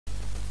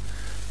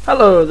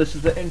Hello, this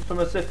is the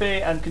infamous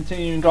Iffy, and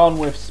continuing on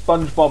with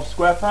Spongebob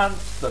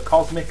Squarepants, the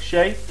Cosmic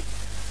Shape.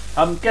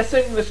 I'm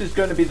guessing this is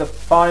going to be the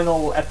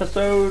final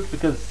episode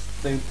because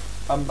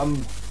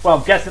I'm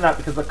guessing that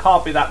because there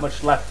can't be that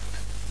much left.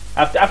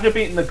 After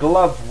beating the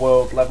Glove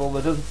World level,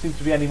 there doesn't seem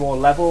to be any more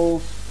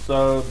levels,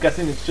 so I'm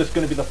guessing it's just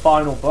going to be the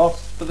final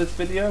boss for this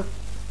video.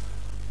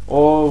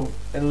 Or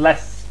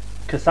unless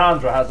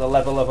Kassandra has a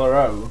level of her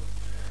own.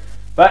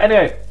 But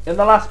anyway, in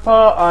the last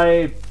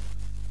part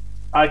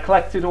I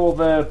collected all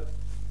the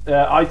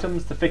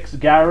items to fix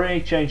Gary,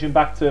 change him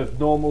back to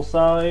normal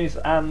size,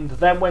 and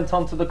then went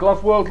on to the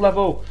Glove World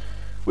level,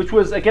 which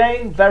was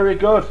again very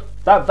good.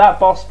 That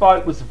boss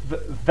fight was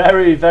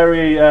very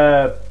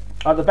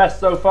the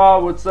best so far,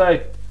 I would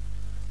say,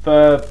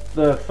 for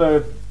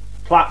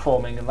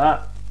platforming and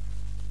that.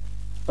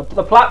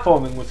 The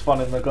platforming was fun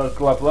in the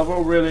Glove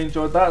level. Really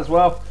enjoyed that as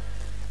well.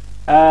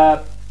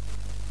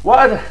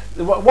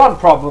 One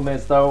problem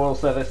is, though, I will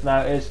say this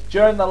now, is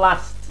during the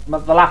last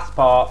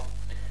part,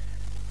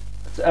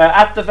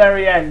 at the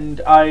very end,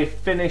 I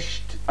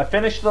finished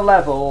the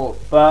level,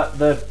 but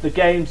the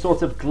game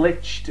sort of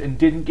glitched and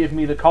didn't give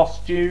me the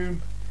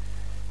costume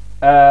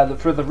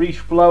for the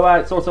reef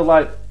blowout. Sort of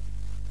like,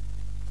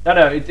 I don't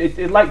know,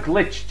 it like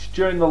glitched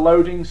during the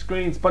loading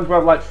screen.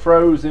 SpongeBob like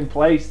froze in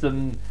place,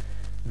 and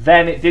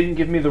then it didn't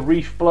give me the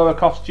reef blower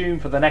costume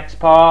for the next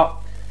part.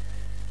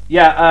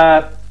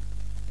 Yeah,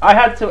 I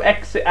had to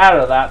exit out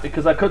of that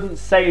because I couldn't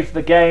save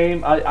the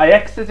game. I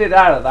exited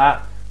out of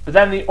that, but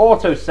then the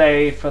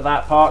autosave for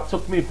that part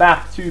took me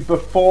back to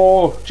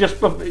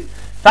thankfully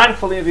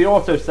the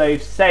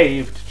autosave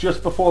saved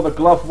just before the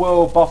Glove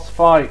World boss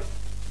fight,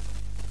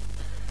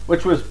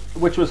 which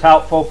was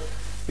helpful.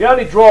 The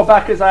only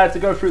drawback is I had to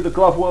go through the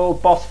Glove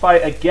World boss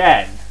fight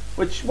again,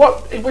 which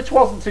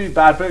wasn't too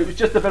bad, but it was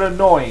just a bit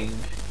annoying.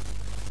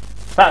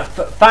 I'm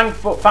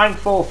thankful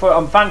for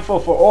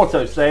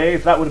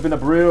autosave. That would have been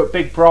a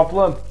big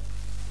problem.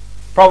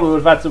 Probably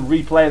would have had to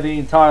replay the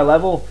entire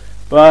level,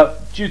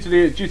 but due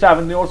to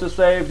having the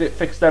autosave, it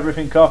fixed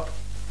everything up.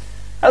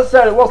 As I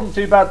said, it wasn't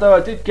too bad though.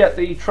 I did get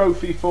the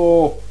trophy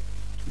for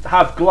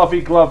have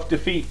Glovey Glove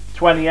defeat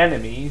 20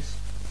 enemies.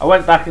 I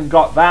went back and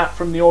got that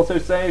from the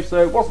autosave,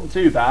 so it wasn't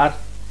too bad.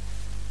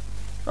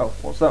 Oh,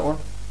 what's that one?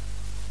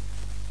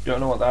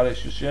 Don't know what that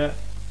is just yet.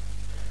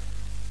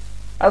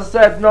 As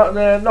I said,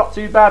 not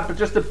too bad, but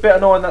just a bit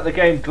annoying that the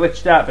game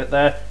glitched out a bit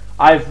there.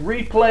 I've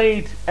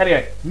replayed...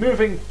 Anyway,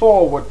 moving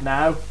forward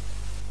now.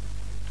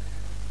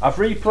 I've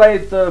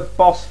replayed the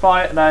boss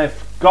fight, and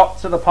I've got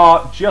to the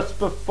part just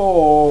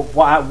before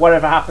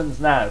whatever happens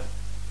now.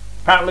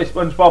 Apparently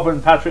SpongeBob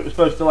and Patrick were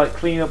supposed to like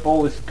clean up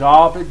all this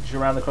garbage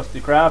around the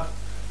Krusty Krab.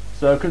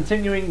 So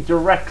continuing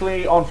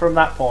directly on from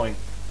that point.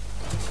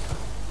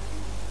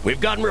 We've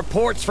gotten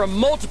reports from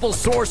multiple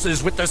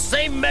sources with the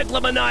same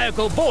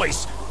megalomaniacal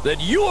voice that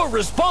you're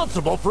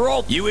responsible for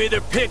all. You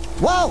either pick.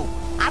 Whoa!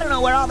 I don't know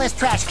where all this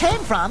trash came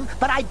from,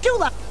 but I do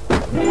love.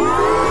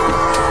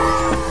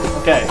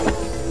 Okay,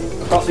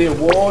 got the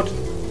award.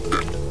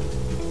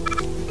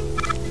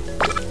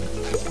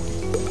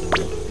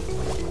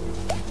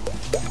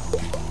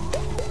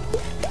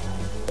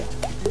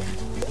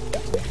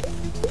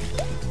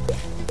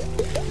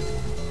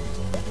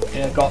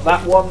 Yeah, got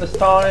that one this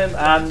time,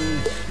 and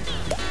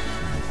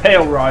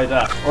Pale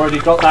Rider. Already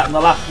got that in the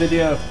last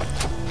video.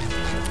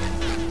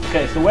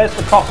 Okay, so where's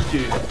the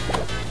costume?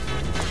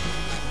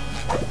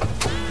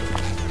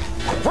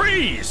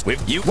 Freeze!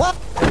 With you. What?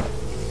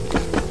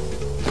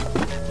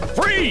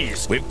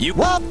 Freeze! With you.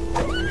 What?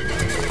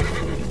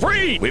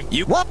 Freeze! With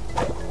you. What?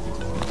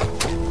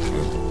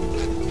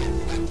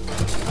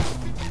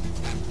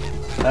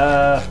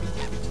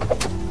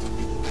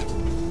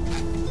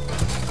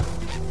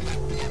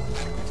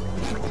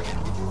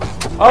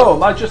 Oh,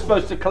 am I just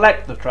supposed to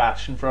collect the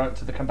trash and throw it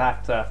to the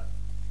compactor?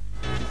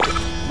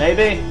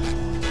 Maybe?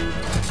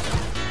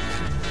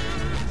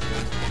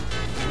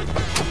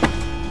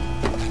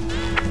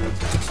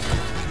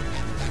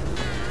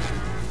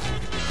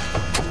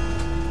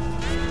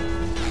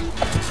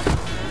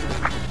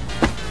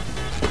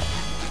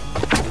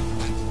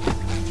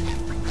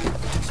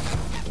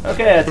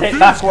 Okay, I take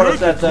back what I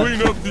said then.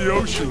 Clean up the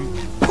ocean.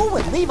 Who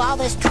would leave all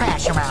this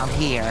trash around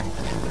here?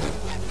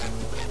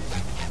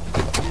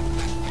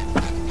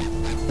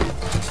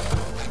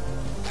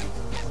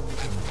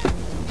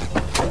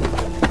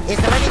 Is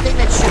there anything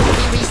that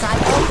shouldn't be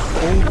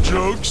recycled? Old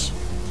jokes.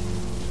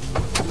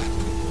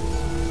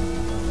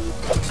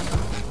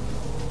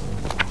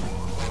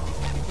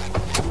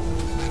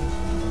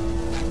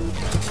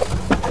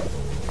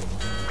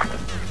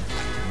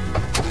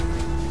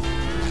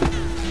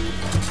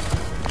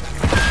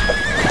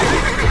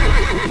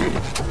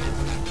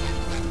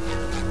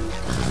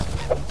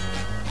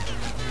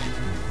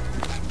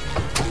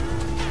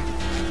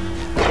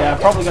 Yeah, I'm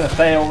probably going to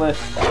fail this.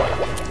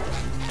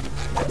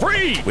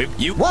 Free! With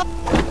you. What?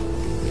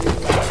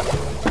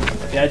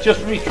 Yeah,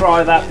 just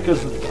retry that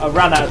because I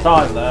ran out of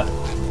time there.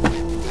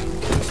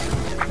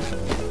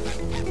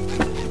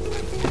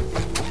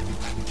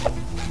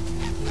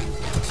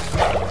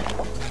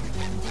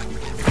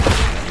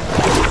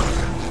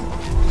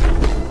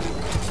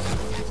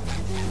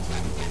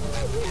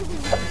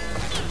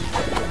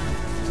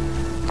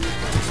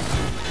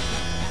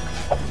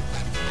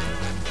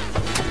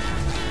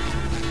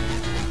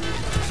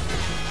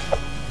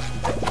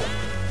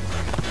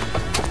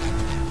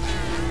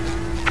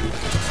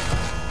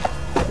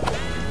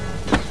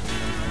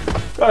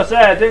 Gotta say,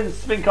 I didn't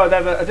think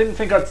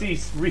I'd see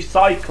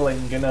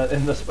recycling in a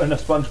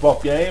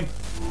SpongeBob game.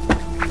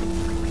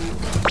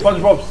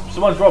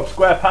 SpongeBob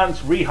SquarePants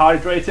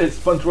rehydrated,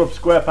 SpongeBob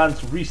SquarePants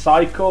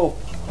recycle.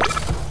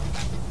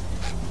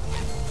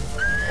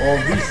 Or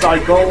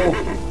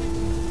recycle.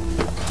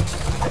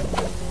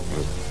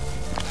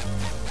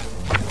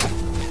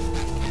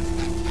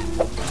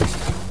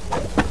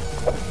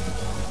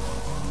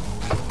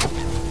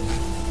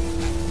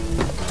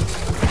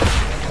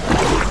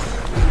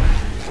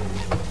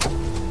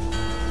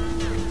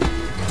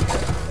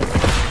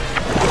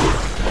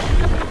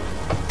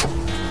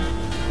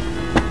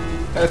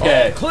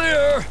 Okay. All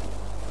clear.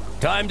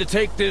 Time to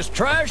take this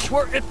trash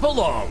where it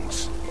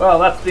belongs. Well,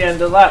 that's the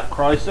end of that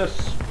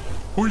crisis.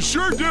 We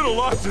sure did a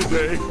lot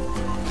today.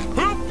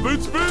 Well,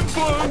 it's been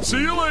fun.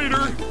 See you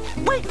later.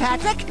 Wait,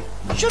 Patrick.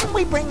 Shouldn't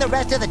we bring the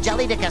rest of the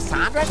jelly to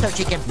Kassandra so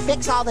she can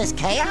fix all this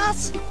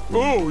chaos?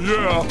 Oh,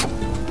 yeah.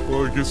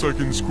 Well, I guess I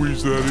can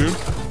squeeze that in.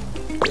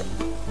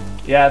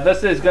 Yeah,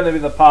 this is going to be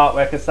the part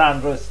where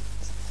Kassandra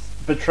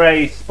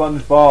betrays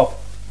SpongeBob.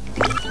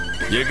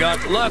 You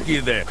got lucky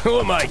there. Who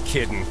am I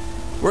kidding?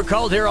 We're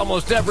called here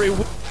almost every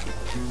week.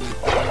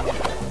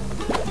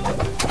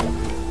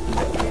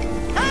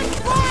 I'm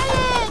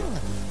flying!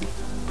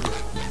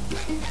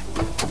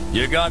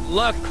 You got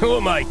luck? Who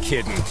am I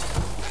kidding?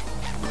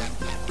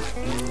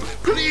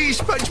 Please,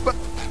 SpongeBob.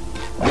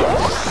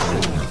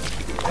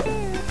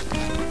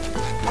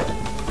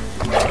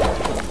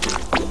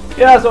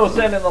 Yeah, as I was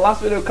saying in the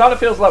last video, it kind of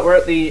feels like we're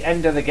at the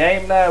end of the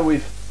game now.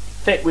 We've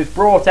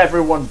brought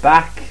everyone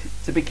back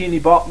to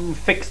Bikini Bottom,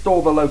 fixed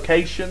all the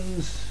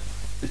locations.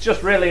 It's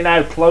just really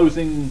now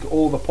closing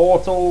all the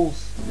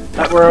portals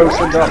that were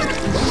opened up.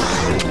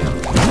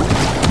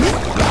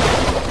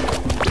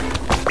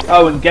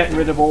 Oh, and getting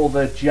rid of all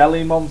the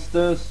jelly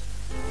monsters.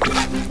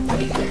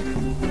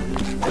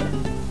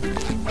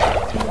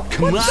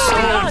 Come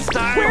on,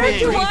 Where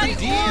do I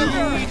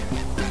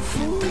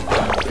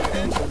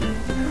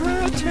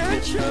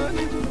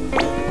Attention.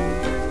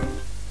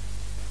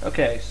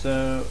 Okay,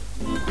 so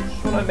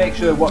just want to make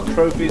sure what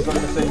trophies I'm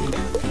missing.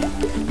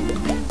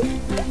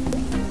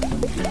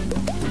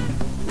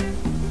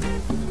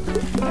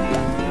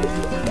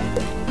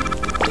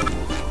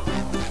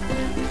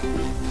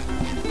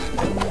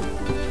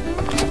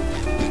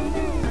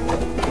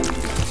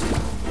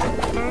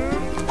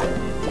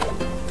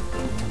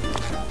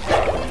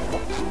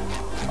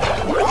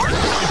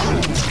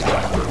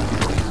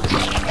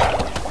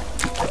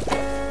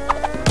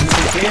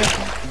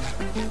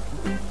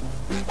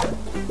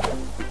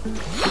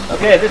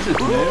 Okay, this is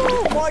new.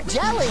 Ooh, more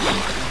jelly!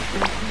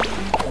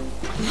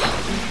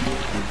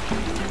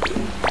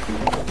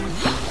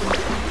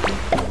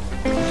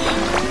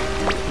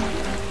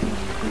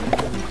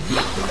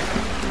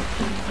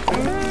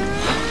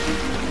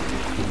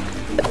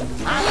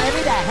 I'm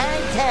ready to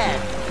hang 10.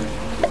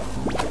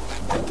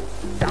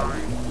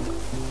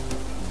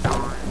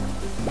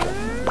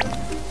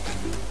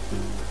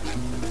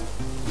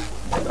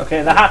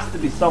 Okay, there has to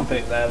be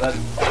something there.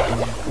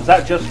 Was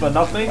that just for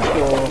nothing,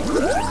 or?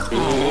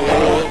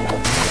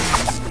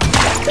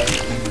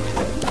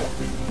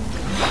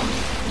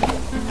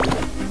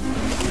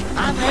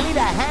 I'm ready to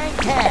hang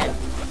 10.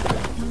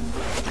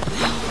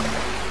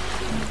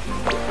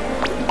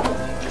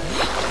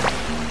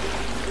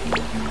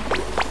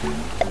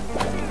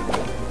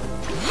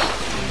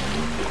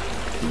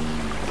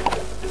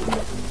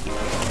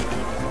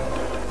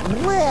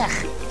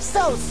 Blech,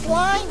 so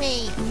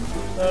slimy.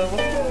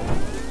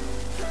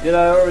 Did I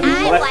already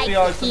collect like the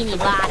items? Bikini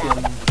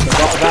Bottom.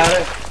 Forgot about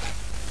it.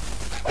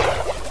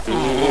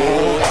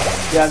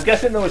 Yeah, I'm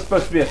guessing there was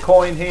supposed to be a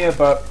coin here,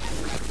 but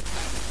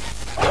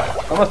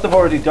I must have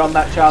already done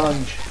that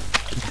challenge.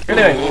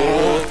 Anyway,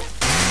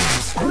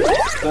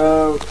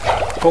 so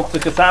talk to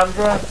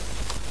Kassandra.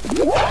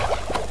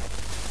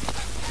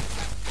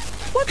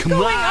 What's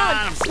going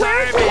on?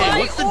 Where do I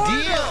What's the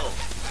deal?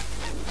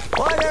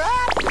 Order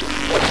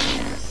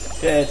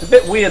up. Yeah, it's a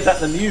bit weird that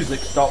the music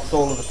stops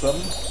all of a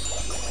sudden.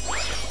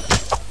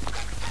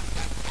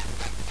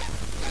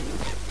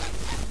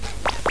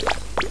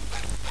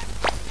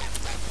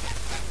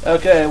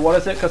 Okay, what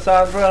is it,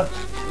 Kassandra?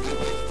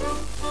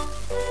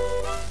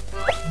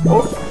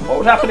 What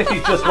would happen if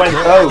you just went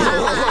over?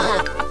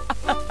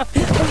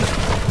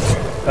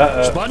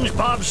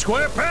 SpongeBob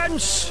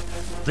SquarePants?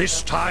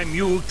 This time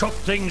you took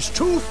things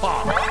too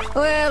far.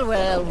 Well,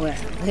 well, well.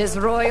 His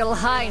Royal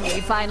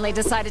Highness finally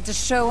decided to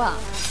show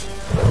up.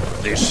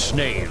 This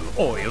snail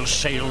oil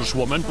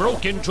saleswoman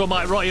broke into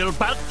my royal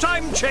bath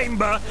time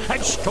chamber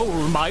and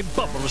stole my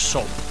bubble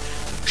soap.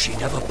 She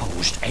never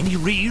posed any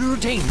real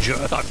danger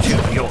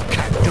until your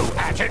can-do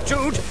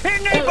attitude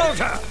enabled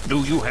her.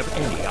 Do you have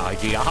any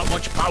idea how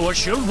much power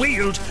she'll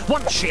wield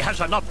once she has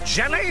enough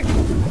jelly?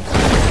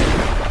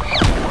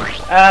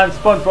 And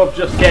SpongeBob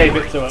just gave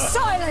it to her.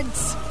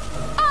 Silence!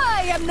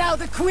 I am now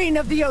the queen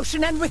of the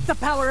ocean, and with the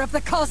power of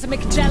the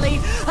cosmic jelly,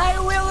 I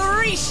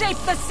will reshape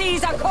the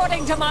seas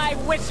according to my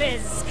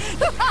wishes.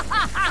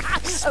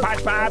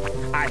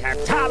 SpongeBob. I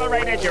have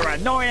tolerated your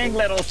annoying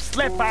little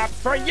slip-ups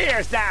for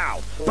years now,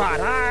 but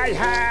I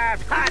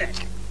have had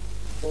it.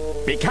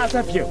 Because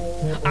of you,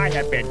 I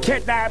have been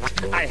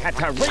kidnapped, I had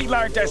to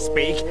relearn to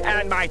speak,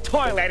 and my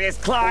toilet is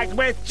clogged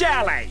with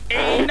jelly.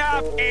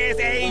 Enough is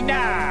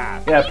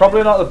enough. Yeah,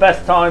 probably not the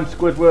best time,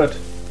 Squidward.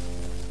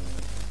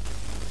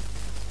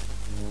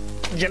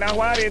 You know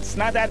what? It's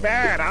not that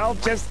bad. I'll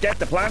just get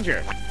the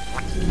plunger.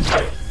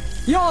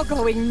 You're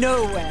going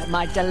nowhere,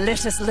 my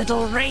delicious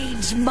little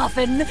rage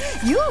muffin.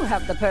 You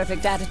have the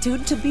perfect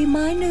attitude to be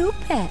my new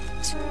pet.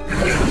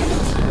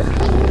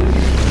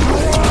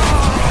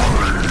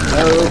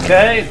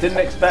 Okay, didn't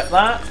expect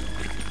that.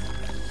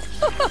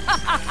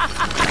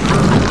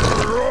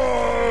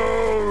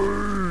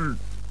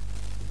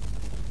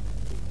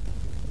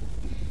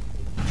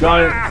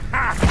 Giant.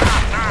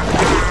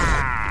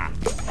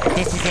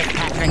 This is it,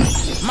 Patrick.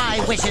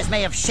 My wishes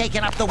may have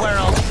shaken up the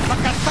world, but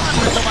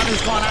Kassandra's the one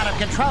who's gone out of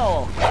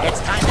control.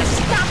 It's time to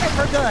stop it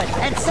for good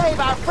and save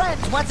our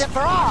friends once and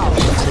for all.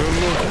 It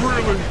look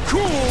really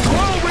cool.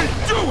 What are we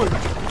doing?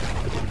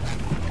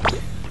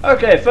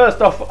 Okay,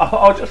 first off,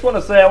 I just want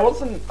to say I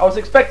was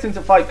expecting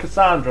to fight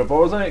Kassandra, but I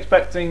wasn't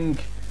expecting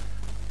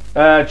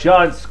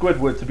Giant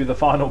Squidward to be the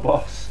final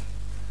boss.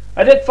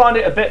 I did find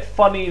it a bit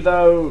funny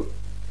though,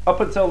 up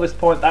until this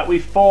point, that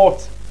we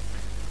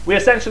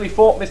essentially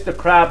fought Mr.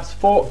 Krabs,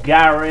 fought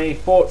Gary,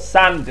 fought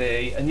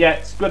Sandy, and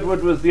yet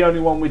Squidward was the only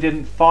one we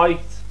didn't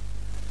fight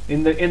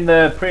in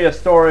the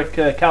prehistoric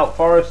Kelp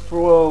Forest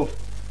world.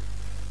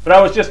 But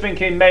I was just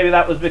thinking maybe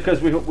that was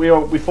because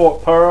we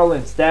fought Pearl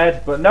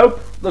instead, but nope.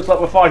 Looks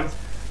like we're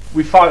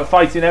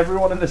fighting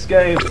everyone in this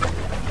game.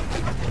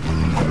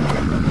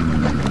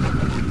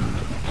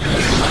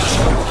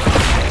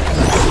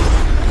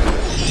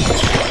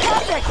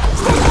 Patrick,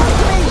 stay close to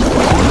me.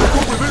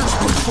 Over there,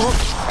 SpongeBob.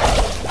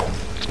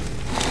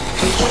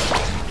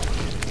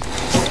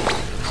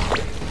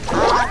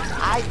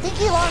 I think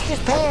he lost his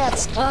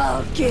pants.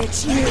 I'll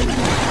get you.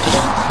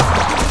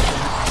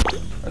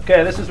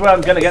 Okay, this is where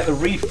I'm going to get the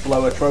Reef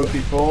Blower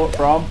trophy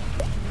from.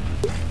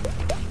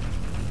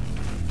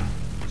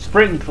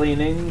 Spring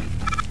cleaning.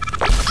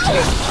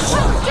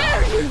 How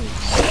dare you!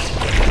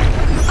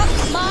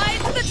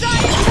 Mind the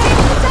giant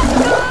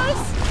tentacles!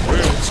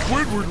 Well,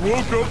 Squidward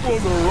woke up on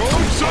the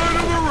wrong side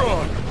of the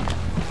rock.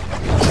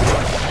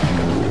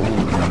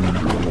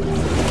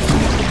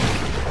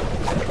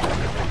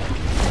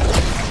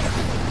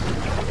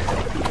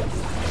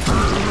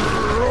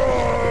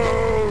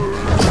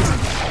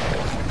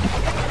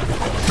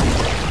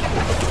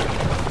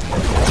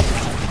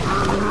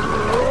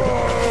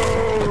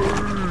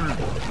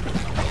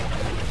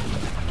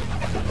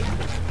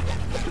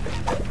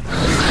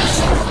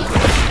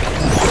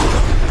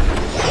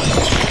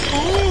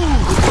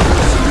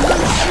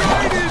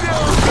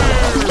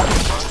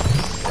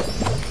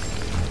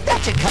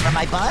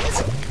 My buns?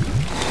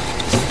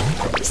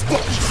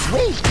 Sticky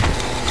sweet.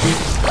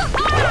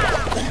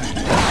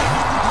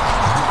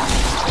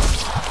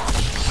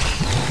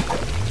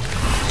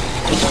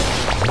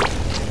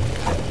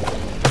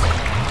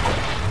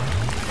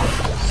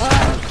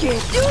 Okay,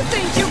 you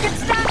think you can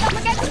stand up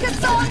against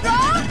Kassandra?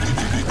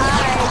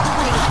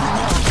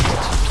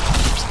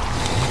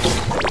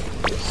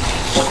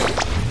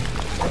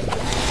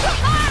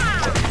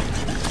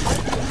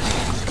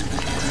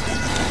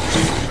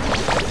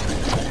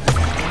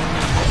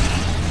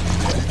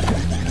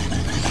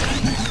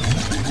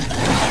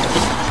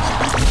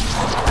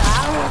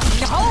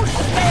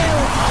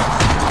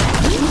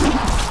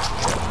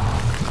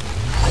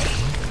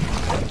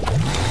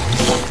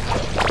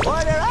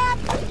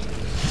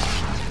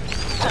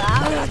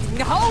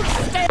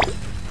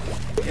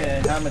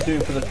 Okay, how am I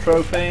doing for the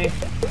trophy?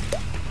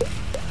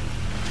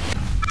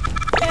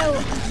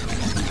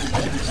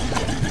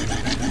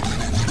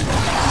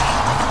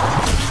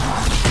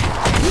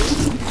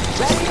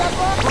 Ready up,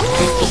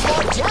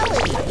 more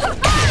jelly.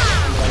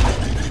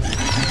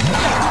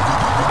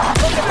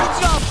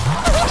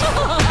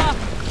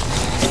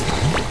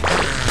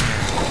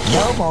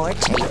 No more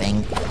chafing.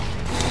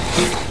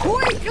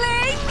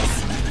 Weaklings!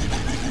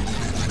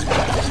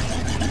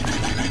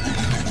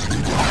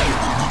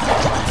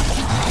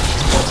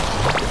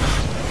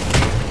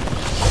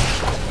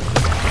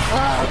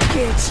 I'll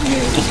get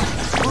you.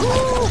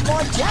 Ooh,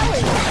 more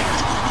jelly.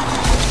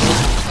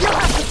 You'll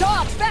have to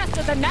talk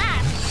faster than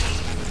that.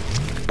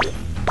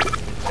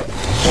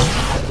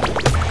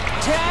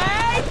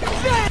 Take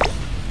this!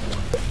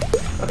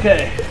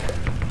 Okay.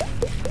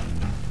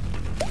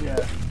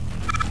 Yeah.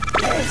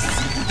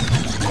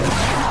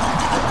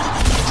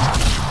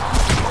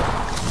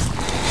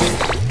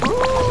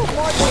 Ooh,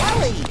 more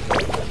jelly.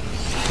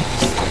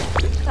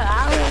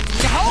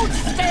 Hold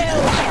still!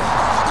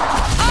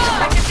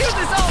 I can do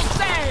this all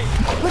day!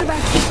 What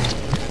about you?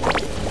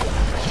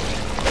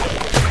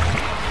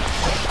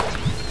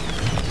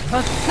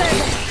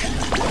 Pathetic!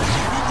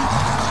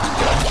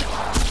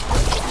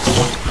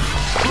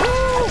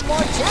 Ooh,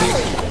 more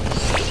jelly.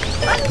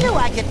 I knew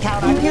I could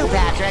count on you,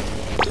 Patrick.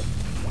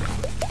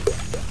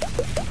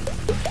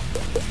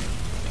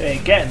 Okay,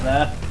 getting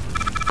there.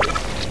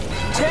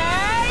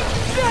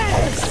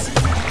 this!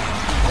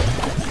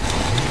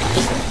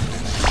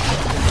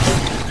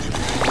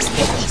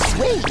 Sticky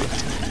sweet.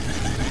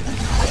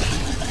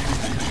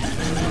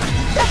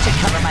 That should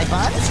cover my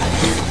buns.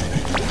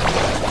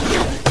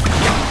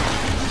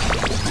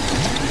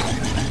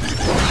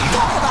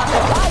 Talk about the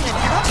lion.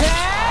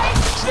 Take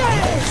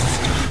this!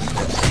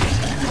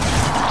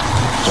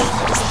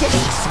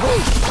 Sticky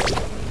sweet.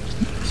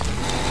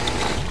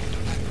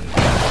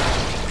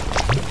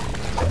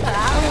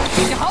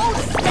 Hold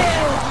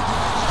still!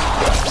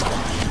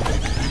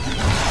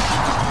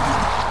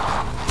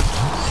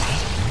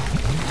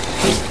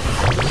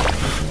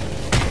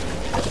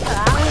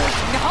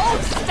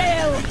 Hold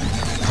still!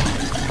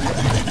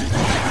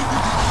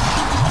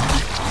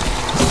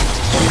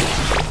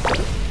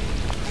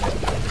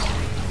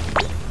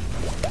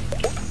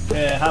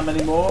 Yeah, how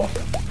many more?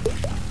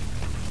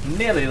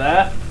 Nearly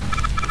there.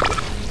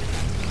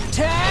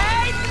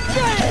 Take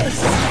this!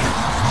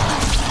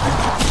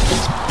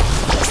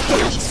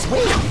 Sticky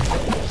sweet.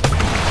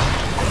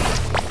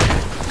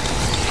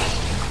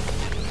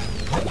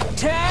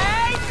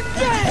 Take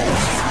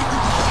this!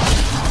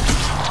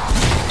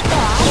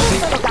 Aw,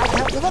 this little guy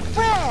comes with a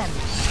friend.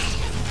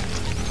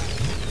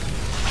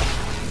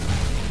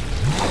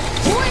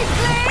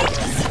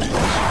 Weaklings!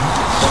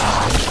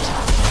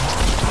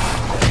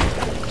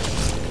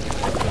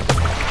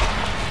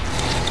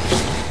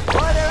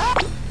 Order up.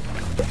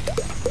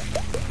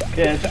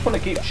 Okay, I just want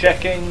to keep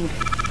checking,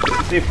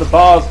 see if the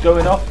bar's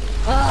going up.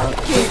 I'll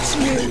get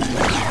you!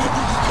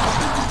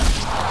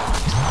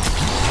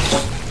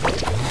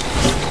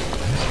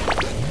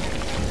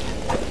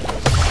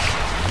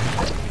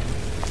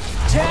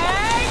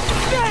 Take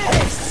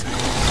this!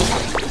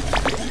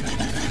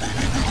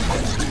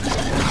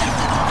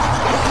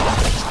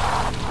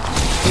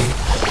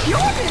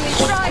 You're really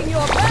trying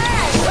your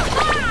best!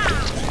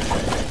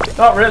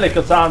 Not really,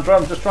 Kassandra,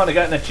 I'm just trying to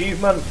get an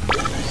achievement.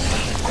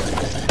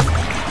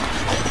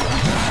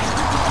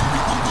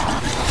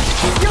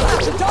 You'll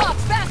have to talk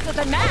faster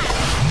than that!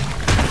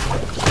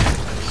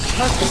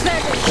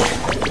 Pathetic!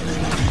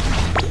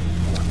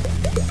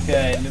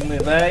 Okay, nearly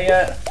there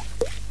yet.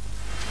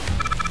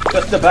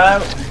 Just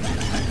about.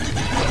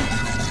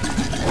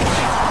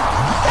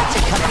 That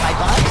should cover my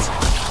buns.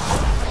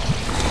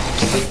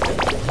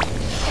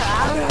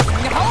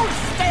 Hold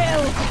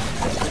still!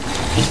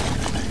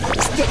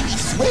 Sticky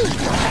sweet.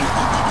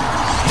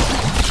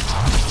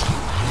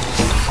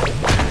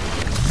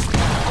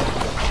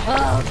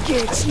 I'll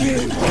get you!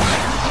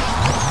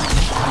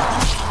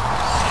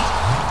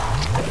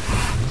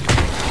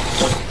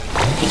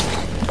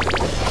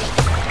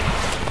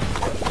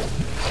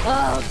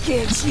 I'll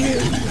get you!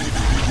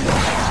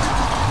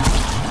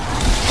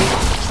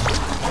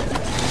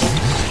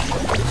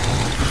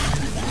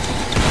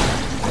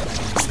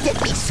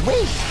 Sticky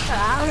sweet.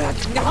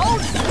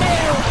 Hold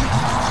still!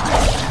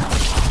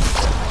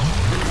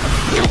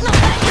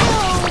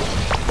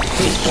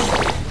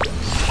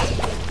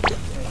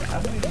 How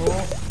many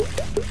more?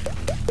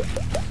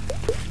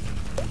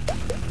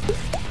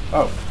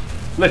 Oh,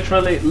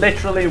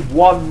 literally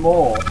one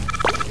more.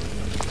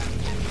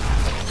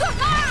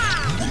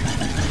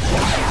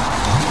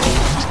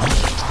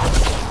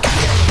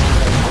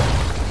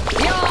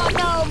 You're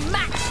no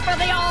match for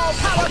the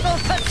all-powerful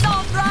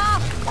Kassandra!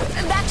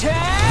 That's it!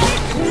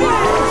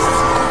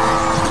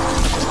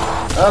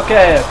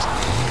 Okay.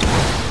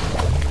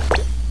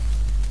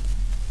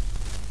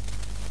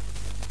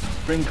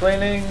 Spring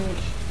cleaning.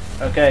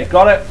 Okay,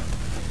 got it.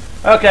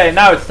 Okay,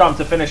 now it's time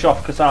to finish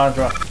off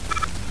Kassandra.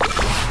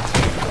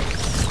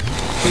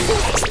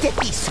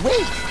 Sticky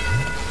sweet.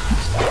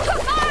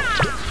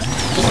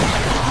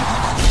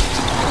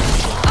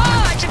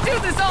 Oh, I can do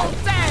this all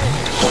day!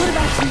 What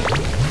about you?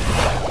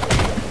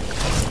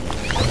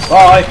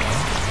 Bye.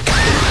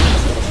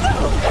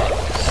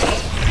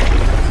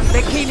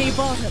 Bikini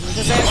Bottom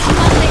deserves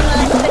nothing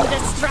less than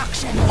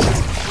destruction.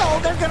 Oh,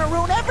 they're gonna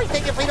ruin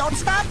everything if we don't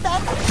stop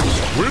them.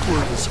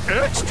 Squidward is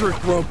extra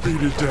grumpy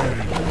today.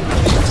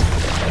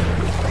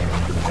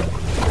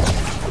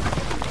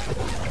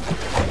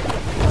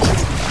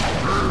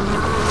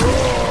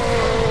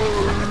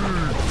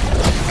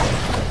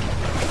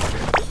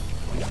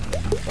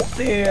 What's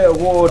the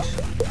award?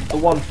 The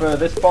one for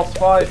this boss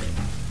fight?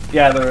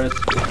 Yeah, there is.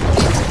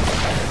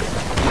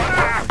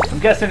 I'm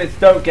guessing it's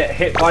don't get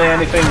hit by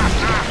anything.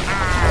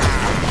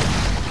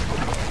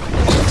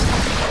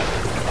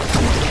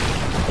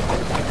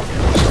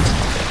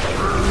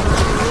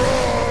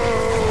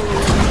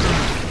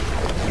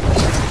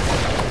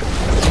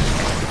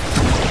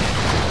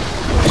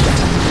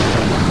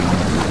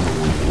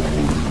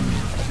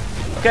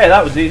 Okay,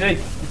 that was easy.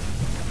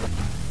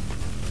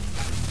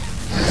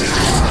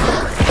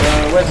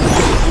 Where's the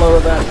slower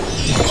then?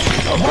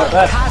 Oh, got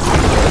that.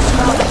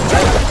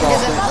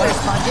 Is another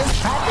sponge's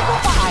practical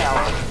file.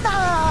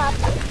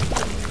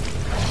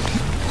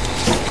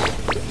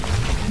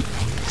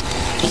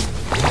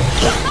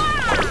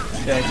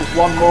 Okay, just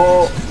one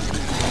more.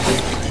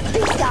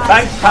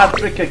 Thanks,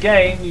 Patrick,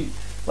 again.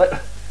 Like,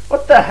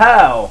 what the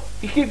hell?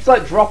 He keeps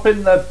like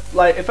dropping the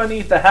if I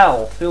need the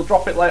health, he'll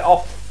drop it like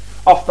off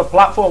off the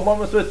platform. What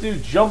am I supposed to do?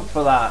 Jump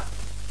for that?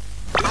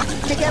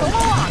 To get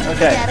along.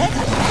 Okay. Get it?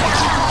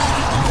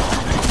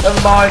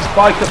 Never mind.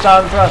 Bye,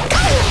 Kassandra.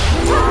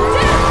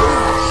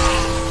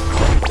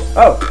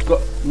 Oh,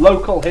 got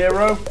local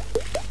hero.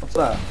 What's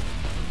that?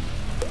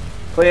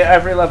 Clear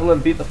every level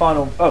and beat the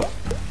final. Oh,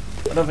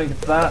 I don't think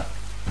it's that.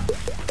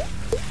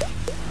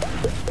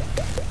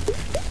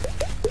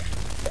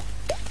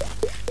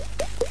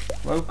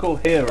 Local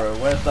hero.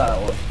 Where's that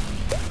one?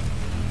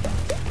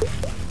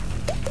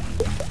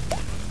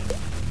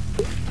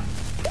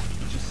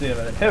 Just see a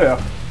minute. Here we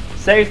are.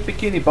 Save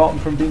Bikini Bottom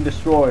from being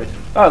destroyed.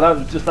 Oh, that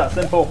was just that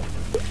simple.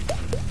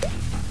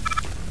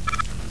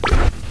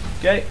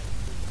 Okay.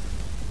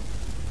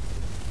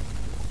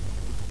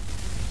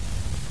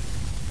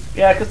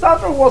 Yeah,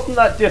 Kassandra wasn't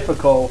that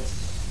difficult.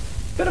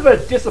 Bit of a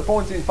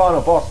disappointing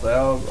final boss there,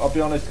 I'll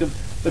be honest.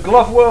 The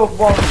Glove World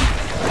one...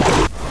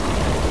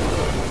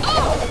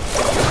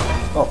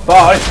 Oh,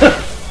 bye!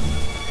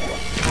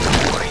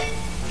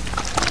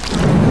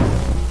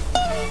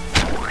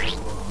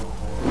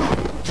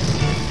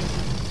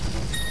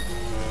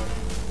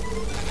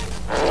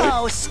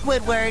 Oh,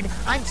 Squidward,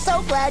 I'm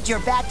so glad you're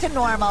back to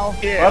normal.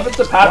 What happened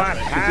to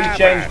Patrick? Did he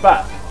change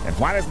back? And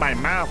why does my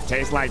mouth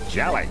taste like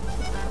jelly?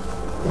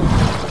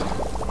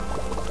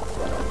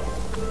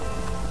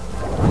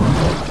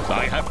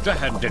 I have to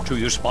hand it to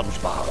you,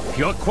 Spongebob.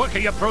 Your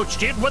quirky approach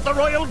did what the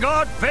Royal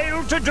Guard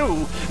failed to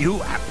do.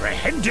 You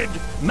apprehended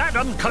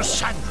Madame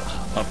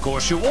Kassandra. Of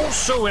course, you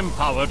also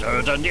empowered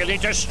her to nearly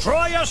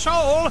destroy us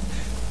all.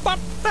 But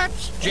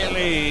that's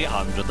jelly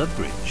under the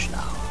bridge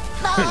now.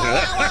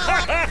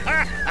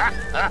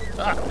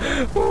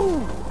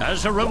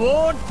 As a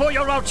reward for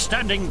your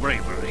outstanding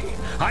bravery,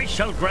 I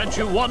shall grant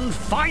you one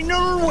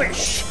final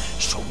wish,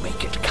 so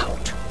make it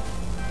count.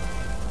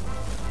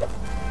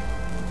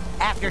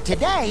 After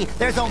today,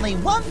 there's only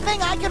one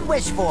thing I can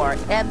wish for,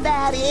 and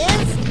that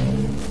is...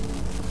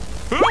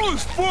 That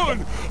was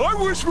fun! I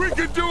wish we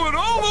could do it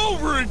all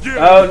over again!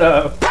 Oh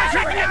no.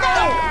 Patrick,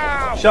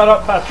 no! Shut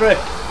up, Patrick.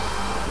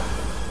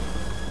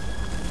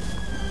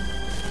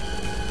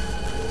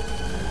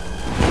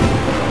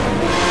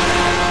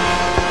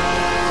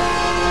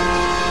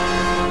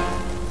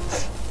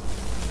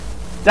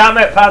 Damn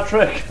it,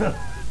 Patrick.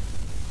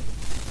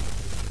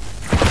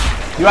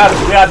 We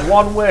had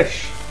one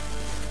wish.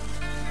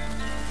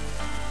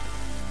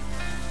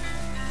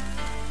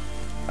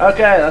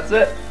 Okay, that's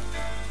it.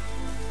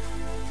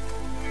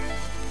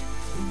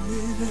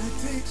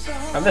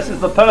 And this is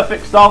the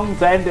perfect song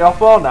to end it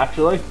off on,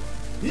 actually.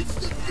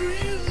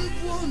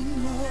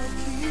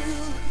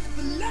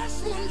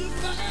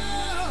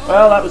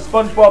 Well, that was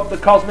SpongeBob the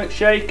Cosmic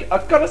Shake.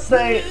 I've got to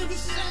say,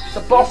 the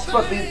boss,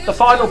 but the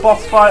final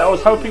boss fight, I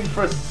was hoping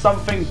for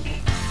something.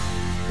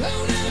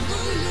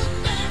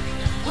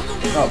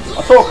 Oh,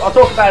 I'll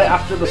talk about it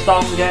after the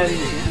song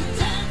ends.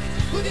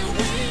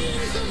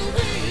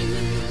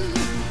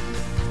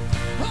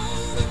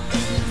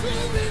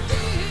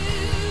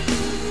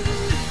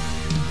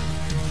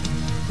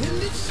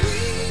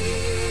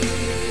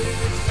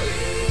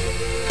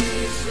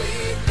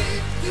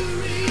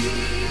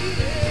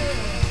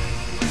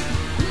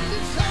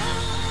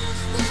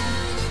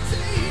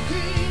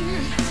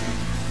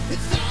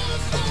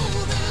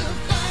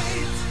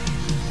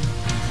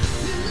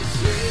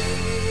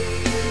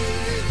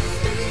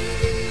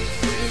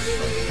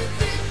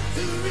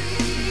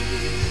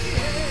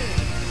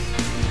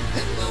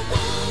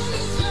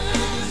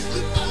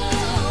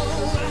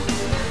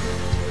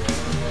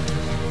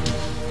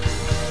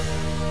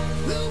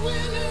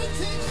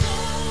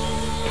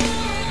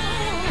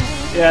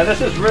 Yeah,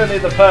 this is really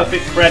the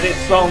perfect credit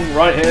song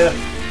right here.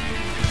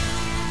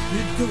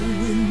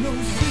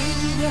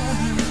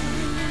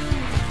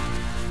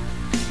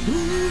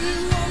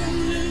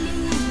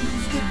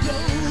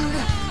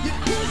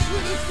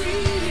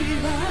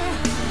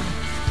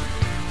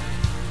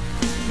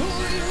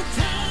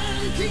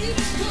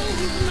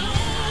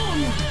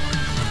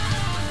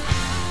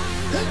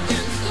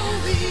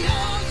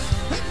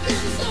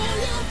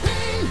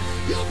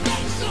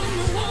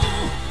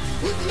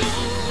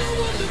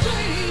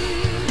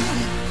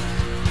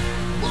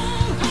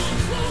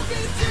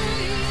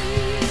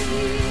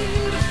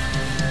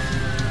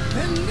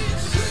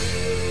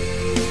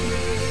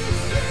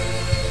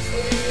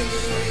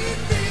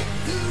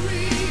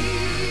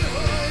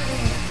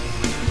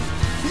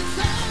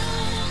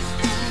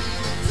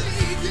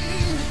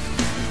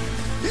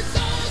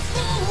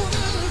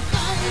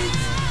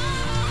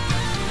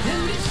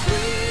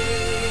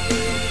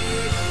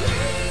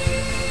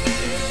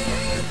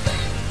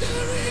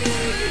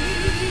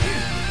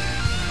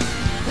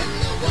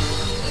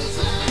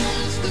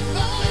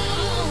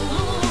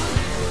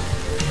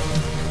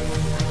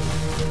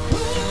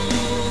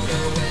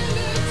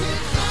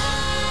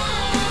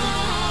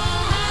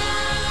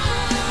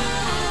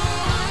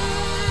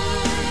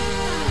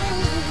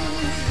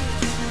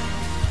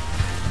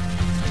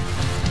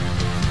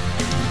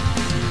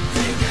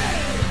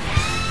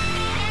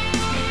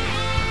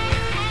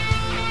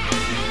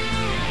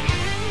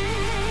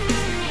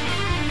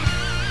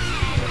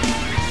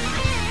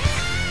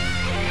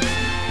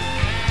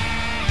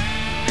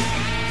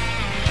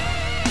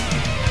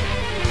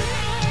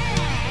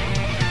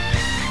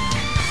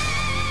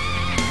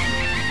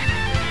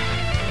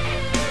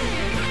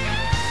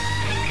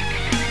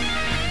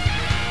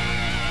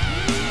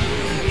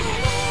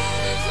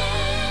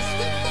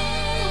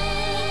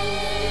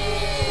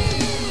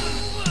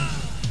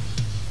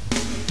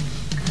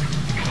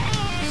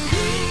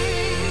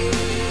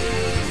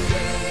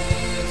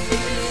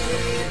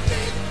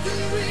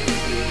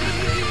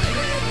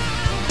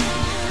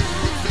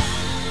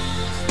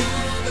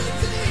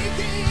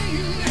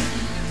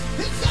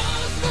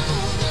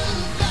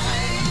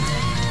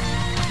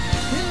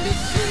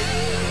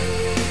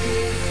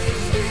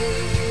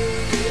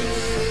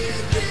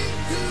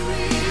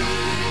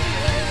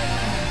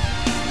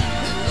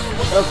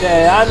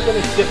 Okay, I'm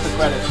going to skip the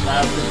credits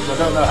now since I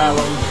don't know how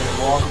long it's going to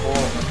go on for.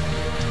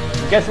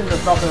 I'm guessing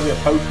there's not going to be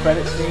a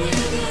post-credit scene.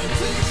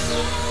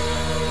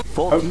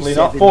 Hopefully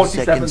not.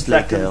 47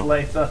 seconds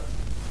later.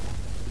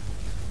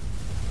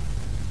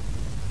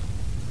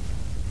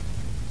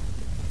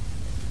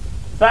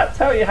 Does that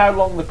tell you how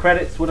long the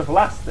credits would have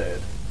lasted?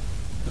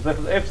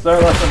 Because if so,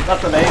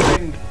 that's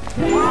amazing.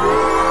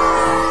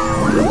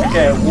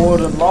 Okay, award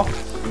unlocked.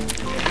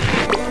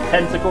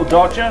 Tentacle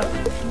Dodger.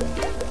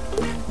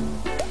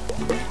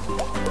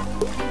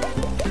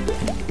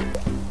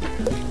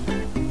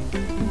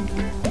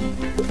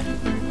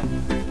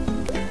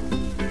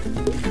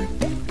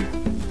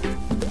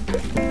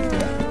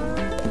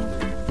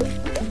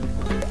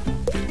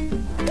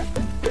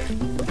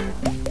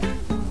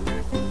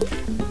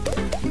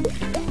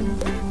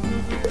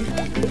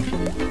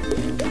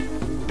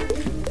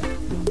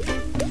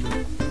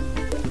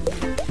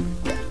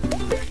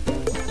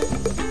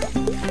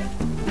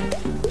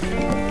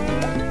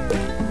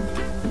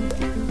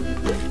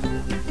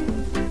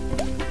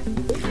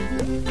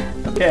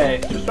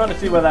 Okay, just trying to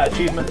see where that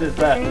achievement is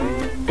there.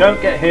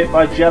 Don't get hit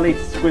by Jelly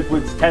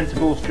Squidward's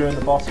tentacles during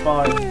the boss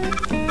fight.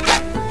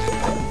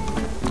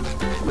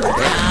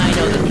 I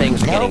know that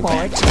things are getting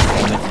back to me,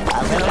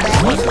 but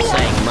I wasn't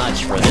saying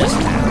much for this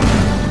time.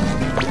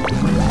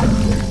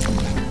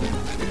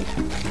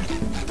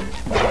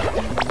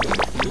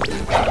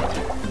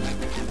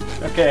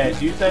 Okay,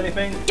 do you say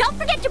anything? Don't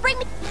forget to bring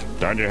me.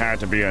 Don't you have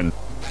to be in?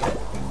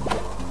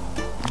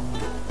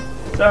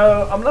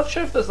 So, I'm not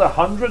sure if there's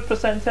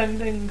 100%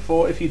 ending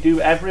for if you do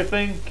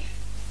everything.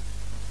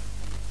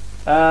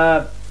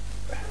 Don't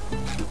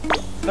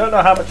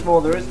know how much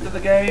more there is to the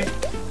game.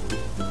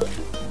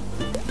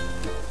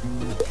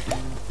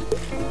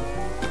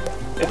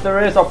 If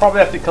there is, I'll probably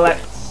have to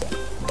collect.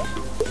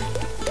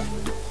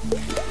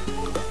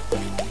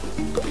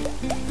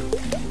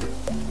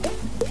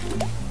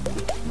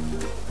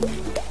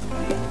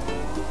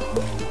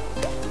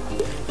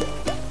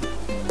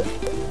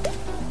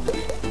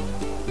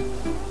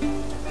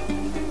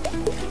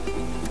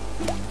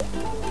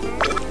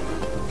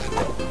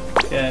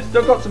 Yeah,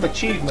 still got some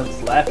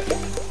achievements left.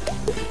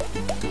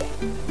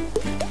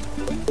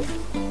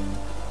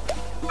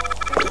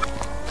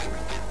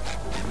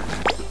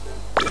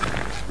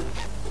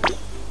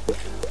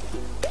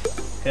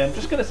 Okay, I'm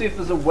just going to see if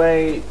there's a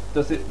way.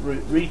 Does it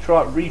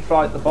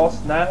refight the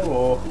boss now,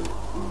 or?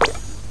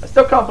 I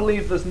still can't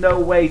believe there's no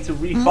way to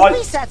refight.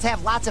 Movie sets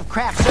have lots of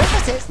craft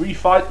surfaces.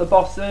 Refight the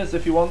bosses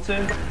if you want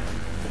to.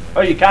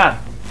 Oh, you can.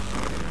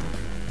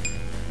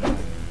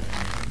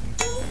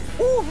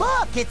 Ooh,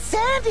 look, it's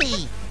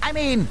Sandy. I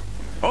mean,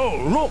 Oh,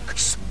 look!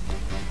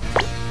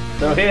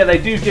 So here they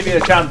do give you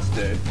a chance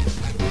to.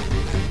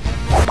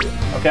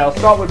 Okay, I'll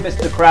start with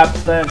Mr.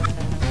 Krabs then.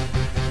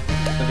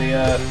 For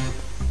the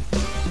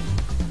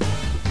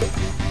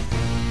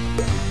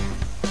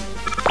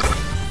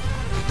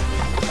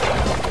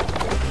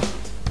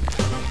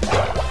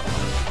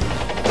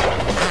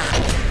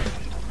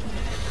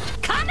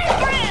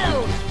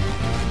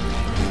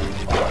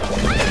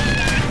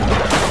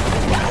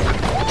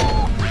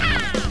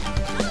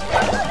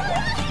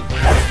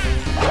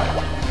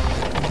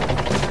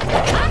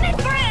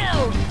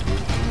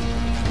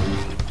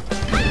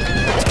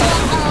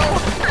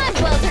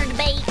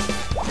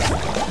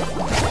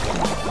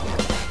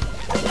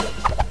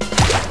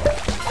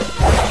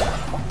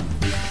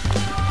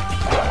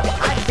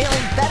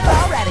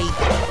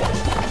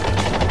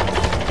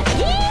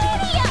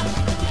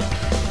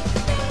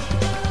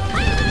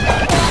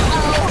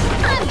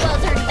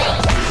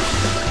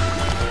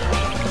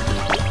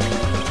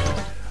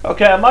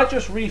Okay, I might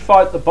just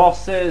refight the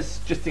bosses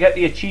just to get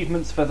the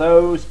achievements for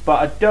those, but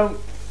I don't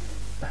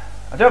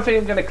think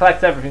I'm going to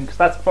collect everything because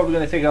that's probably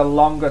going to take a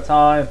longer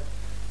time.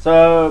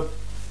 So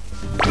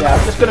yeah,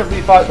 I'm just going to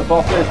refight the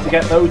bosses to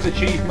get those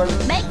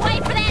achievements. Make way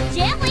for that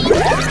jelly!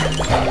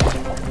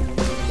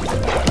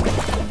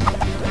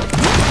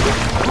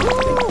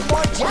 ooh,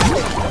 more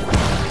jelly.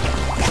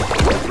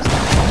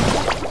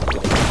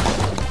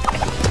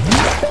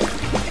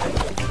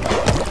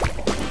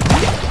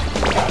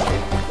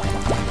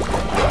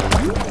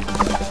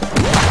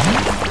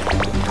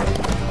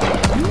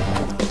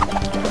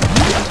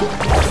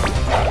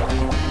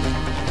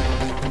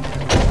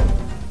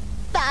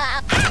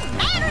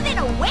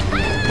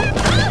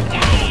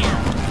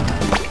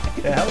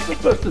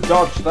 Supposed to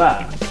dodge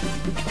that.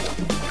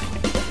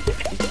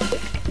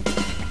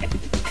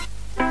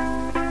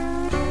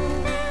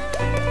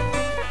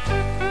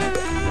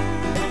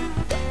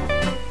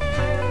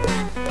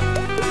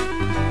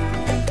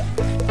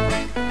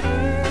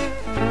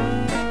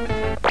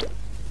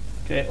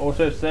 Okay,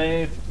 auto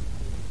save.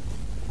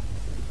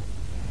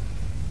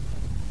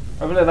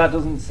 Hopefully that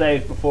doesn't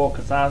save before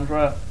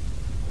Kassandra.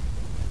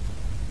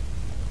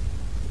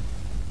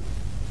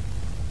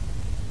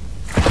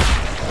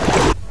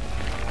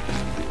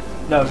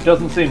 No, it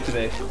doesn't seem to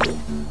be.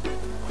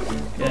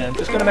 Yeah, I'm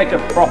just going to make a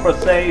proper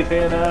save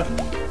here now.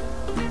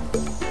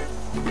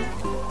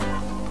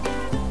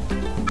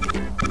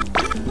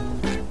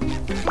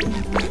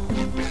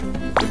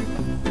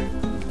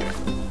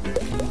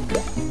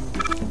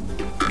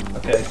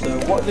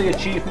 what are the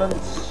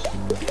achievements?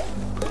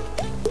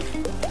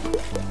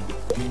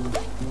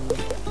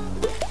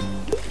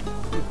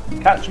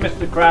 Catch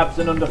Mr. Krabs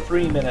in under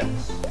 3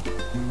 minutes.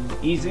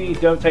 Easy,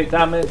 don't take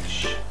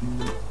damage.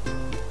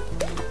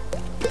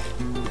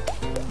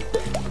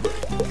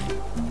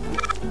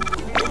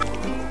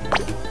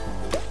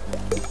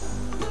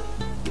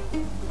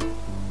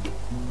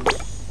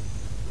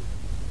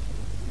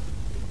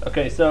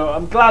 Okay, so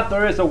I'm glad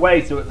there is a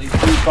way to at least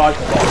do side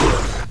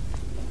quests.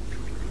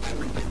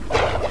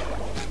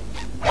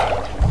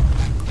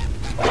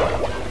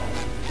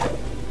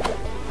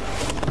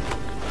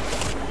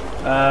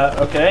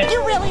 Okay.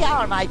 You really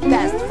are my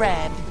best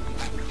friend.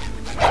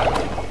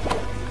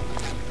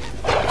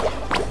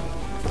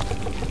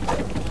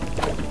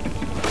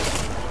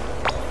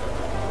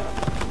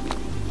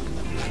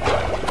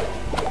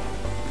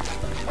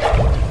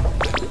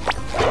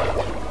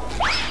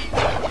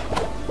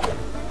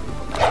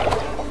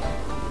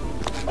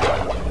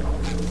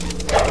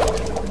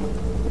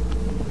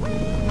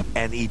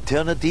 An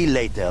eternity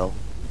later.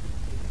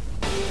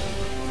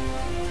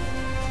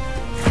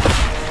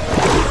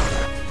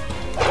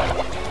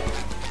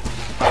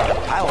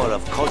 Power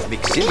of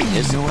cosmic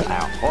silliness,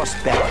 our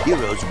horseback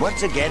heroes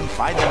once again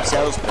find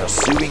themselves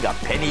pursuing a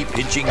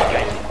penny-pinching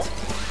bandit.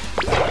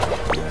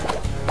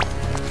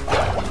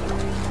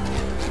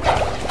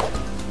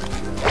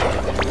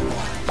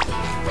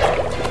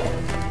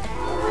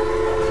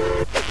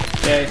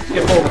 Okay,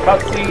 skip all the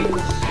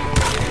cutscenes.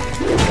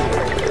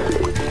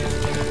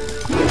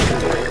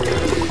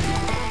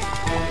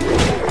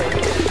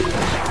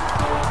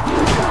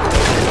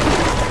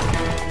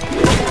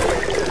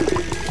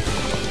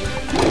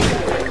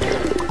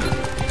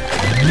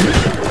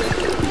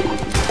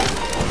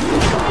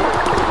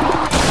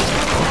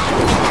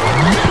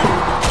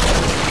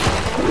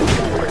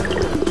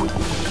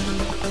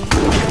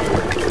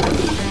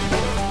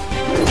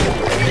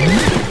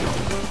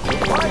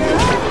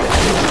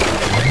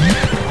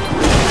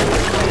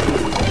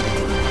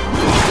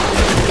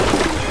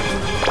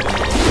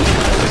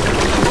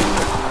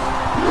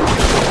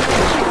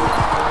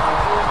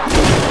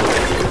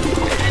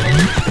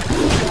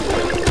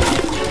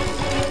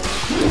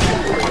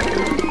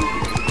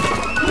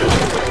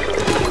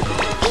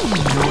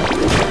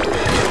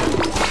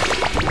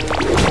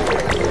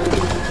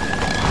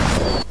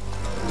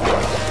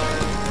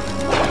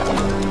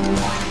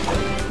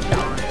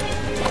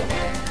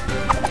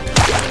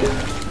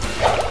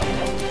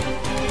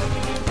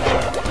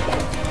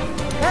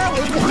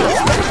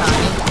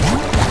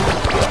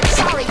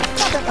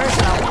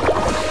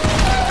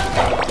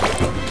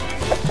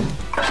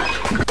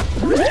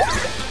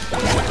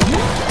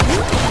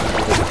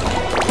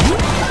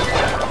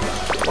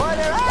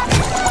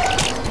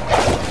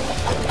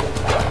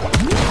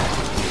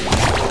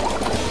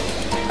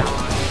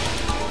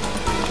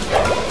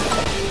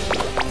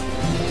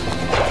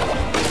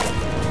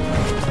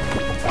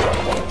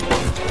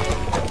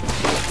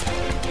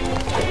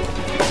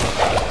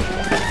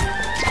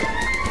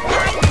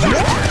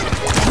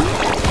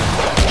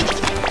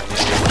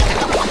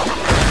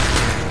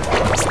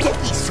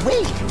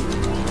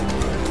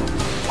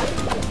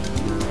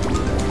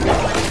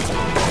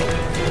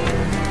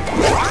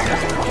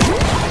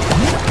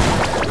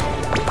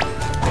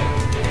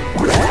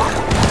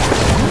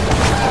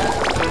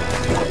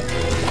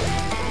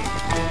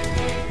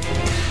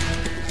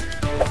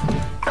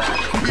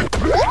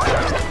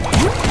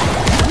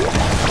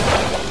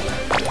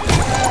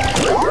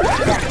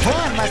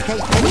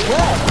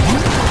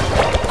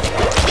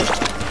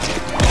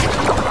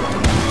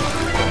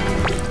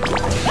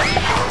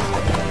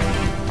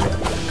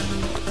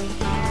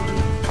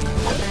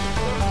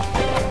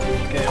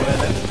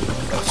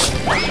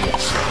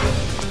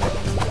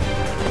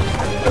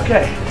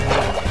 Okay.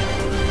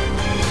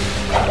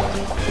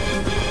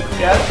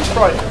 Yeah, this is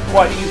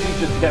quite easy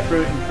just to get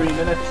through it in 3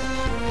 minutes.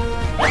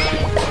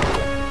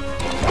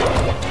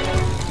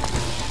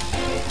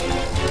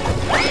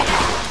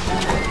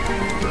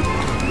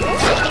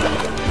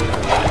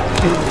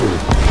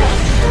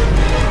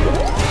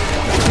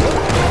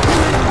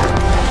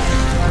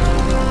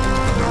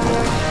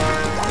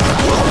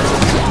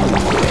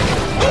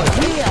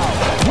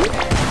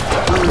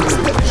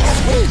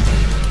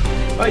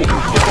 Oh, you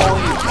can skip all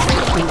these.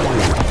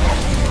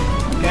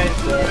 Okay,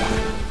 so...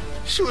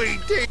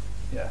 Sweet day.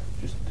 Yeah,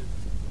 just...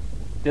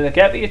 Did I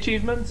get the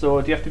achievements,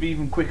 or do you have to be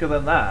even quicker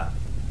than that?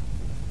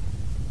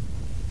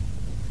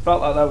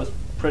 Felt like that was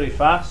pretty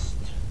fast.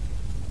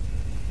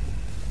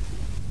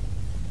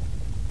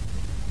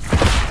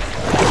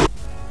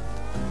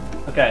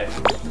 Okay,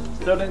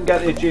 still didn't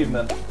get the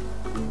achievement.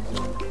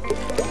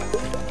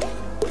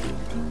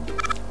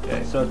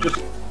 Okay, so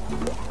just...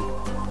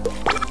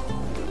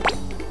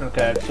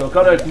 Okay, so I've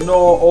got to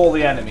ignore all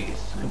the enemies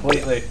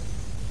completely.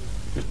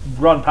 Just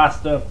run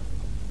past them.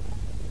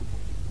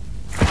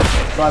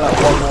 Let's try that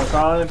one more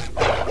time.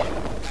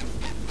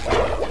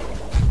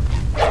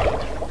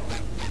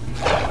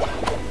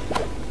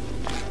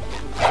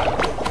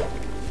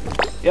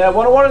 Yeah,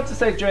 what I wanted to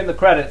say during the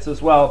credits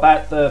as well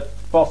about the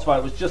boss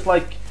fight was just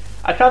like,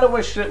 I kind of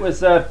wish it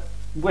was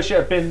wish it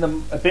had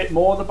been a bit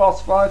more of the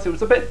boss fight. It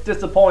was a bit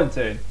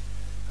disappointing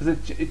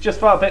because it just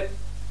felt a bit.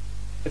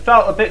 It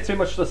felt a bit too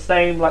much the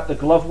same like the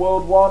Glove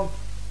World one.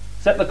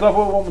 Except the Glove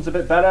World one was a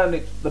bit better,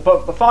 and the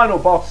final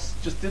boss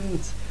just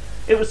didn't.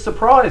 It was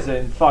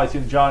surprising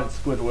fighting Giant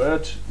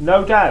Squidward,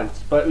 no doubt,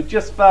 but it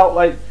just felt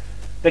like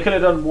they could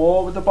have done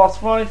more with the boss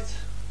fight.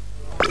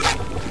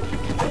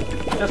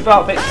 It just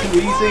felt a bit too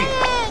easy.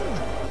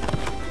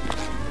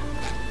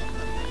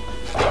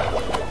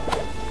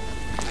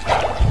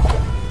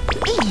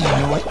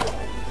 What?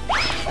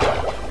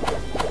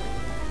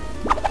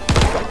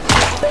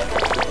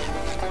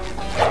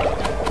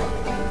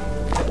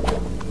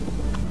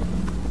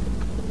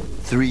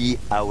 3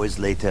 hours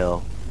later.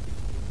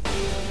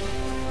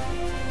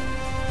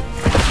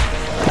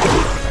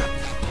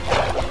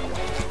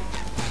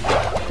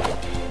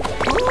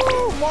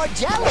 Ooh, more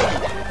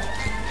jelly!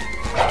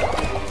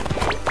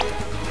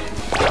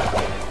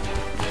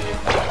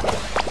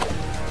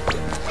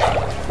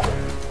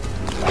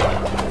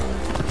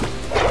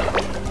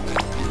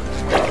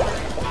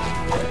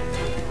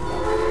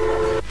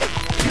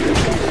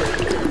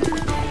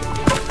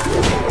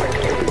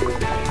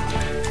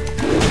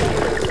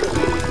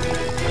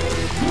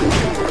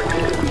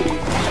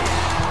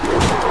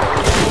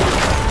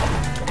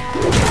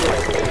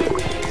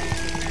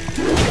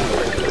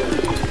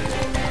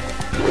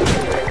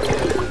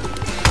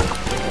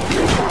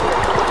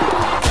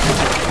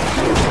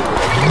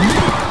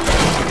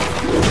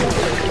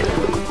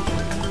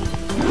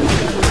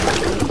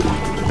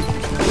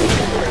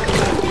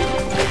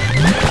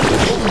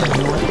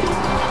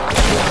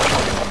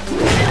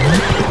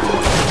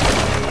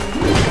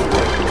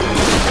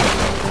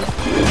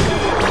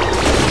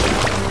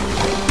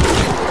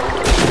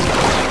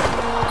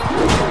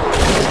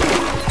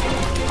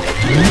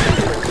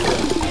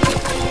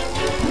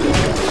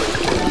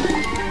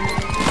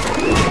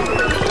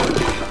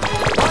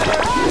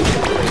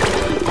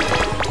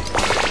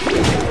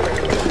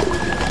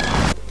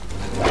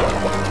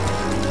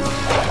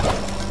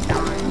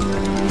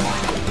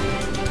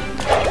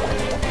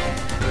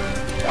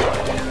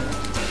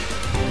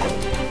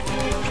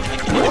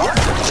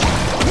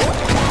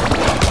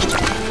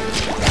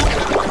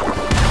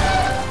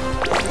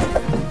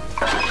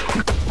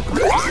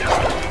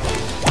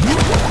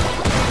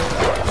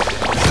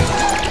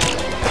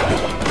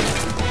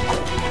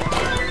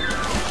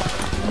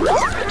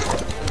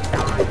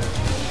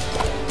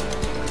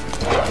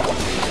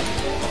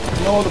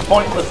 Ignore the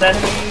pointless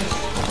enemies.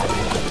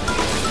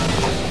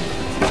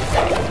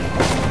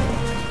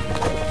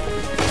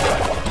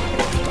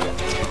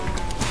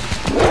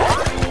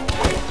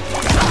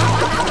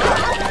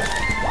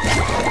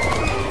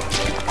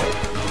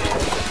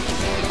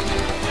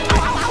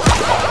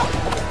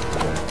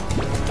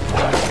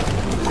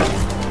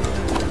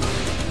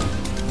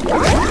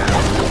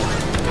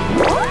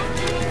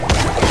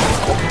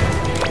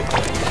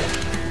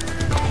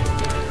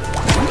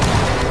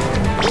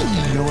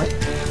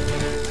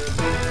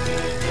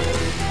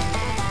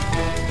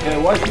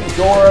 Why is the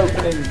door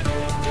opening?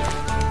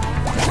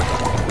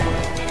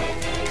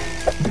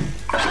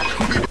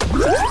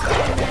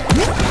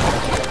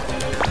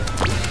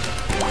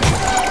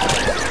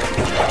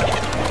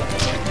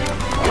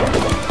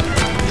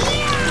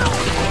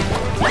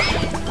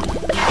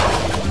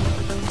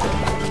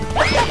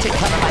 That should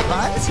cover my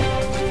buns.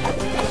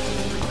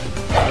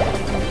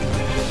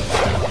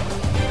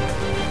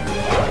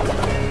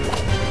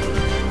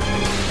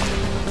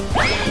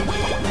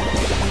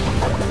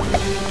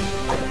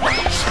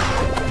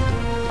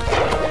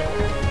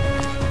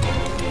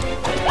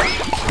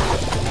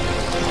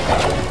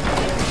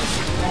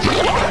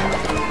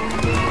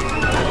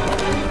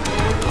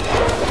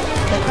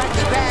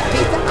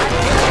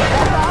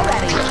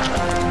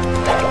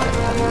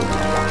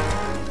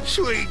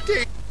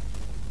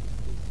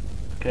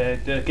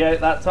 Okay, did I get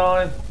it that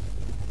time?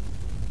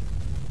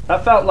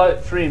 That felt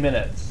like 3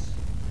 minutes.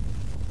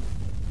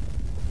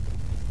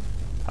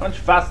 How much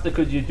faster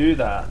could you do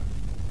that?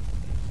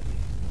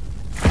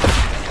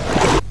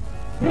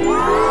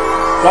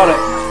 Got it!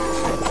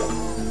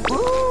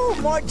 Ooh,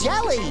 more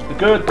jelly! The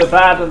good, the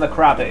bad, and the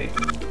crabby.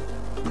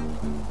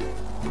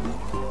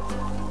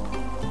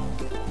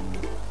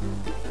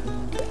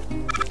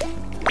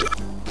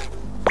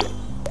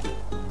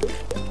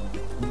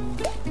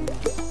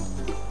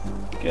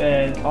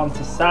 Okay, on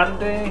to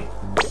Sandy.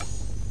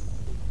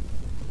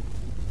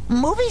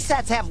 Movie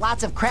sets have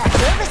lots of craft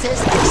services,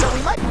 so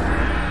we might...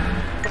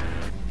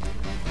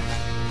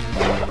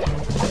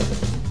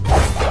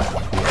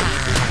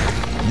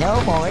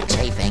 No more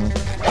chafing.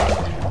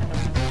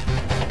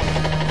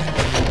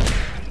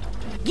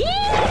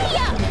 Giddy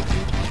up!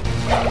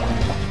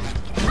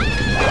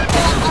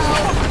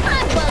 Uh-oh,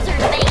 I'm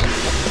buzzard bait.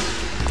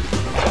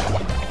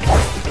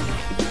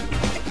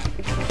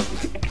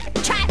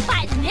 Try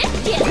fighting this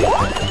kid.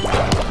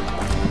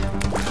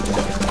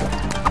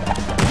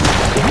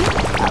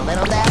 A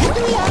little dab will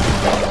do ya.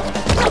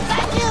 Look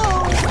at you!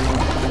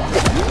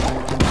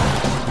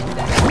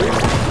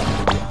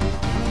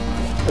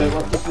 So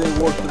what's the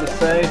reward for the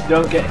save?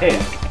 Don't get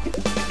hit.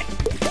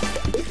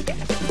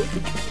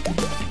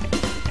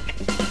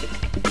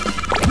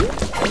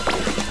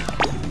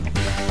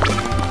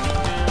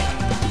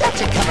 That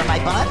should cover my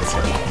buns.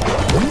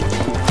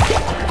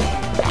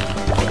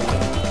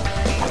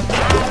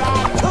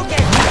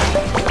 Cookie!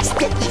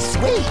 Sticky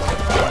sweet!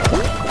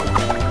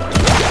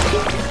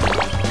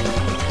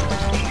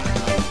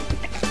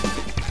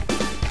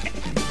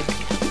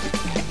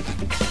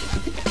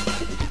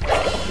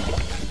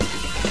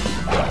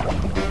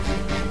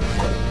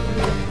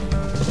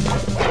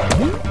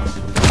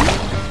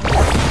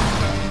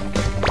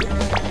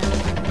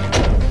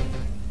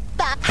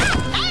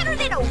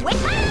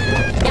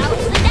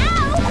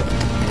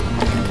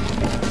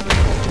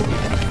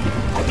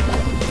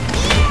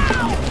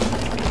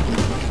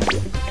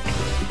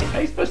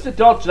 To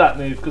dodge that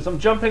move because I'm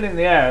jumping in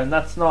the air and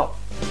that's not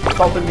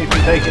stopping me from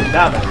taking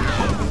damage.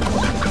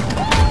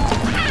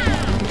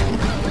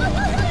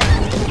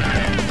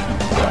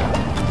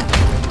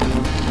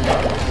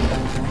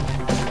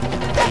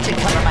 That should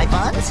cover my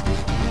buns.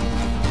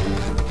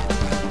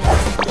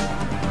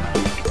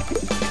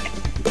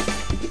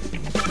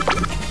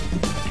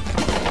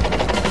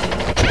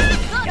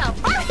 Gonna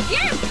burst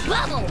your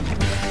bubble!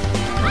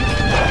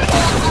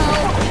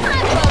 Uh-oh,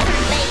 I'm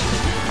buzzard bait!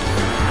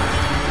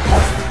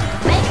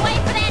 Make way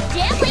for that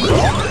jelly!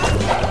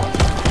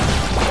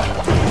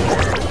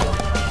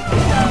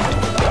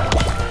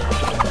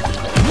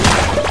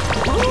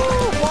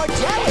 Ooh, more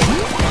jelly!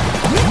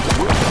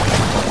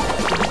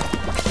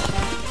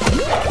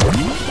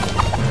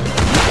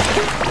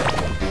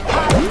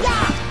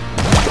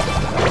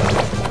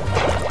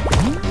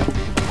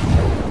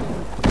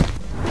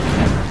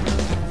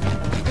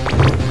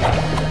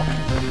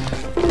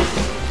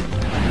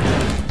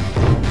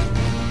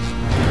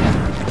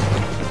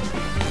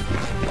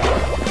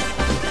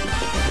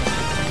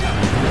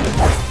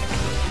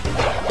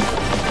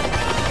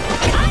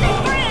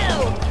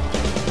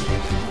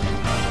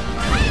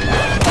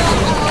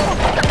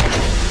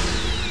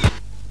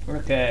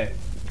 Okay,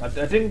 I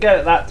didn't get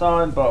it that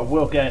time, but I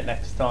will get it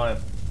next time.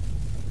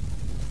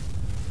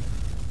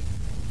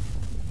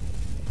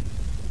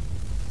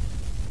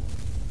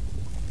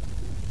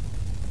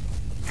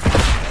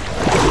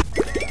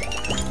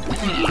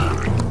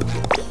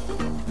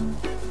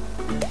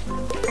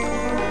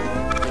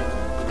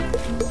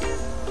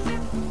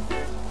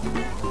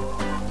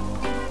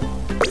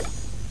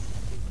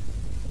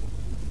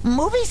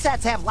 Movie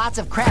sets have lots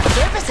of craft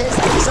surfaces,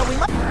 so we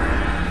must...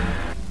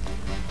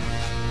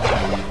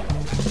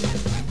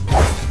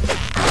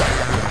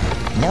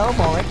 No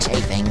more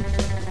chafing.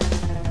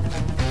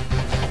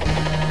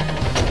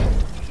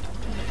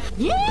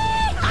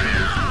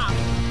 Yeehaw!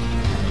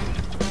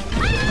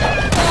 Uh-oh,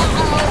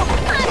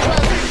 I'm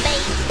buzzard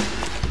bait!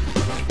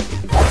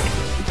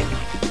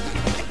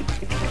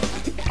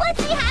 Let's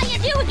see how you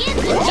do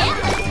against the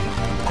jelly!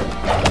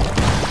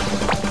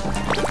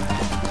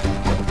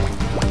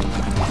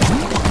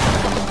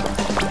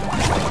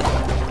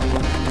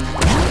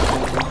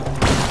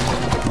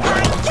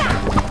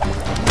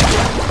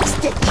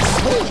 Sticky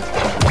sweet!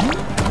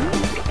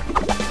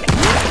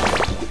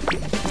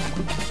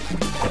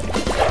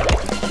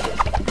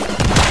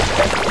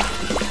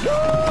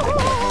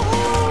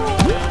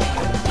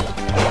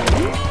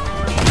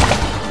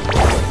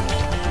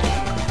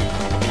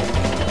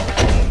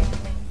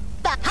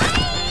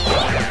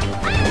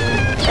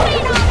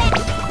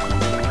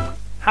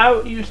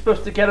 How are you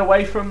supposed to get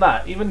away from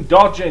that? Even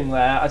dodging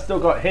there, I still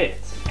got hit.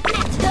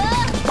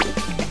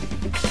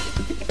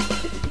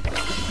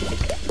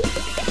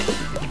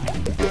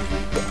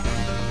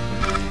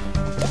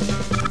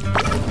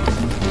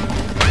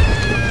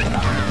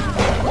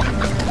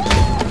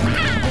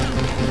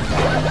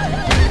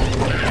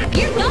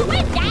 You're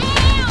going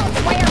down,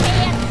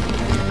 Squarepants!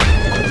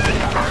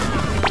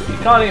 You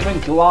can't even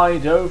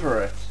glide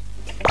over it.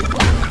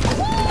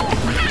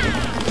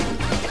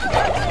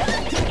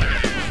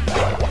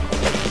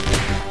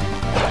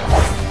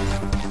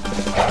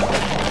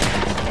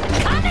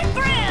 Coming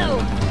through!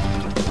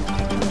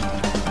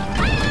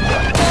 Uh-oh,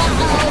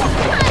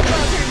 I'm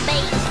buzzard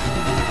bait!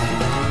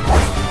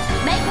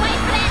 Make way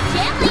for that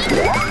jelly!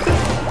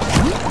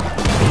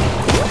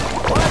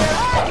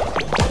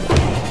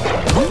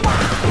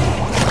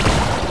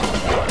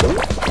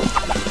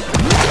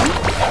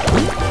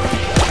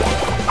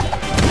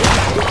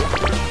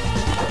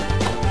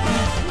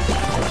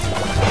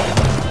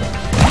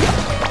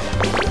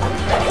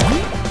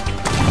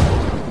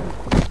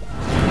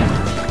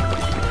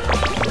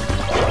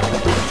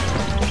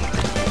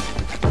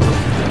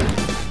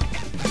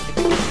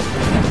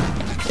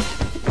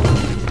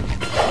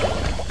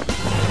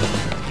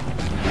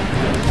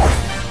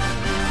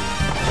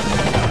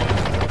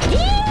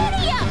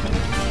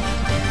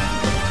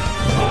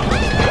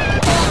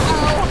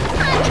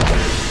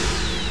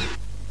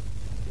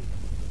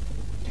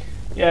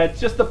 Yeah,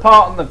 it's just the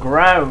part on the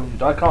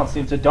ground I can't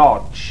seem to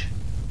dodge.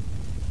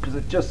 Because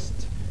it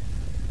just...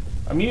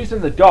 I'm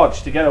using the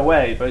dodge to get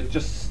away, but it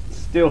just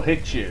still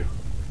hits you.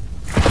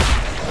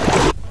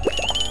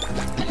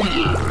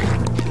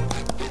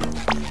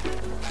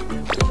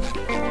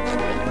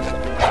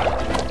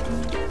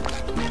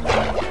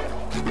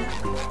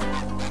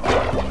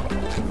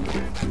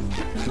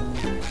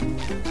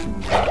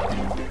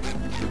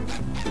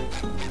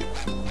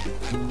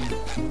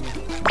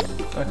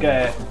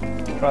 Okay,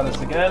 try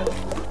this again.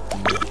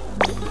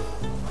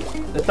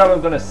 This time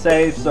I'm gonna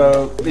save,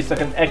 so at least I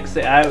can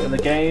exit out of the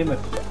game.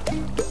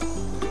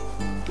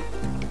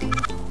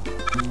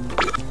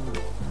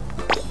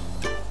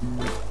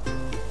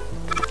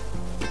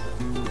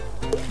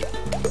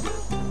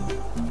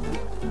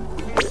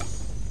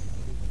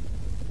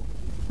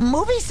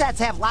 Movie sets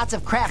have lots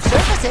of craft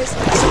surfaces,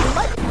 so we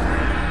might...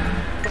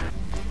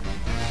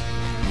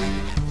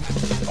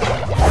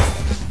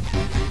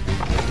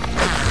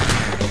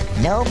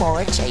 No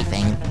more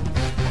chafing.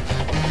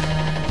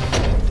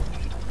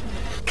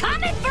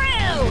 Coming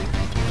through!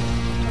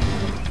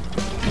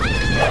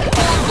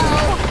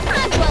 Uh-oh,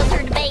 I'm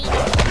closer to bait.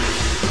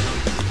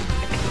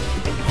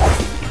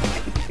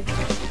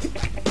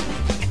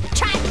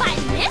 Try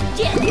fighting this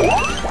jelly.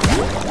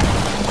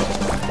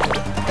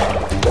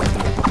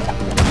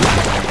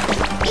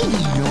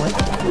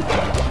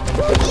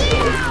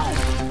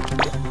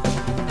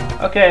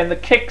 Okay, and the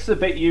kick's a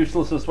bit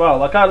useless as well.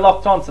 Like, I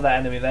locked onto that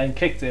enemy then,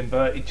 kicked him,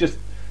 but it just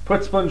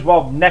put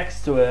Spongebob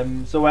next to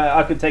him so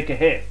I could take a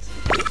hit.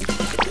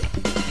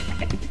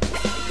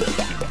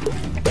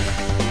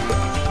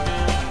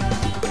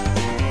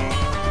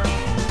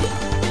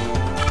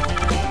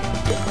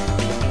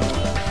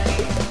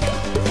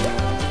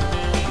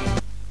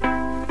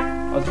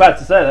 I was about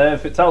to say that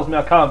if it tells me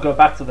I can't go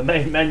back to the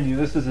main menu,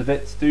 this is a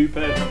bit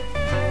stupid.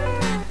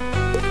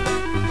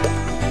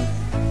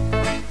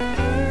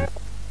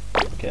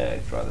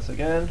 Okay, try this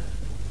again.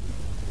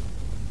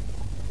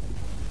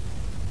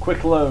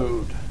 Quick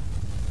load.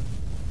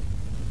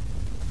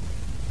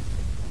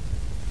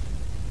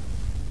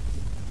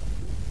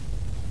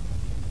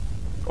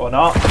 Or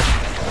not.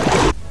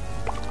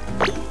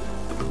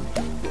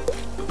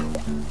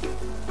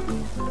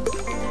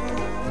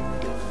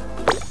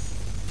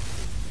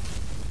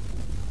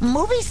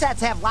 Movie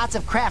sets have lots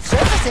of craft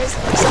surfaces,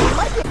 so we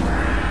might be...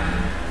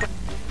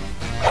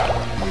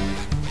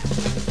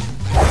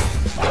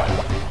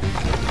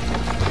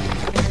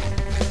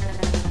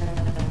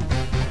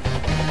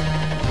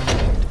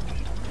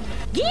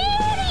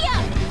 Giddy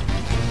up!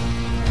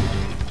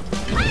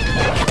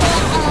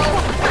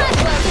 Uh-oh, I'm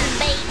closer to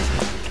bait.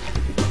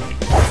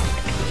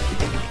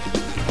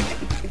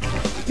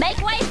 Make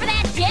way for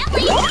that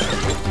jelly!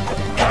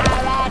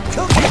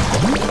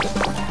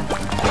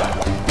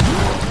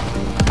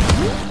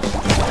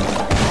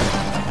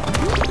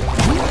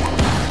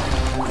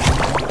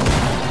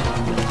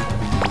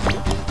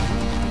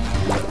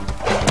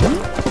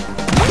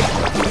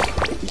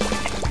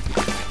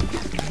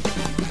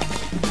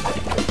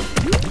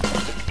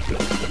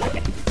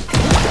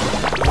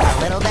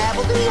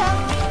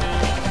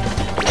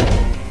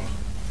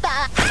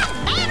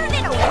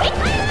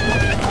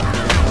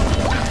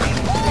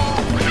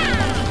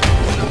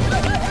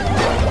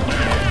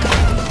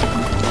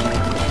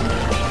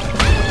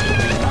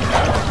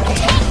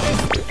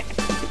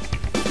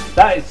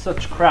 That is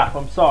such crap,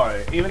 I'm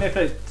sorry. Even if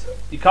it...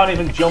 You can't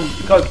even jump...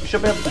 You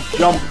should be able to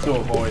jump to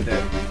avoid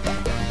it.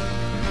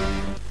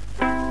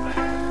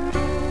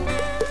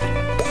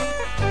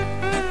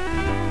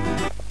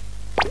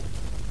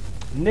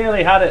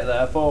 Nearly had it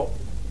there, but...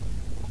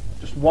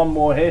 Just one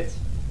more hit.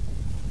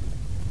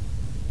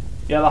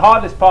 Yeah, the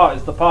hardest part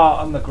is the part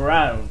on the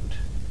ground.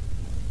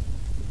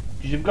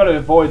 Because you've got to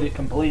avoid it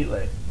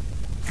completely.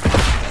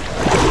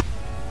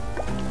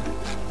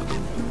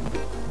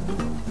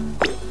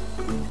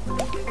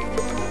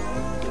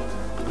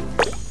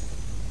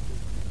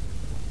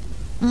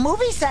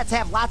 Movie sets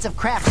have lots of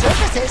craft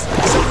surfaces,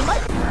 so we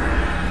might...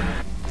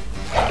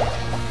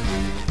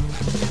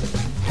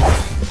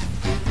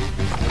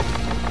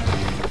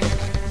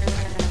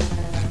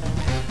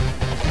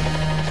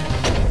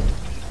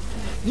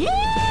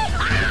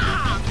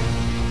 Yeehaw!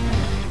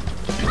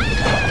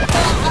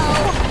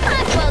 Uh-oh,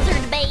 I'm closer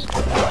to bait.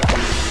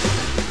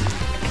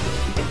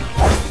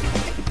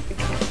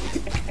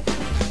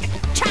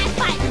 Try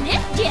fighting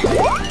this jelly.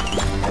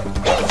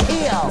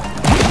 Heal!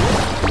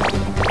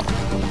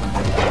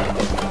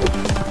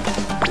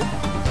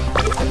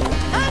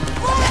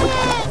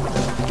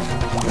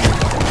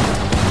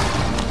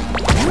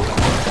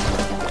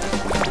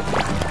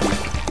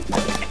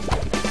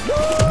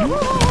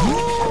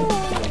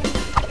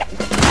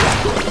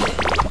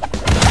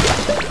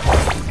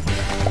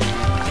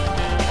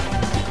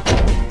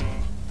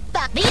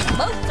 These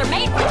boots are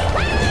made for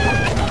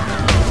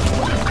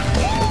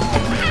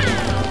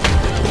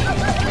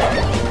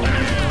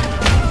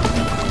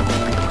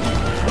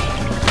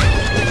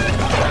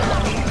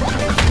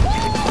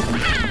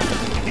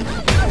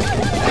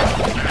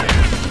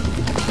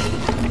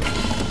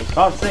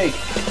Can't see.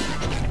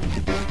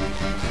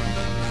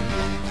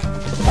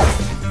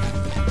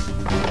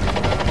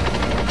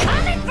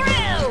 coming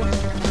through.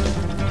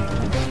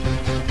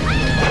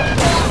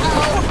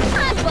 Uh-oh,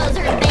 I'm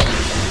closer to bait.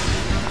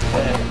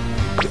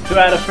 2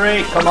 out of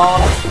 3, come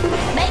on.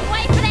 Make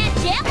way for that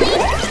jelly.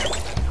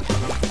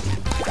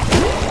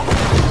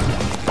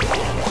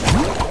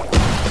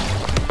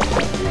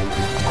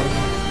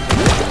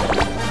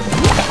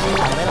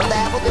 A little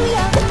dab will do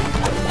ya.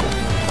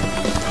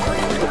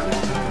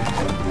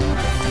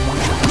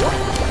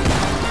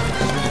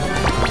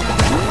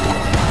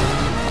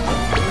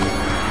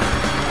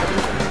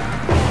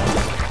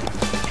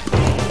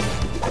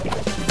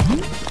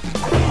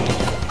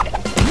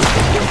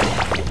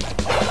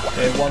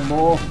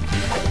 more.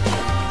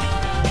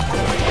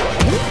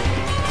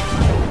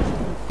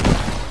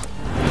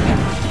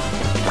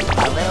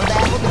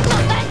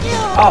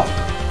 Oh!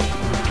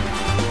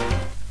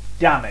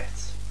 Damn it.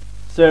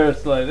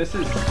 Seriously, this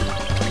is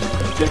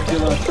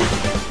ridiculous.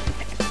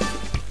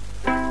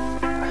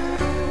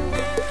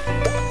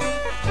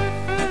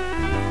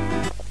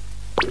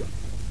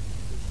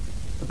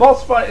 The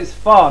boss fight is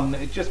fun,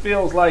 it just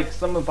feels like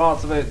some of the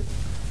parts of it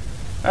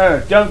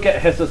don't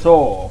get hit at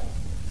all.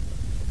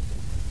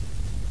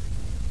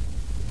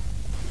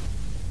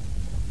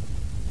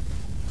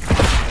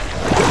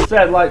 It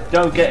said like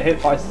don't get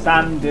hit by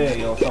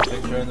Sandy or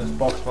something during this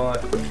boss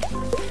fight.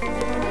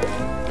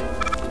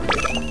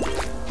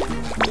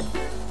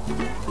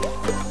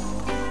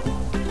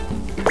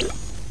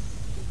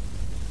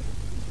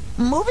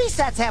 Movie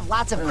sets have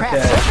lots of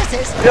craft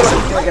surfaces. I feel like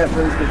it's gonna get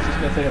through this, it's just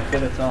gonna take a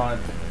bit of time.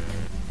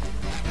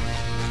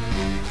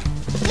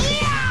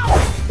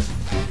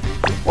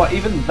 What,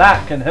 even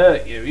that can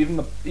hurt you,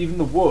 even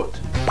the wood.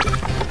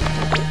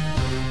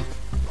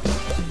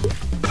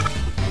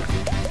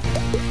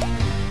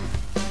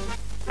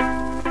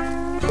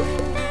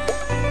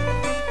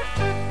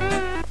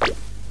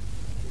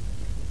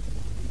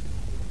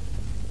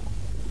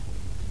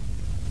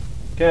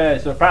 Okay,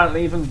 so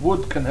apparently even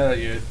wood can hurt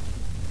you.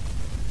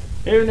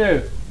 Who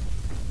knew?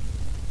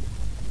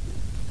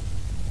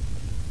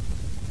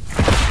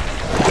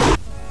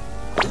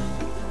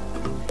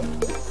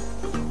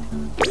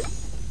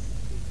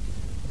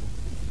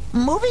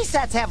 Movie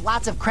sets have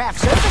lots of craft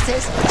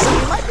surfaces, so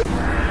you might be...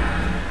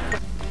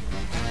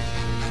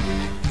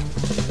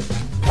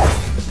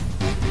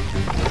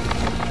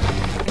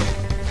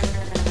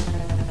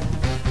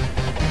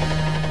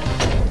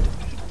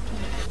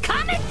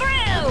 Coming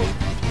through!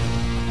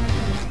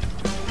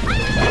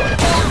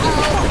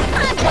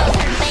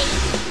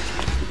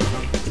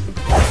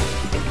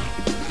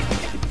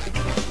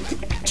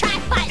 Try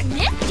fighting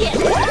this kid!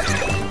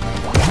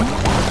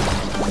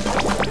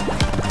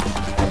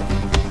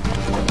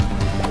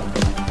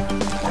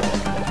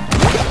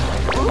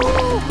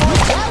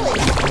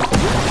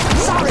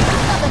 Sorry,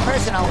 nothing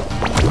personal.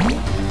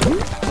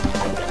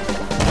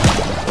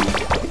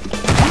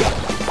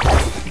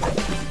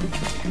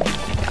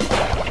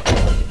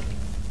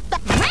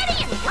 Ready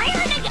and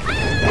raring to go!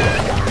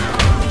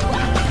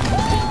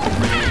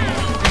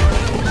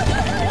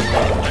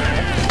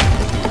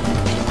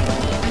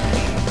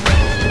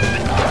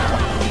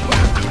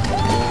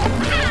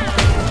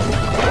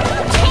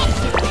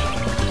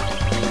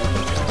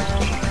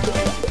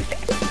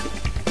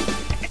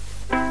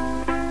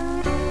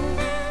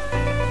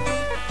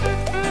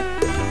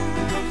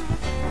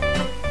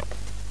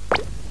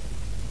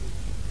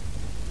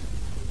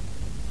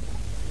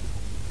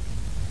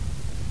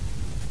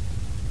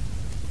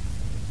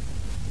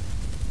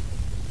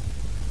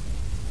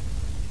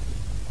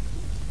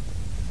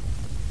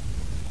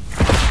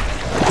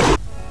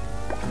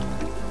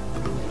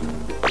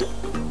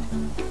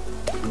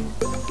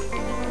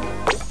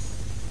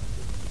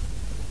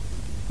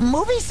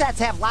 Movie sets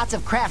have lots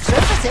of craft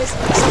surfaces,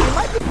 so you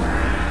might be...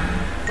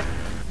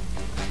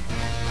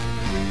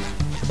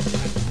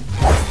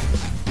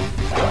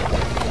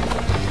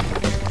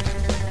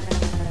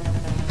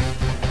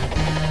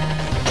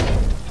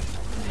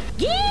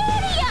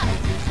 Giddy up!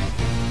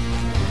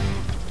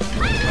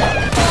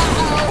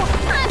 Uh-oh,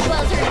 I'm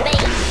closer to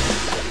base.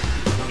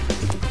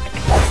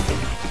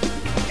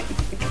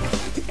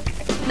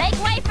 Make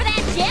way for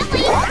that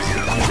jelly!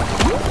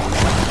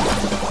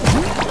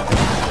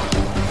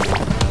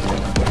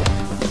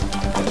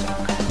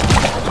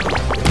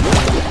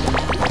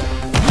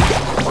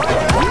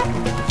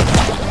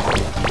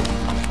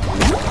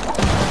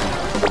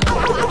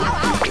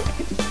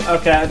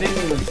 Okay, I didn't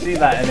even see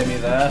that enemy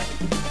there.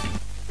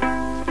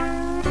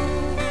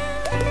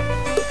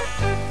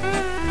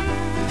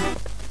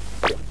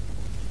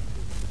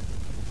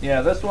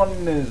 Yeah, this one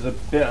is a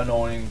bit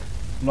annoying,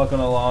 I'm not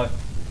gonna lie.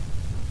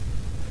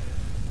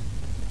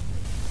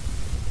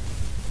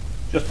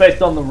 Just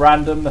based on the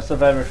randomness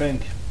of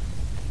everything.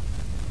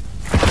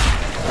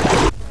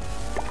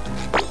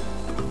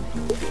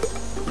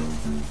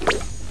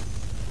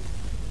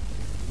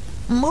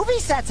 Movie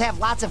sets have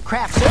lots of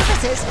craft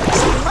surfaces,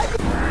 so you might be...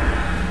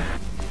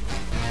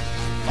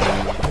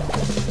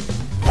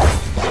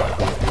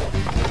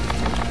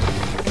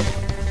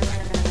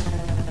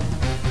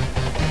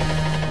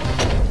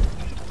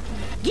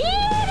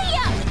 Giddy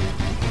up!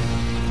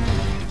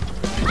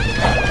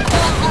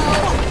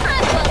 Uh-oh, I'm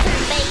closer to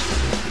base.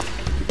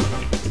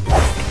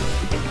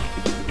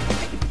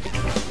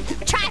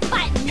 Try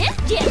fighting this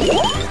jelly!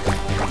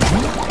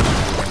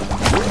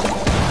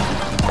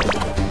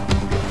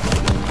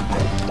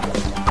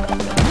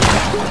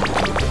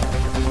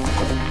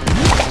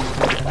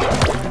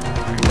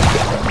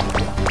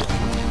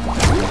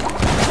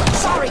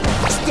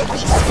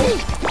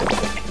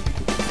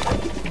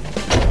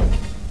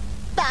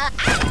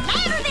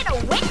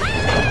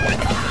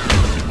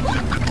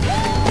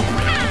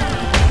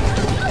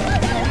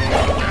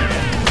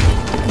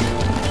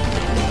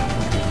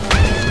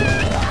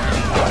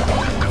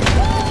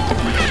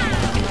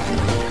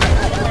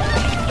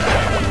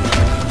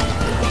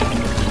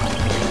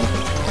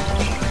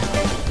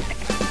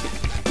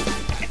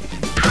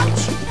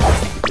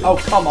 Oh,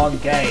 come on,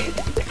 game.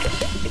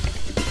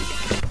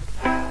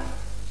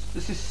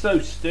 This is so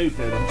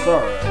stupid, I'm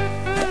sorry.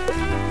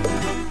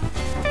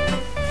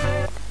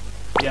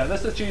 Yeah,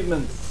 this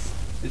achievement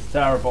is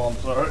terrible, I'm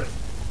sorry.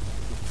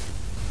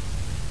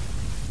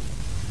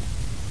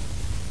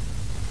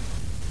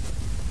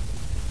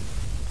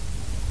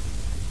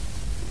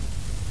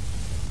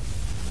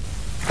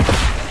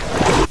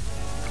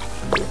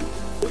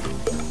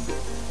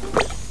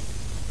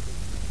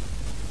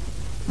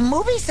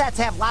 Movie sets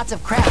have lots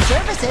of craft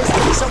services,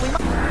 so we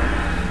must...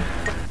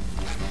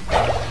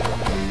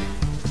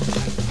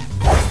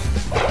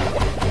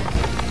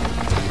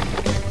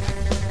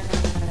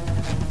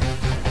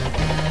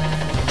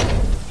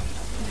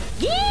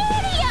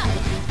 Giddy up!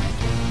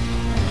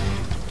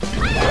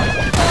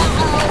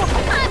 Uh-oh,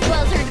 I'm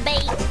closer to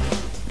bait.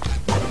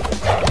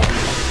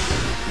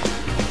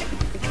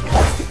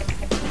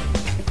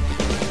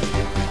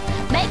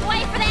 Make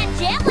way for that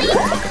jelly!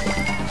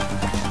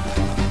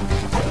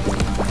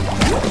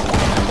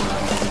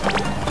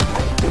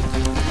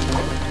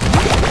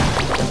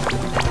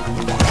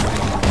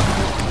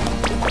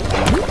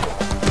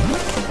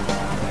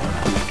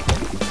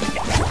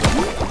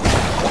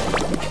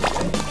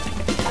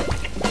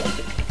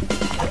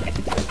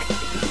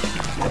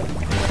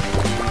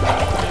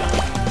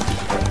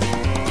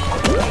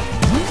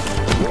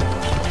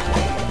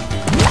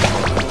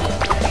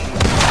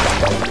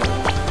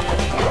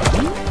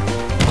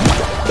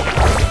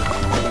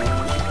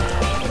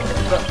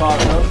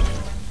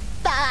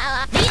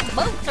 These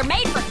boots are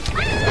made for...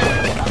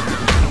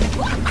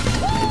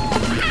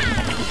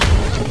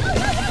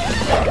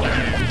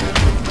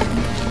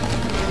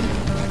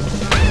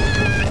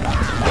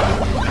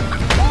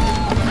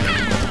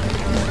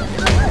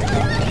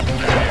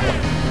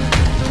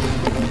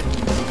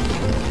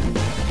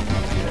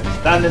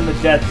 Stand in the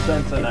dead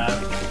center now.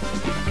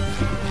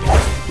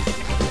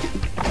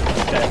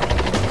 Okay.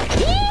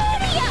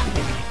 Giddy up!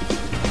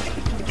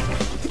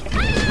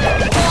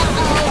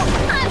 Uh-oh,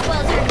 I'm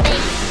closer to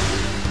bait.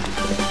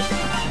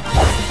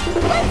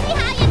 Let's see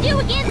how you do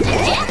against the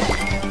jelly.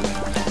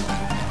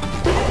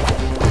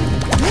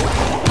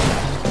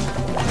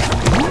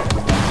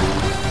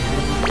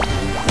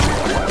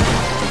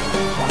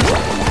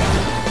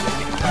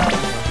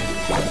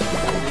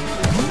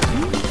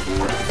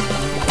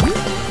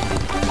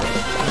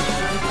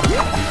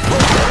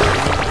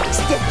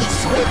 Sticky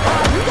sweet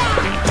on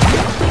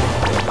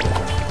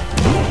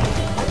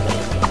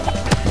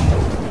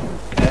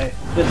Okay,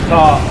 this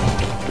car.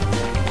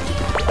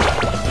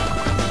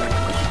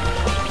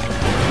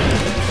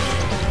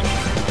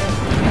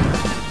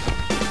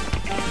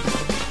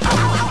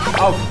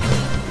 Oh.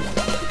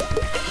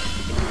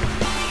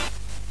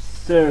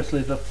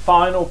 Seriously, the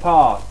final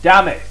part.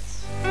 Damn it.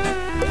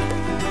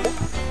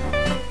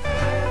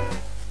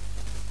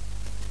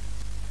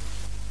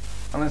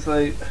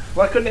 Honestly,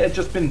 why couldn't it have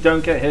just been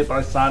don't get hit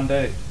by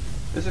Sandy?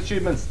 This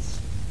achievement's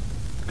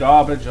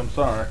garbage, I'm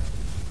sorry.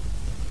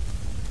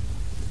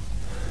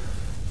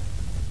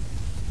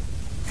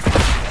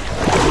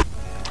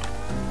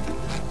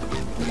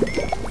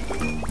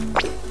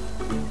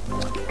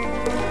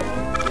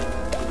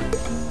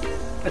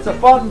 It's a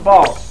fun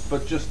boss,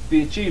 but just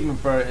the achievement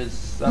for it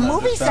is...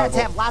 Movie just sets terrible.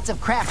 have lots of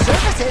craft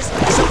services,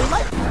 so we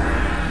might...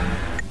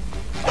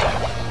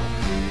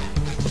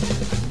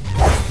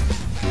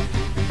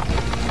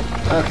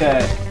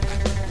 Okay.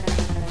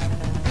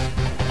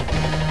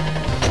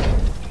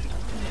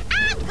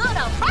 I'm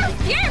gonna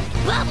burst your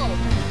bubble!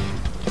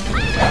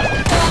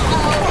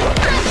 Uh-oh,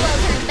 I'm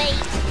closer to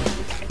bait.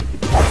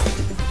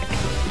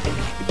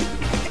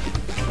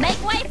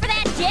 Make way for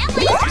that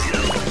jelly!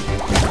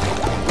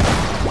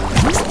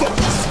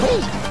 Sticky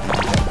sweet!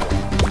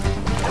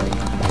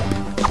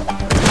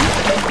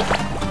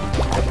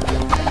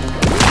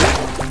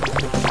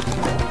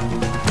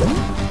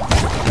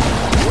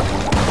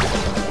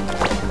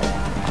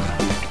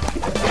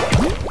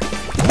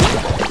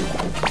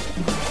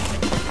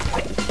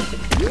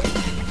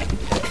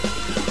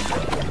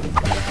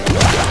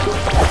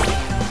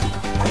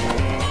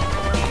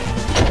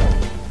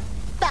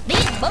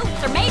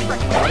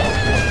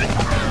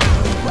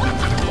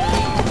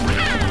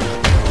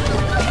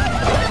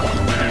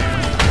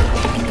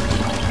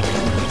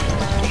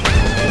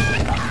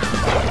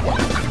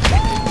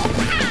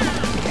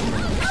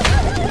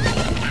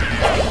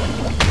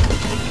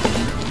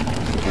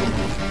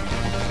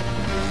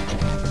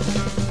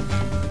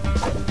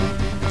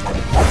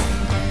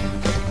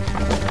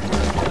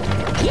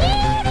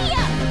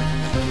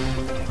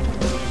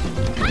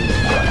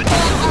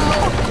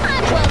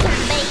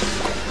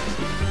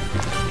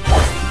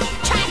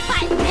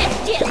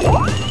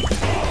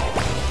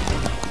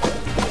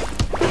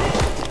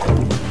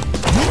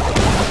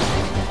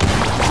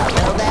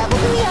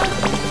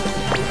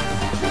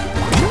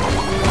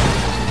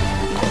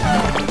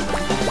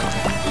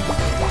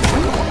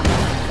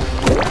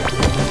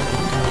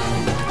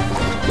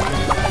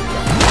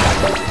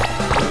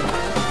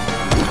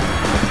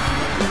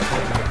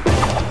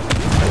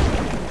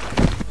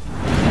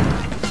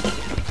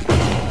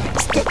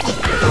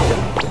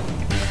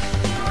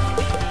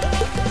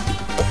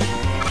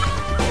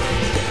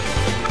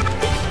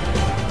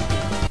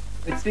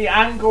 the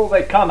angle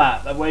they come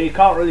at, where you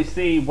can't really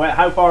see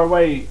how far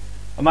away.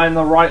 Am I in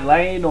the right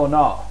lane or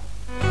not?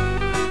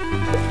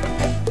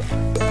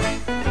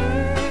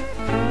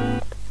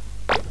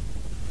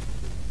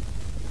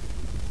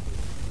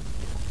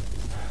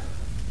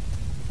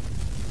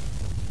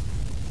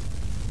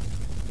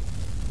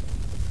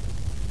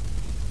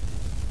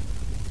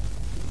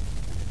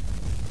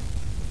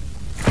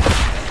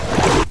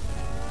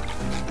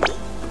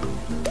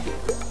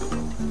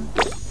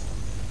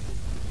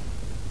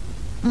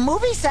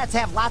 Movie sets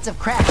have lots of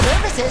craft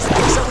surfaces,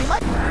 so we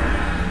might...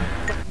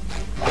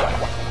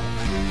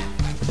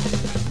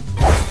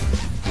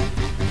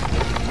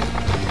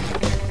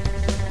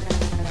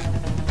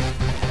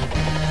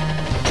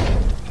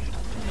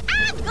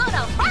 I'm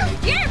gonna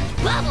burst your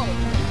bubble!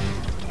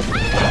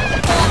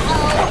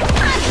 Uh-oh,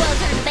 I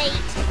wasn't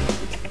bait.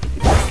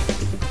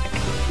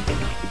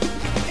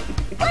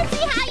 Let's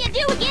see how you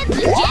do against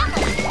the jelly!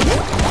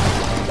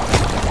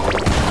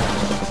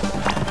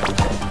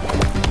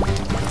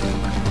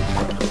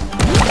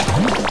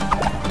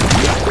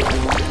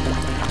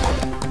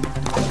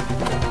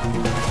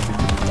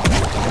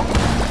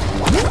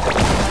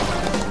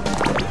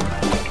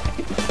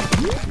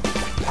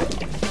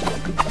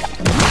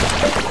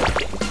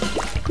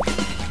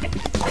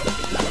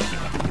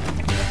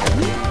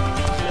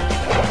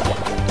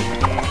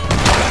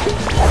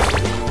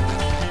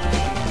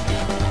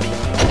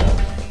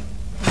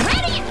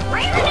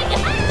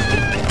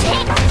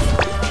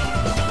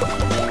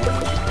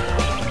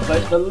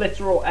 The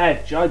literal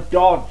edge, I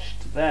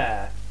dodged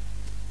there,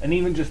 and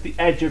even just the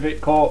edge of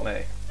it caught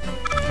me.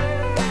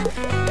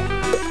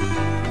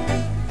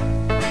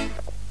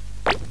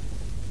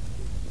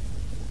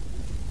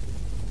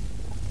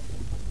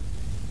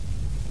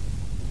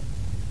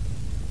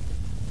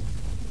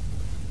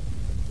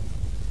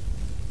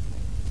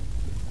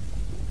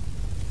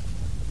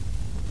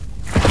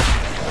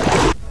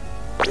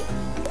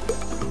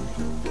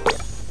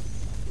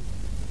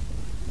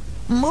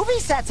 Movie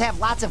sets have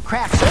lots of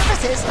craft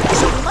surfaces,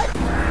 so we might...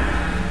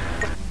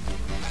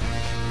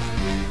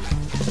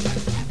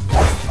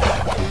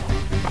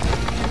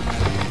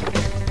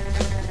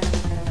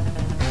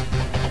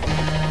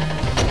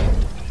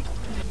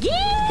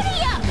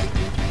 Giddy up!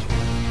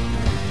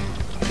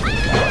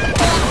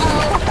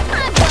 Uh-oh, I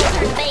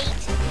wasn't bait.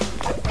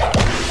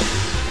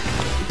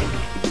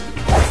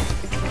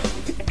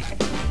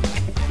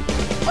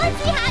 Let's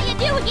see how you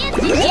do against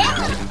the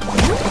jelly!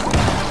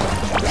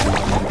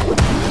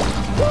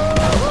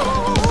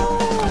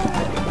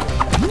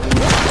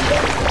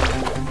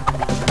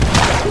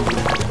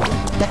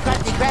 The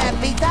Krusty Krab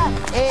pizza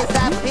is a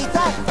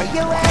pizza for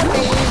you and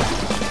me.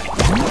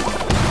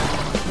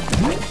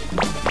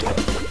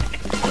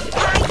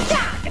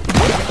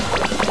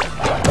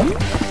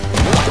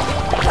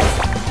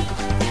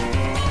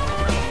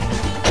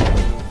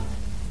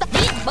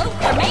 These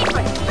boats are made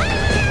for...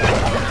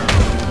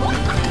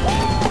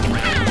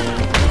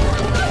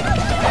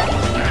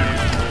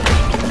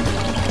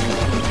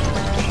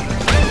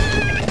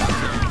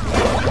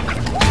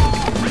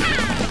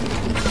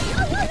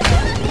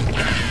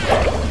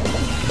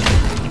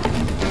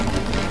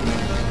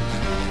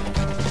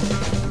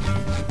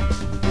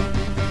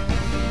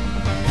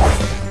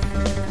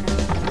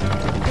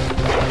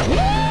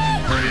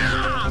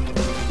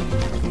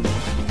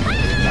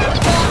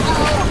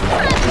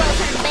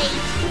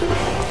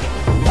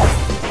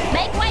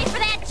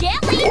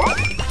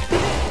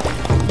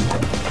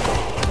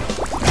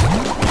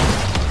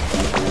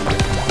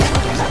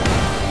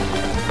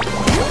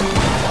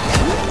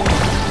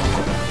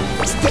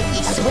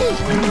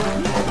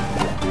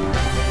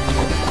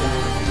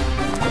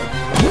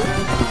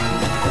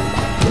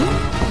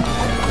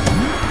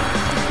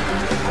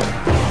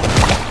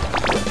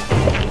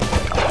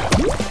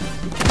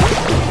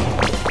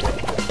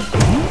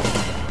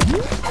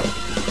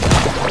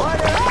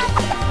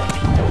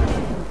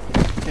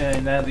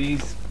 Now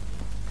these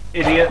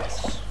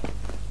idiots.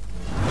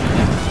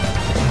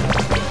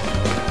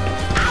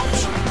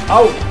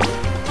 Oh!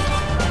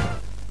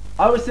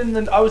 I was in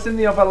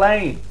the other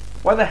lane.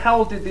 Why the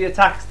hell did the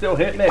attack still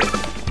hit me?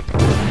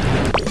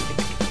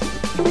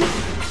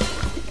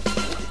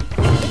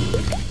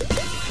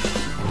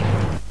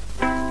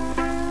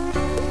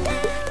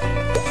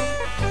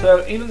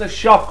 So even the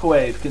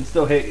shockwave can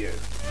still hit you.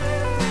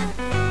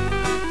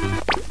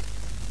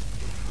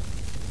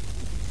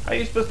 How are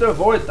you supposed to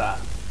avoid that?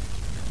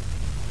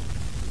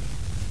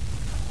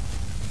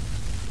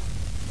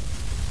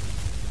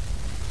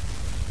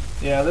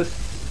 Yeah, this...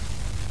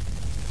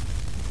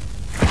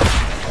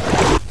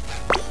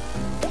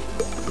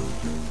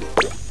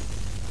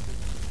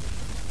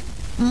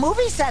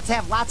 Movie sets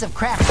have lots of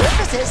craft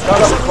surfaces.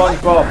 Shut up,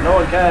 Spongebob, no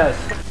one cares.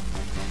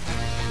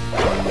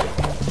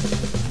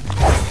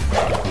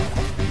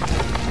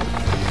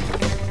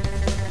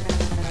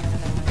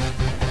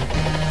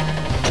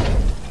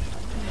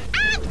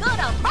 I'm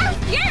gonna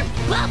burst your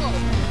bubble!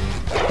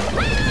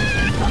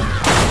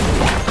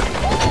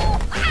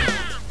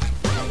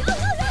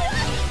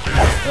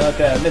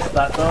 Okay, I missed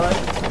that time.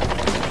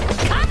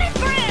 Coming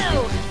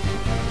through!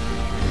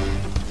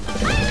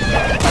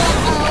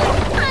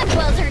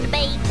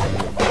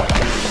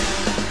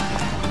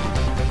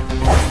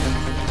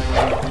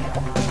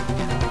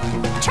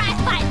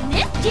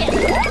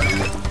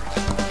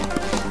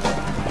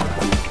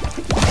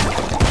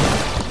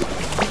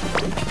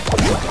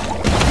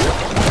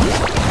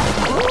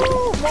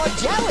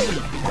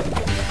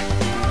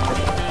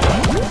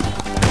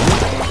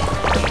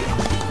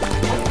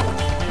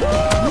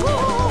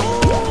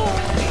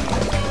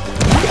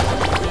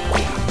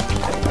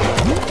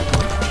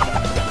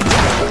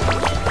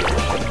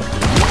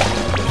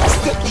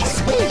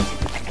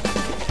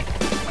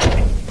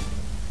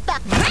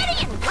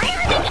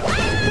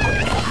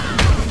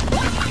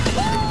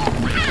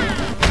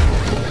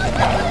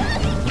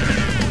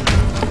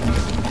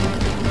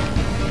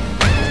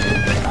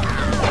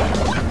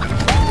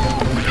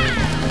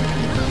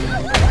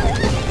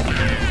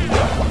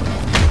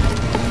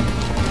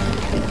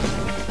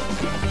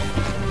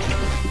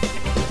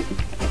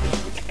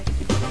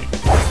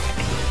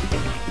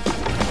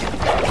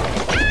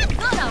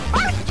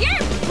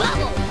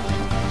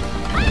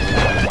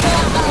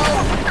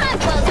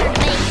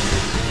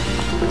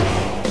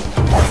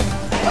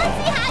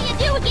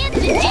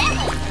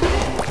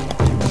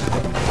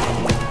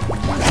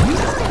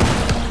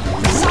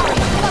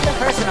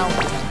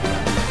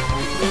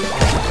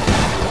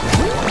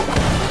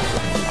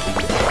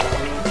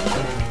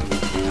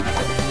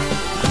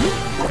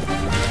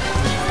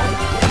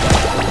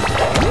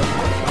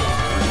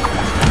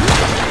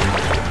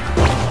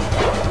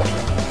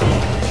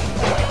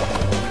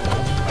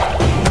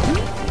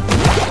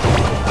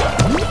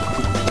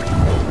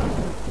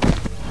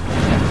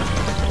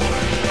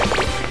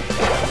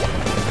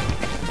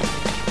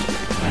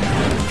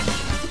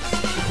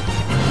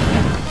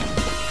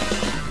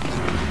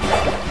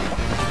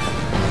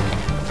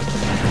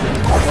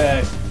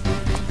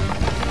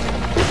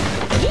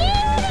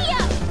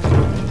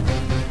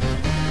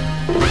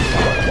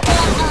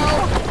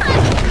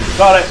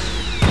 Got it.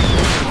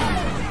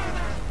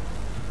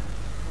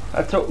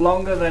 That took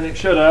longer than it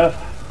should have.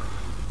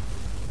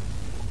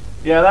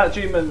 Yeah, that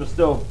G-Man was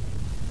still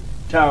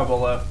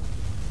terrible though.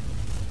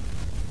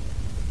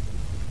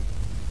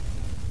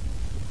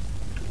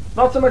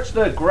 Not so much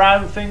the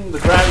ground thing, the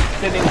ground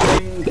spinning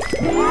thing.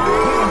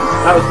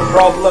 That was the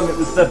problem.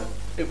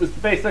 It was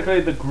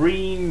basically the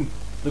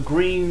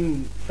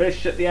green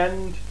fish at the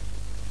end.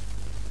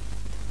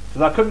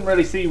 Because I couldn't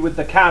really see with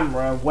the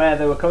camera where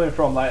they were coming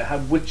from, like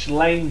which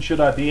lane should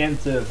I be in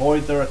to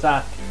avoid their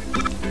attack.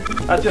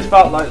 That just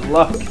felt like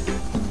luck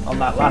on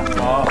that last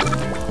part.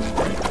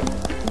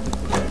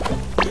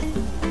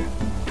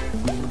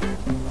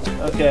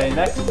 Okay,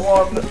 next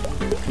one.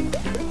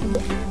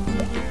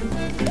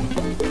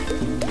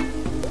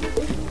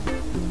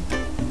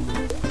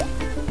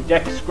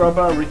 Deck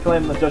Scrubber,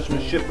 reclaim the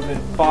Dutchman's ship within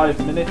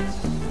 5 minutes.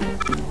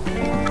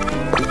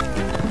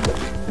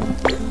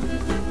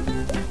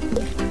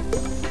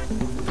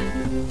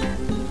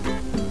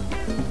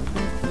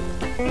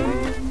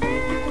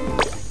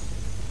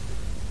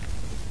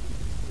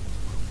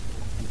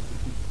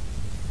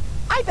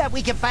 I bet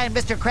we can find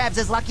Mr.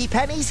 Krabs' lucky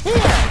pennies here.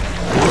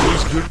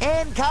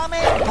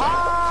 Incoming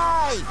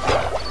pipe!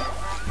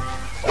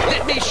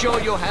 Let me show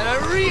you how a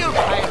real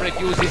pirate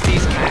uses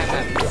these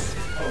cannons.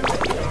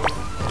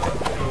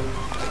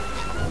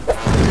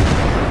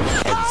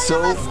 And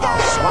so,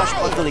 our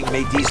swashbuckling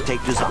mateys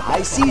take to the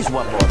high seas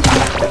one more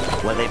time,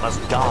 where they must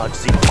dodge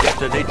the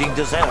detonating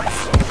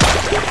deserts.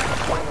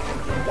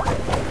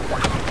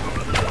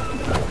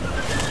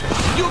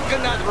 You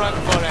cannot run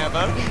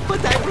forever,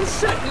 but I will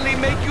certainly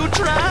make you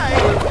try.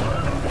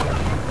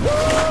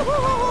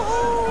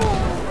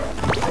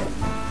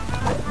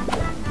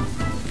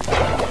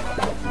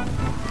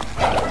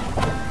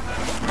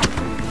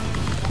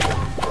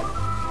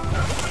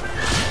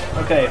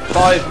 Okay,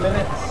 5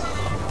 minutes.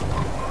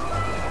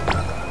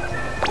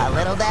 A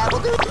little dab will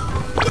do.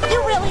 You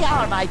really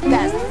are my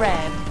best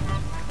friend.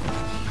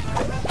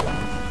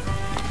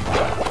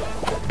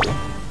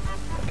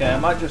 Okay, I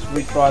might just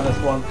retry this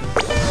one. I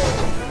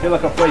feel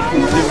like I've wasted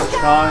too much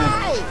time.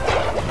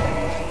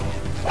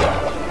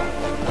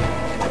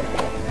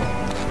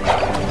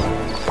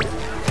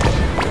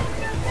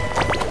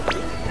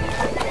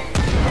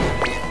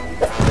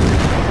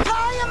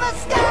 High in the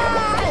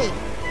sky!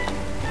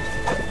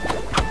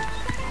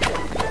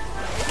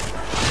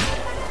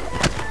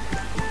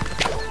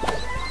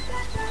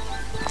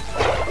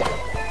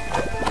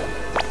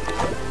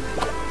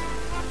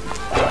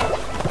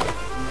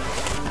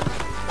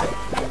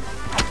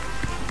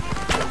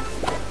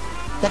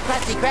 The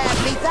Krusty Krab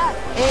pizza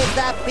is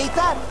the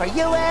pizza for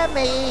you and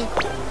me.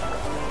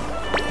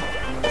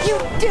 You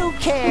do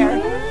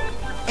care.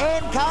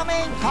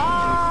 Incoming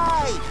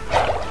pipe!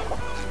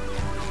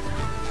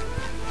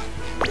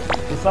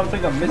 Is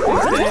something I'm missing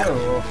here,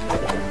 or?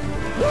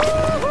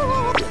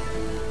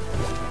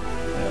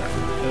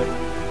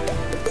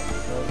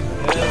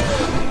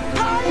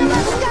 High in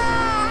the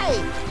sky!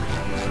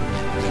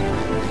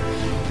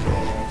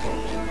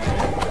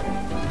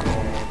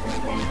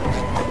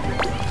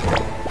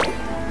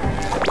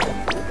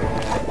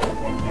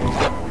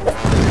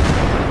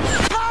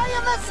 High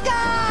in the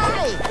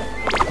sky!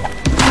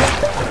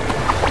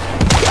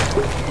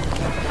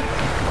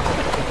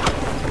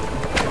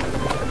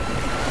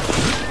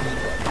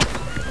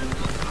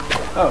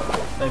 Oh,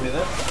 maybe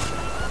this.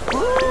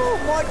 Ooh,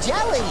 more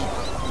jelly!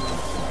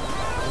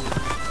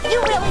 You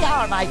really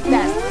are my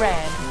best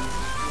friend.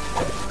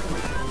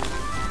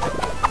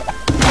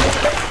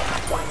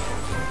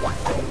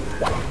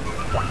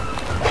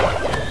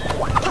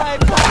 I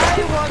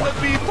wanna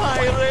be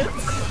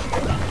pirates.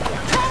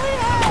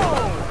 Tally-ho!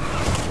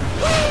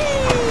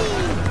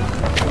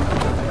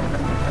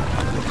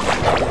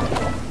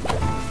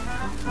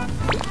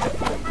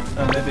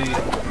 Maybe.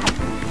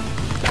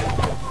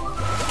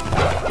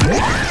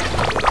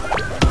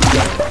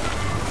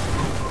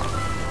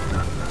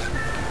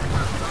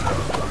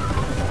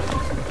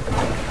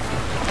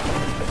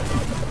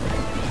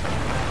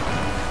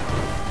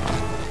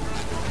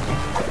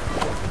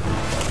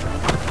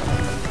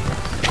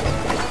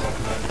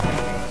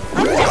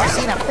 I've never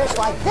seen a fish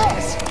like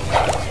this.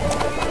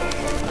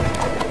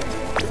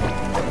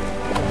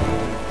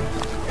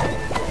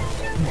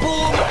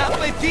 Bon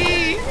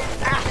appetit!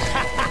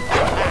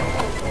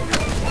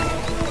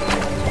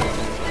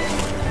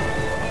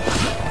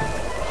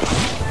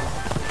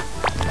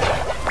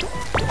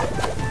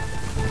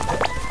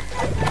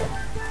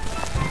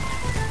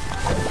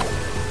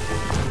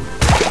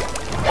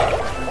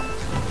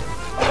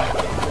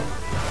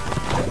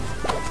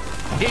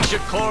 He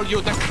should call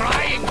you the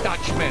Crying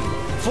Dutchman,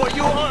 for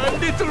you are a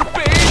little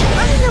babe.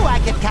 I knew I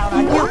could count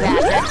on you,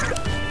 Patrick.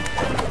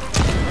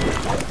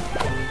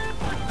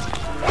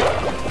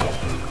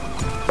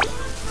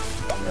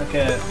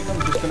 Okay, I think I'm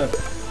just gonna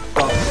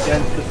start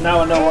again because now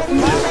I know what to do.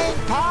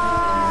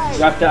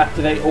 You have to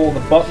activate all the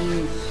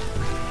buttons.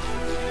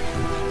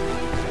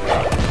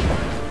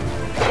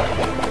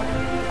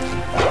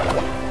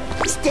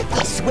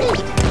 Sticky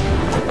sweet.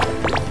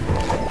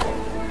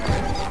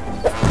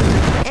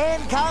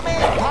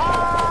 Incoming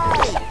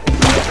pie!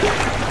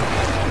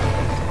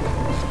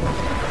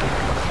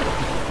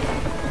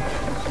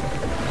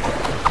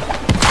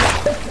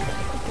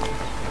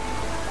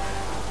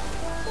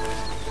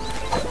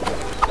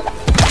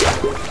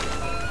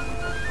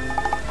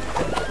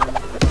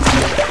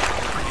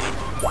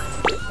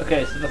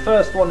 Okay, so the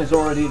first one is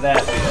already there.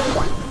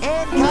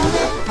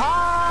 Incoming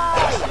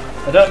pie!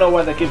 I don't know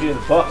why they give you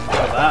the button for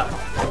that.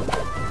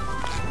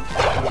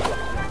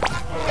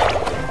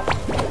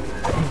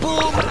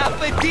 Boom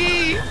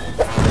appetit!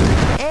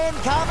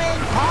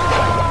 Incoming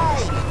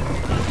pie!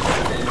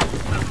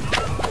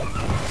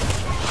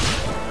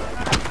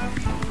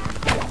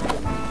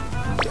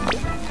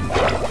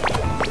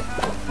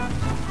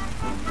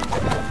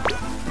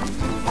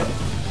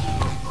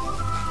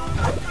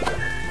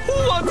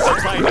 What's the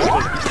price of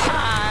this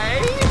pie?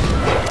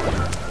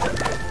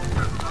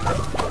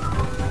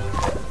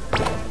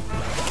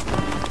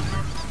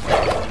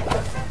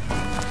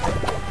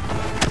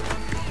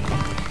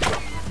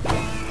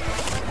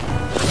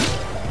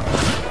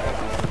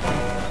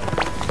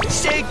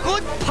 Say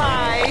good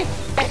pie.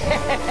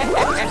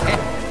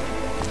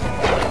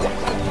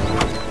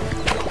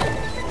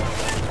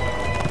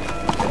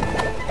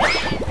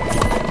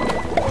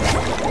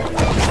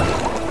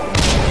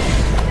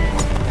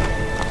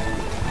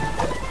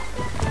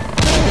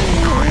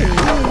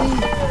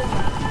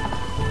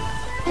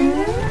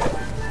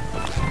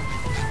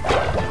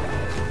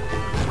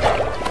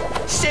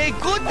 Say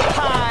good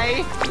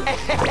pie.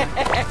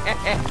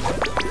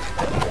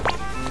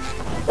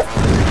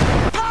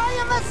 Pie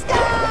in the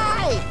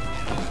sky!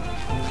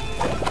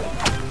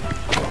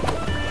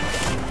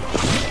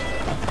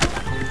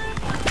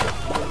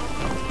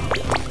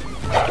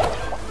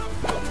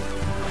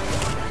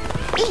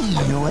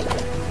 Ew.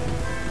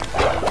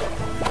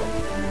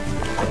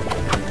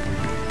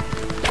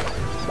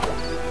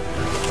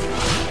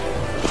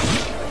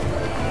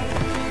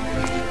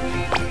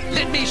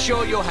 Let me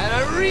show you how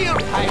a real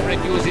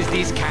pirate uses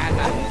these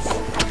cannons.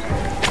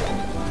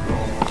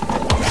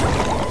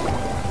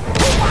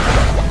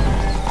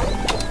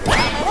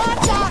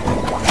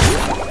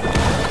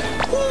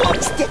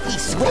 Sticky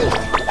sweet!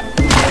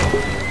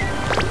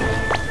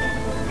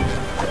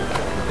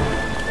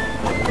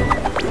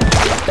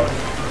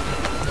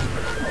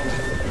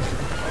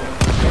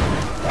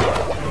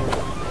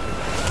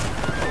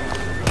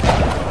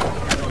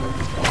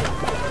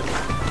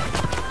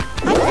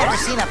 I've never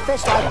seen a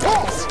fish like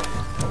this!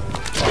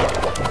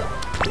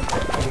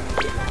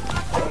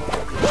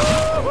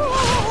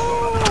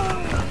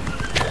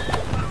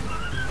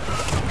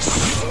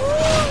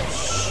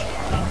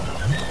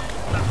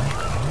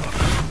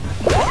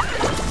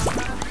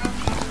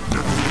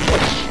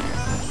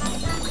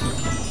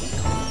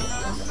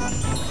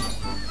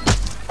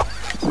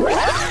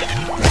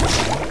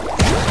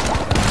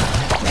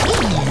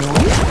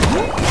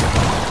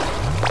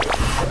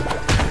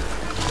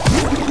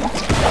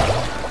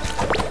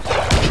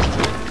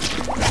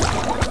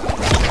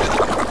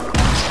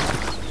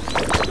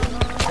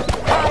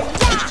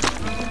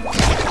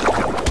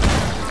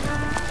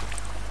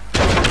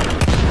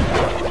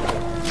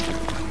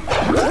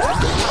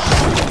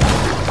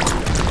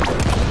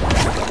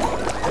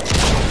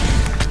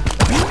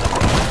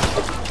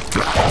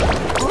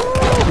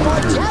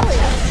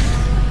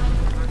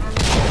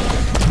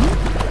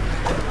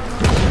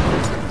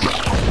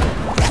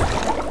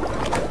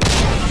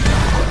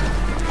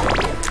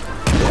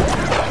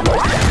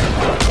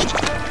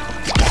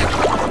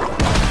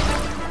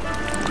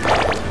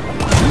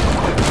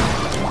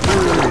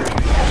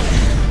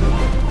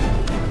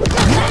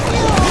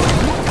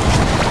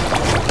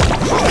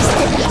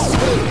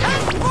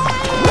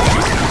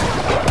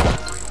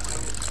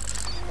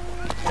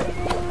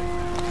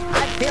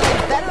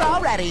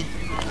 Already.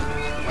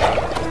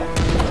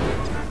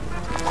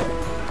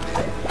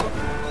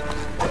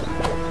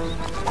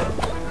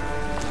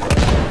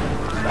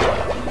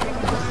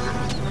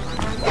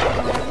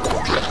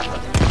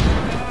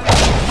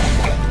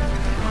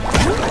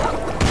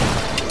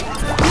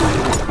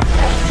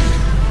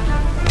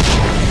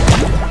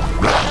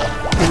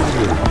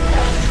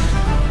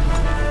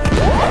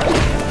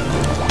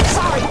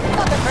 Sorry,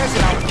 nothing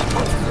personal.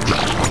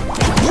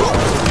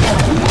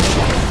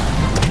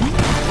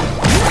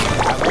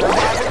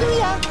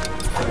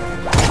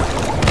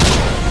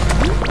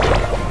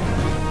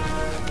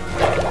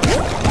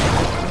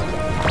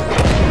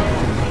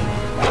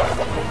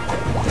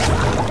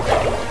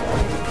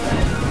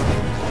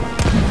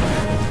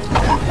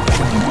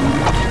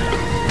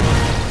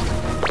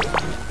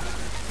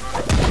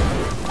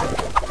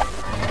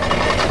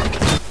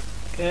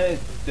 Okay,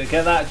 to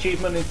get that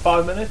achievement in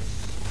 5 minutes.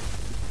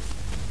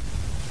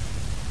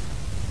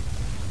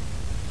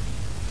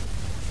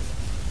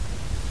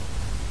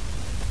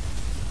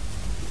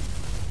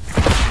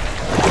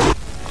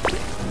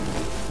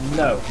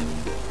 No.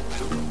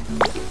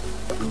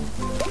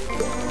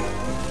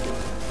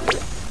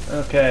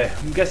 Okay,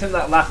 I'm guessing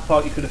that last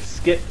part you could have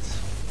skipped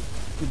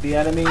with the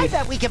enemies. I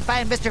bet we can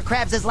find Mr.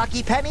 Krabs'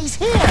 lucky pennies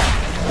here.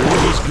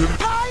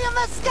 Pie in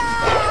the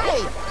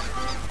sky!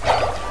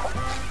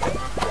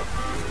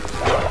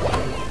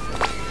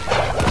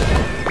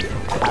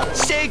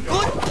 Say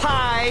good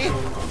pie.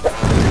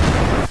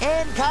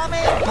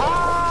 Incoming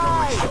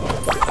pie!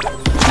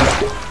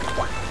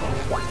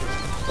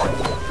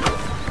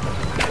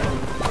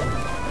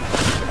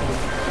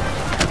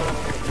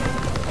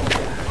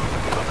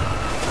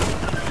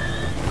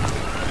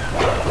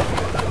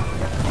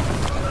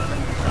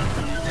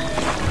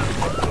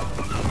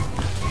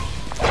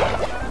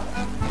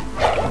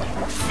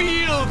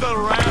 Feel the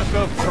wrath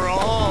of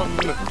prawn.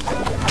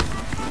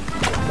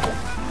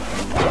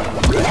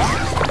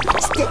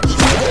 Sticky.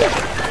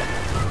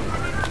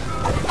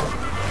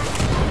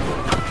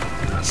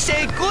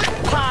 Say good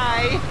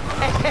pie.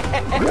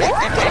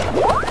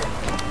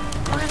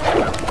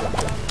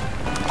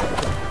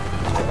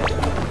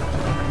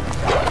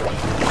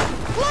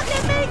 Look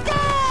at me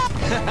go!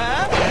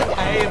 I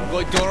am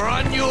going to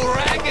run you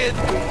ragged.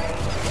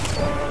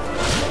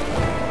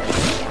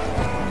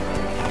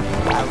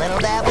 A little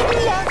dab of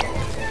luck.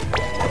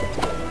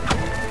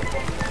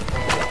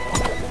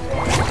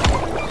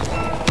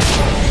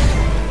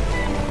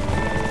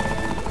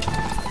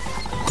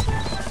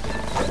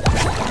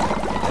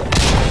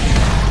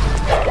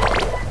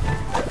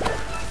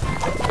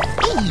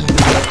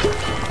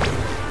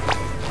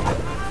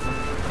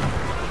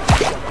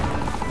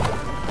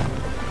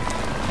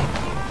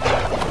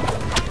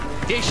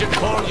 They should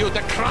call you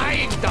the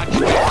Crying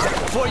Dutchman,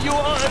 for you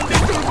are a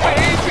little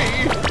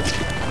baby.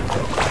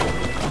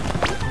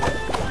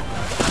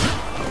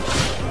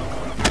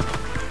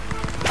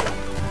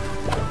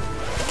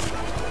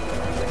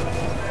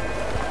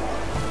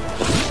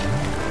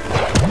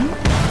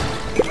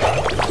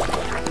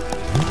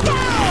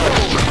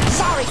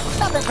 Sorry,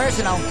 nothing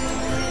personal.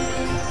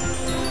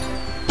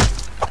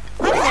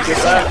 I've never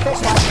seen a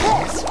fish like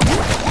this.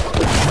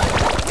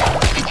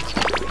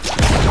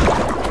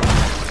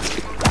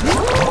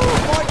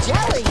 More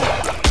jelly!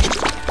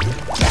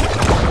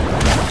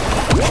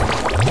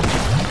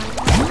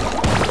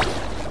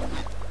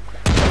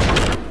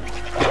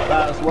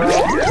 That as well.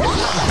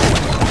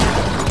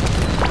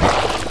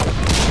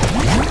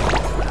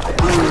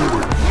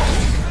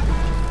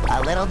 A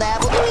little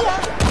dab will do ya.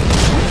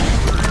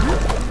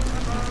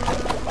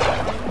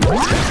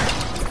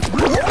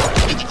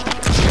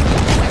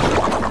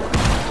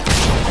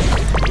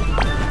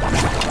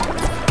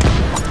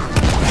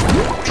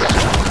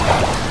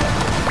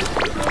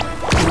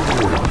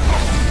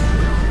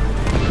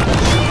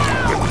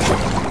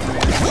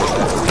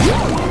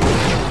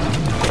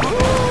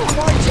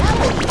 More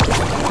jelly!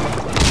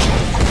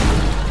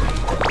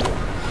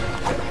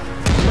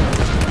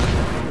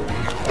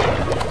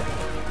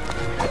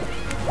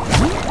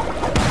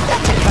 That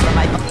should cover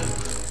my butt.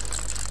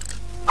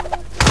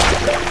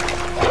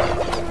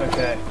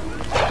 Okay.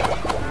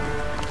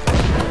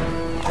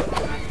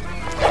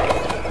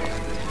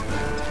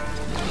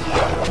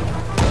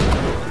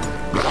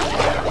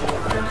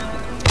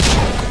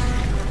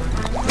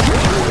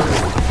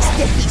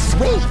 Sticky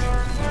sweet!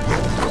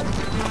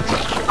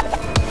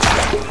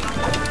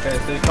 Okay,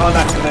 so you can't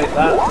activate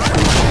that.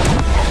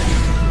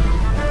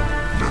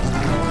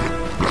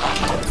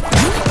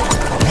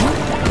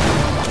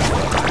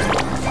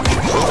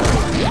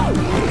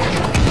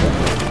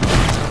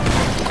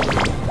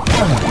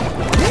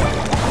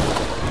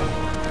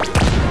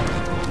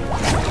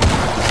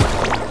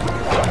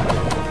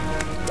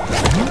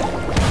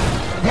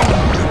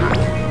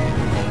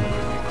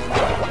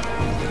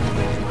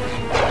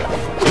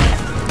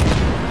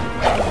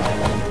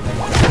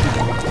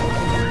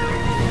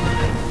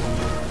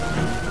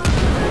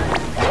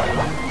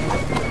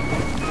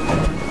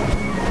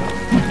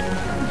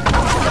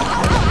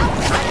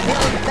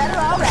 Feeling better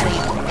already.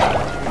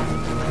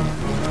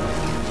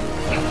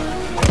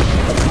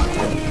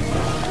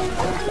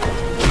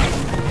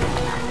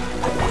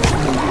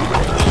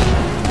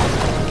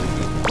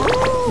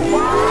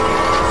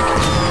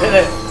 Hit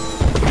it!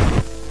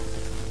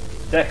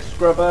 Deck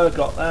scrubber,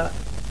 got that.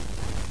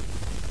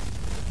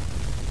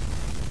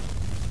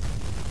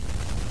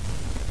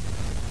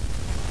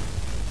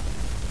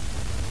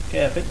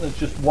 Okay, I think there's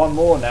just one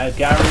more now.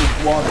 Gary's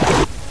one.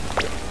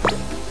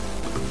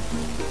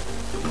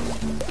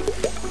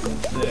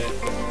 Let's see.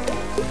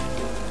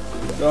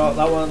 Got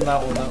that one,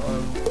 that one, that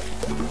one.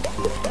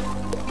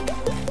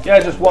 Yeah,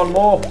 just one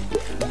more.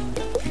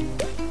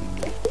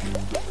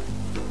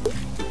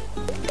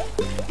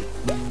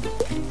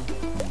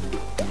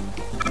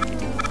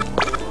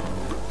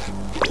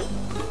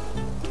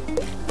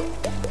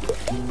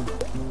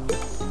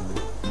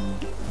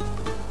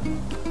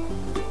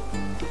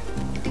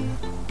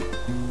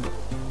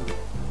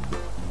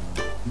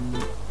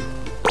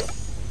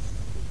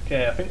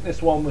 Okay, I think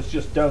this one was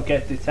just don't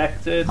get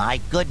detected. My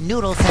good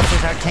noodle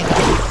sensors are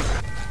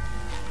tingling.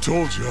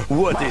 Told you.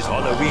 What is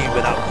Halloween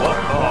without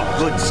one more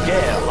good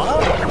scare,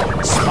 huh?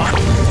 Spot.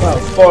 Well,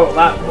 spoiled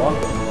that one.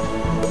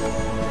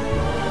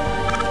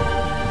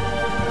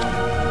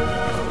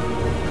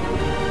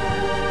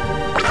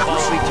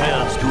 Boss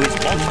returns to his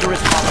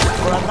monstrous mother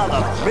for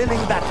another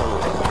thrilling battle.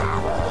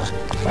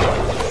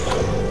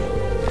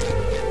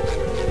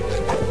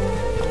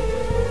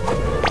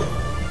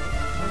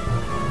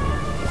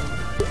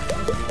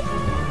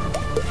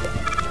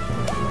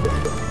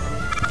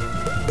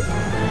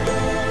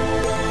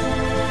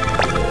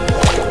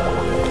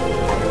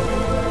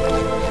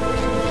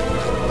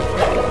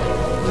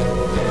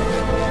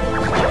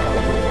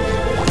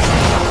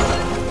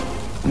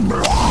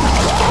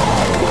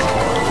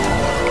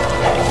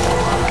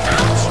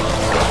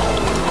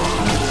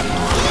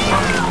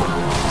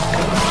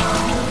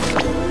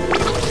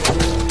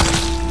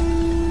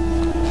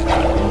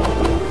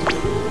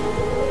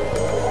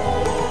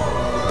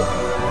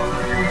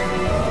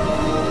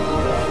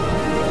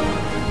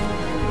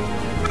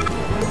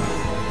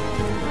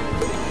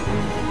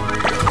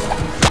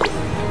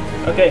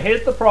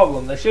 here's the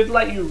problem. They should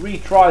let you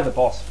retry the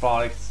boss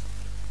fights,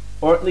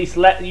 or at least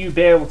let you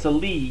be able to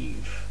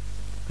leave.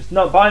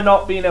 Because by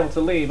not being able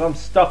to leave, I'm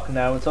stuck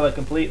now until I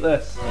complete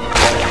this.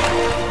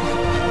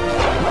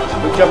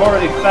 Which I've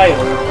already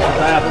failed, because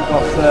I haven't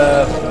got,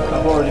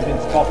 I've already been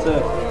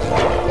spotted.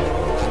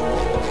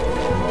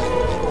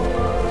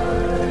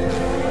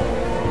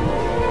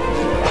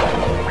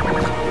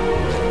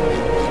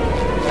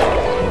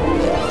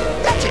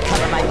 That should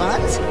cover my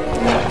buns.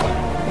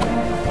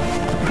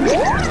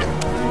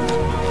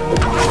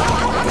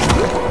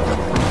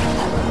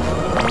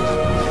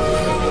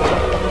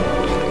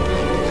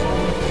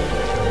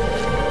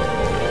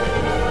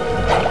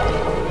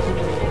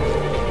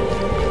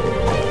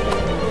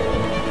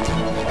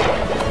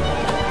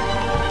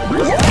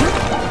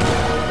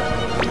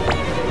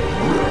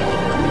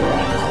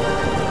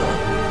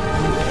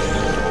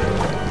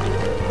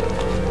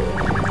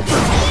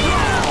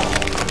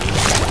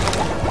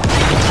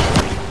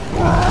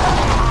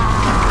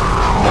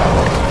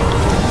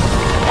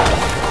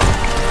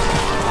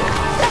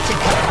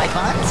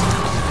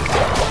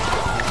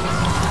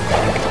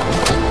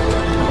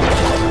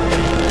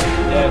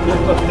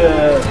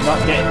 Not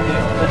getting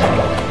hit.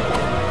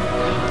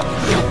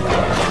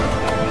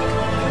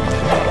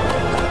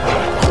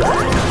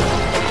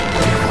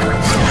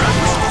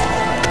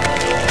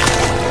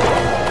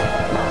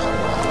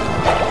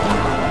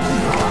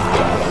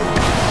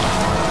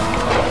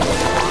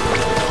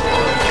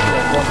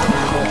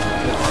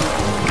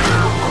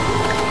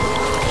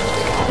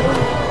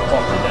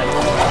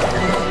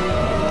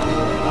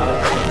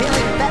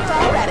 Feeling better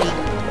already.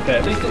 Okay,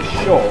 at least it's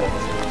short.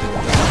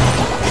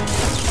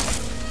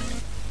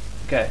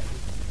 Okay.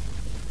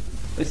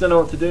 At least I know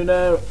what to do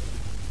now.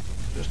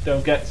 Just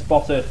don't get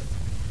spotted.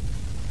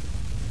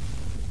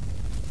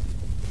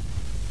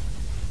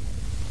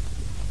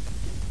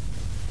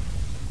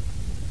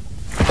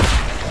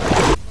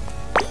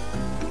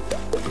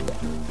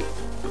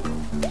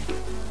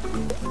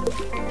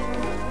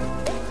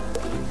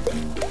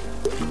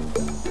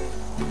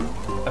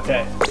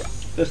 Okay.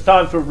 This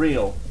time for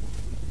real.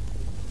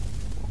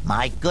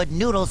 My good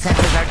noodle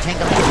senses are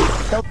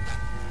tingling.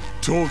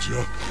 Told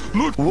you.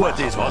 Look. What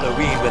is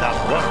Halloween without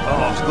one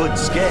last good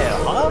scare,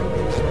 huh?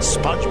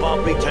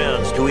 Spongebob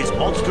returns to his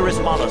monstrous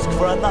mollusk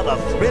for another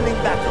thrilling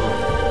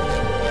battle.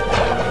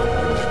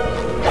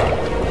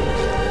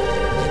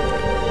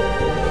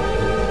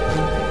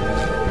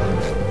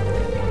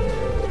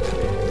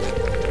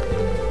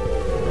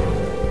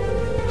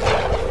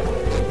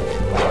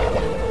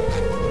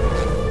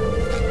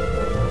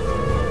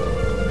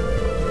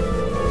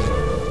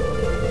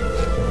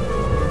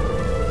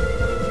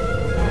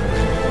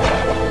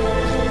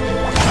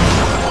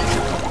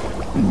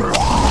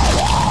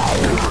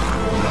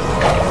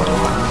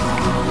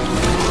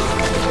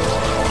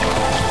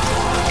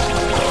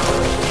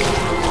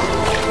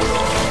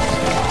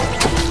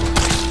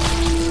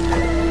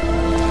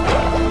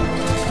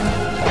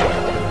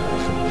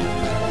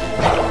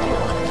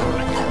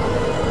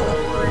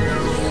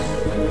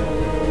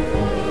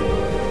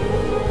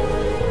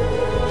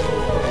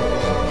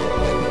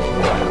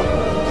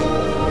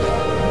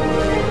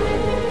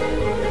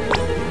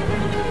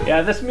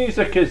 Yeah, this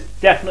music is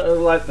definitely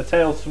like the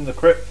Tales from the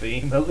Crypt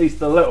theme, at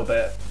least a little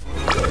bit.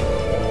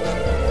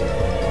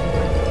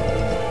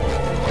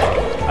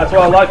 That's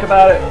what I like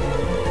about it.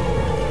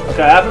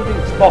 Okay, I haven't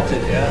been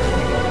spotted yet.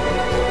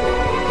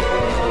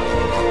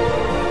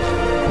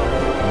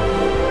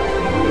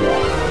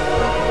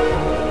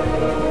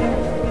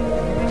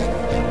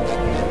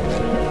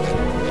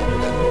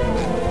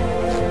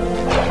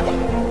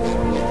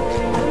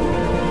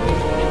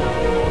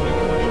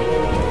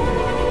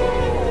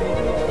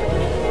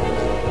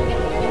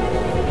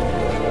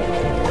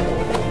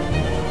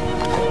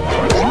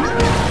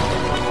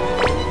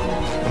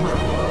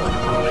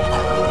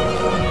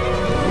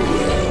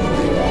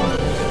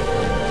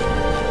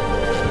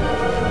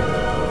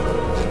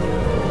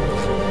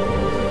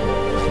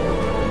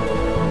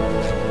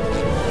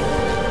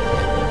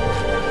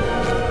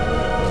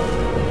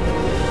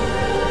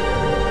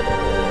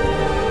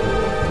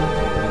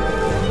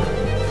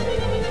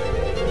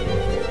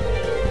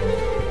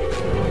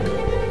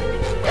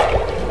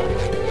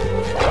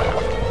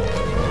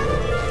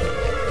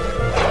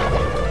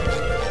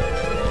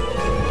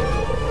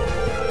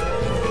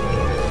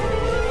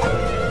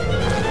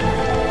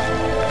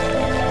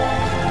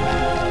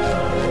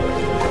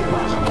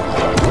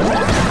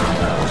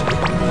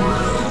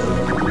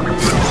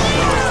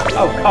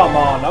 Oh, come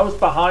on, I was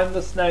behind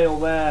the snail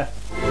there.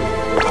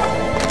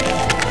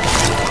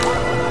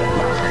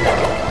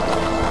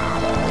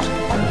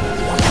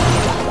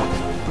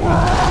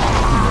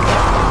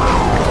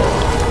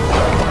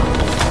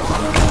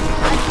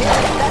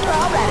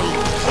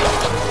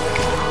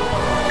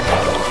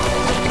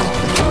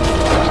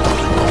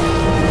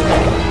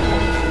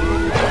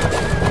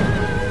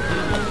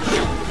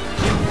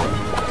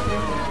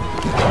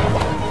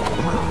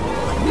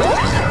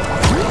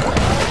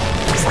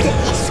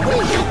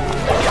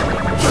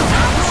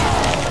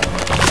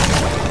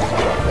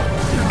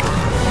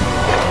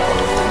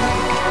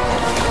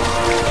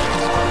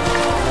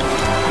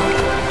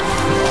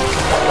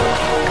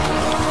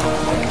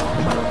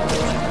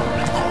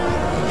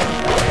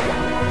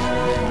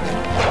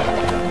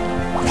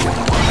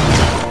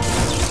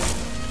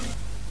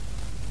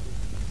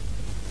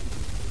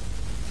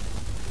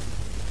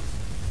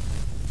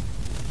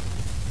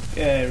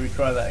 Okay,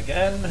 retry that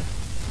again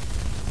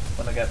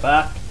when I get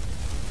back.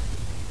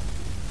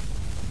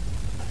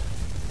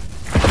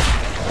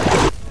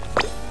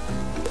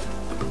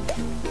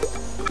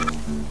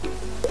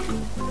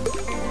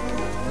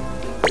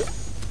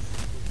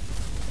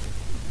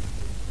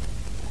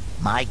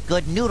 My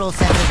good noodle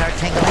senses are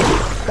tingling.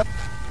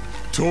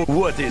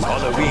 What is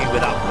Halloween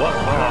without one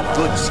more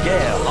good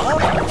scare, huh?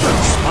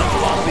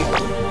 Spongebob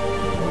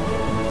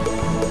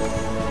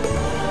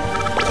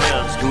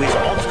turns to his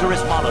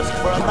monstrous mollusk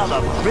for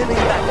another thrilling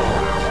battle.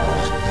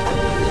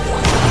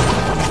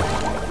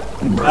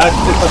 I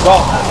actually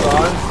forgot that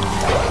line.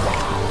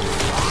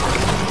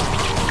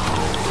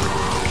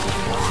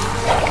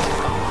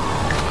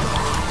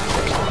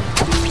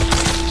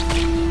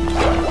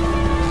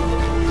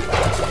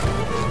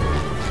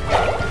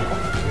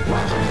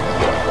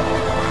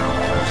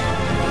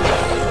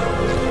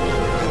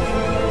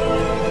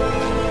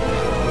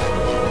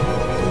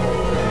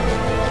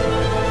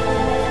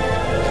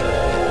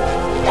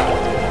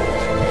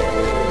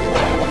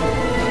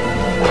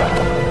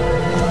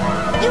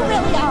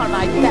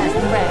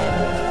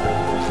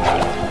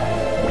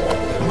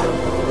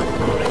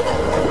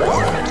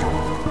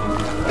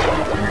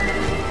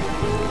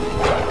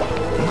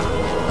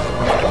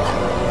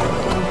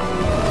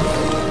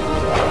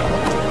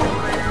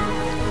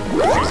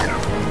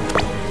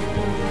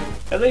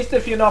 At least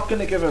if you're not going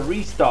to give a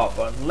restart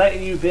button,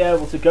 letting you be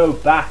able to go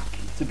back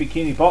to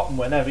Bikini Bottom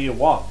whenever you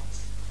want.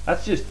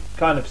 That's just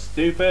kind of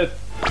stupid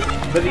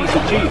for these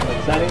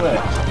achievements anyway.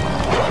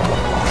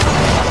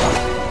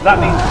 That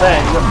means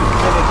then you have to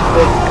finish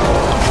this,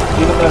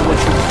 even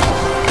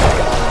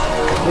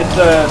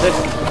though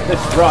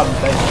this run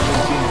basically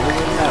has been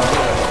ruined now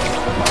anyway.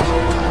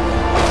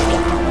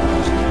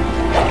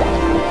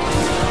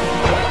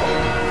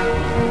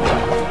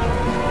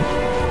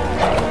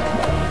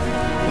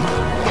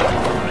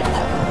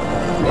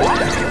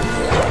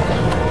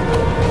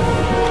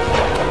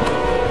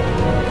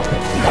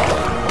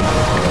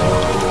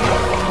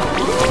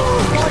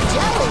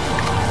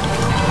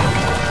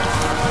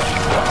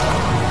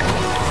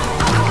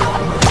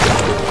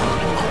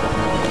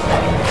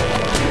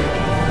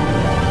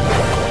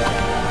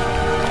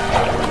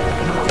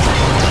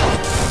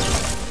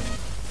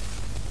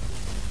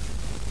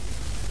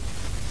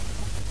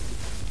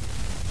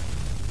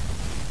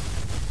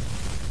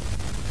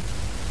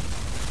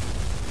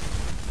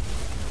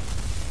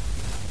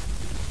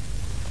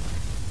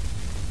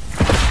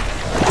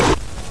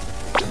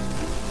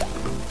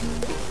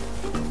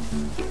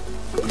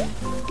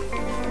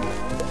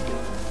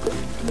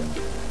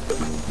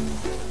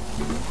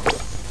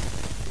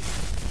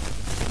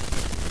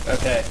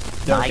 Okay.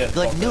 My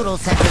good noodle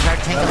senses are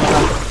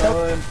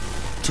tingling.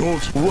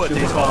 What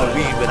is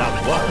Halloween without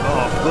one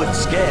more good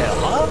scare,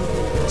 huh?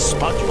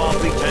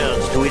 SpongeBob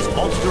returns to his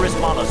monstrous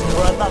mollusk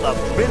for another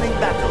thrilling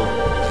battle.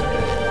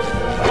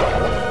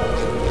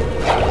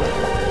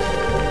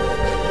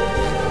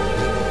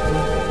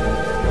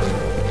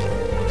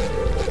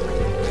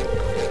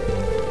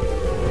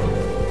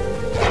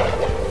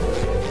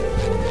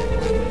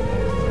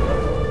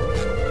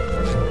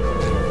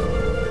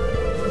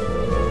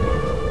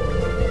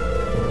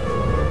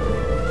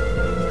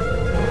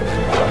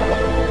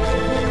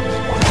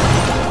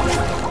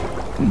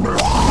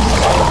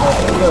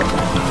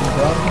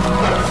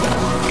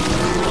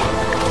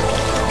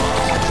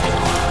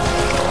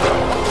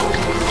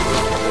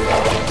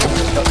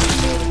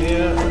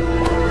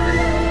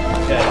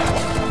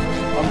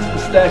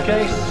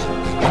 Staircase.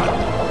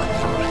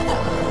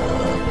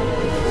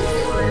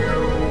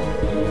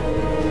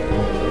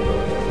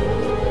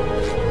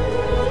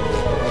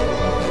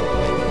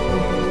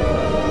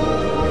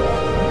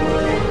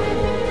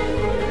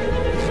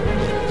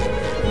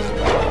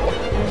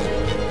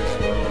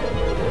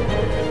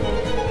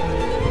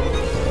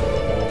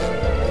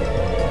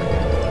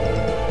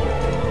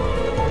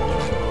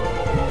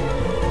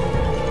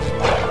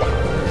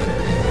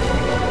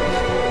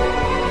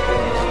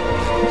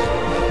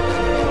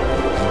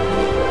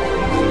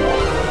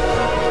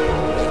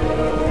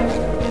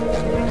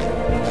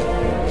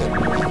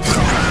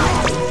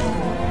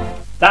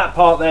 That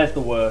part there's the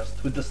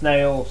worst, with the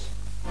snails.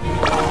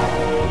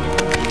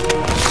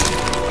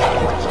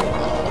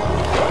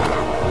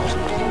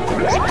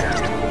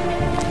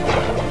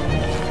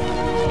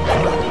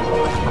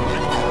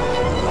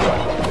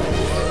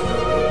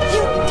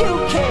 You do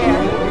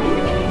care.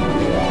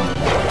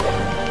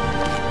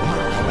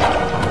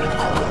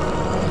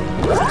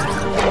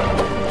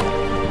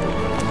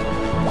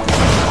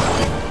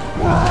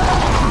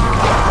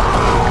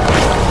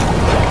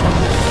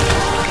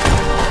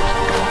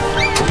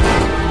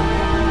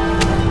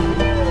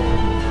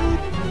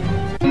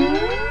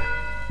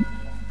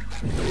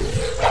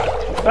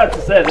 About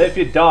to say that if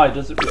you die,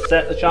 does it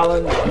reset the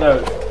challenge? No,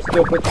 it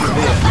still puts you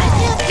here.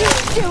 You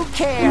do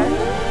care.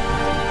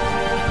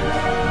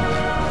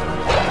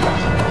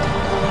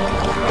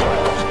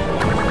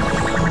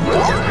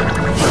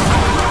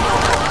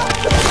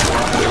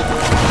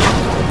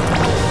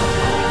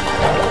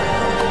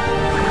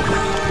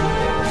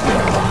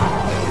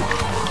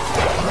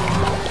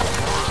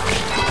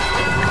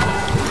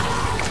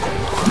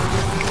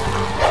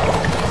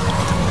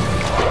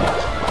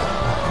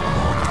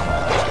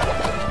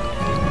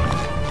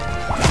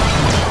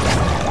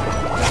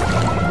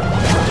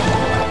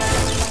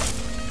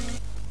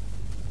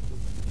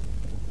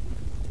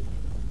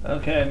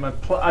 Okay,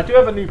 I do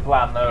have a new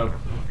plan though.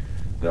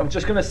 I'm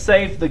just going to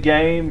save the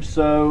game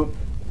so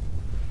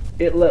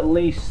it'll at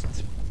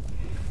least...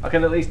 I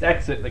can at least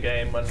exit the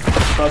game when,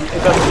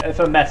 if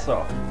I mess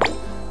up.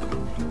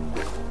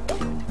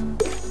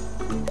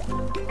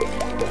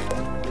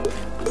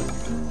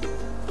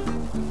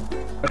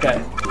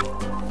 Okay.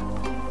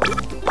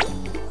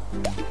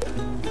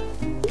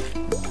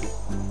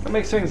 That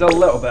makes things a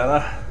little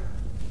better.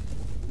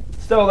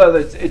 Still though,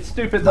 it's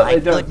stupid that they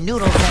don't...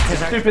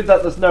 It's stupid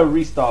that there's no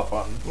restart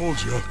button.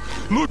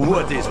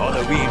 What is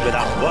Halloween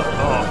without one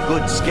more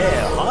good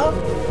scare, huh?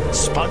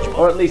 Spongebob.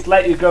 Or at least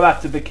let you go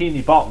back to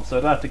Bikini Bottom so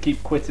I don't have to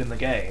keep quitting the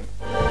game.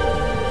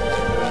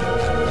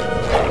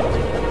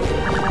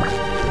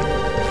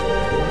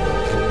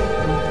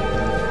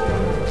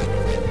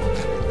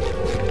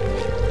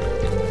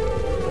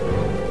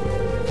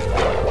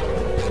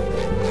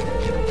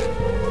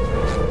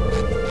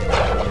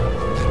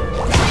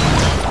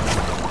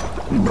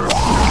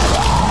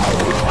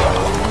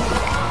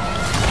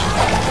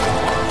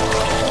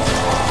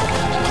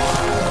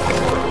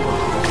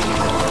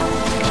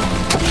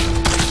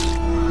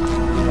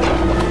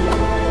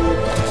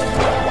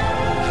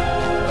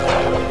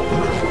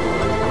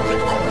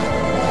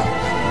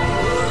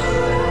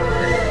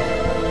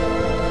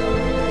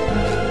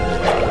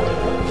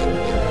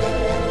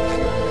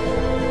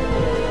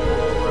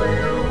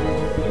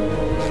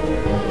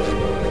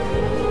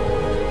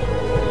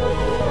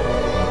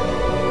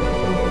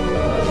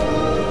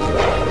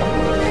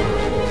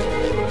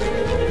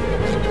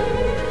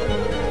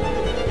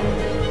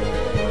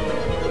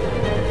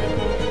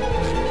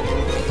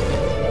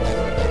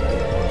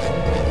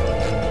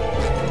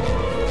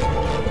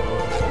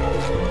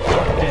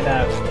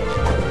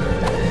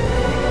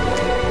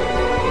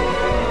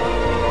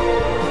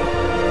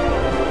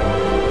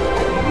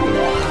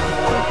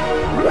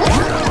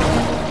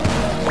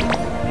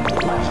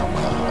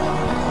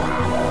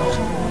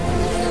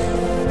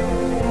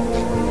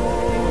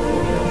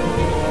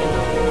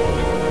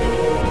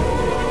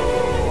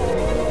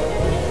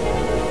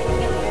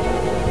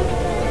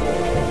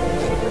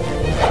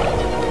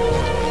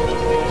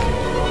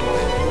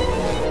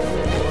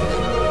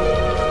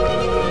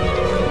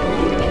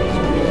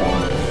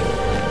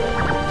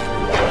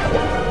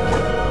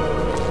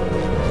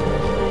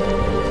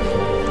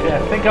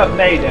 I think I've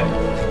made it.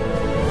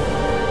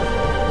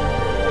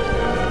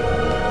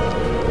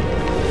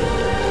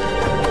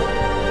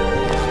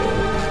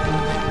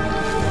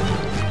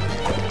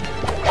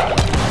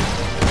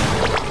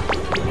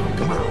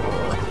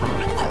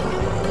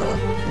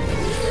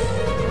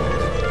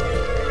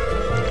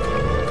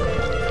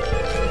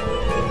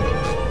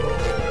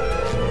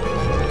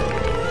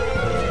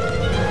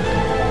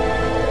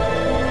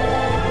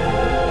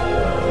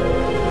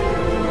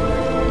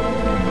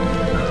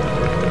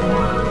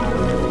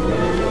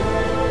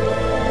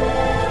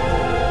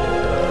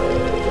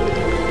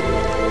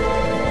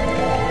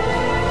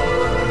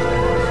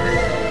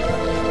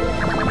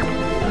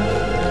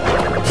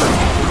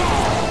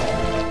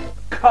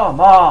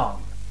 Come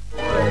on!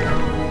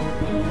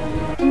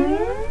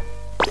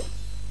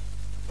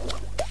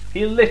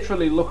 He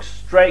literally looks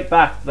straight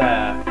back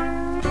there.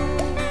 I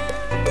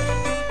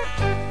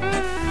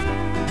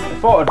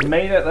thought I'd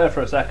made it there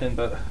for a second,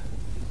 but...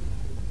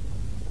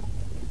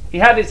 He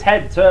had his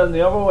head turned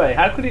the other way.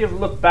 How could he have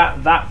looked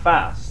back that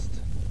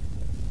fast?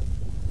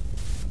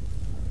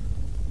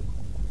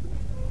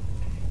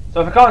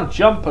 So if I can't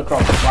jump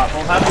across the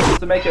platform, how am I supposed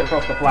to make it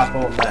across the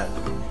platform then?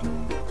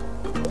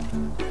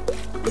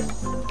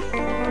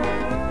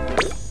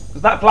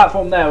 That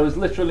platform there was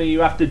literally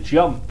you have to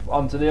jump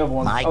onto the other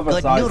one.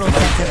 Other side.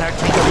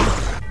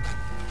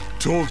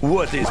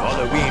 What is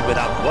Halloween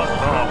without one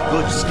more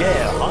good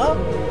scare, huh?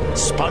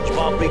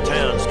 SpongeBob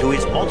returns to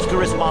his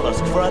monstrous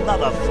mollusk for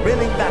another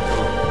thrilling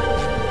battle.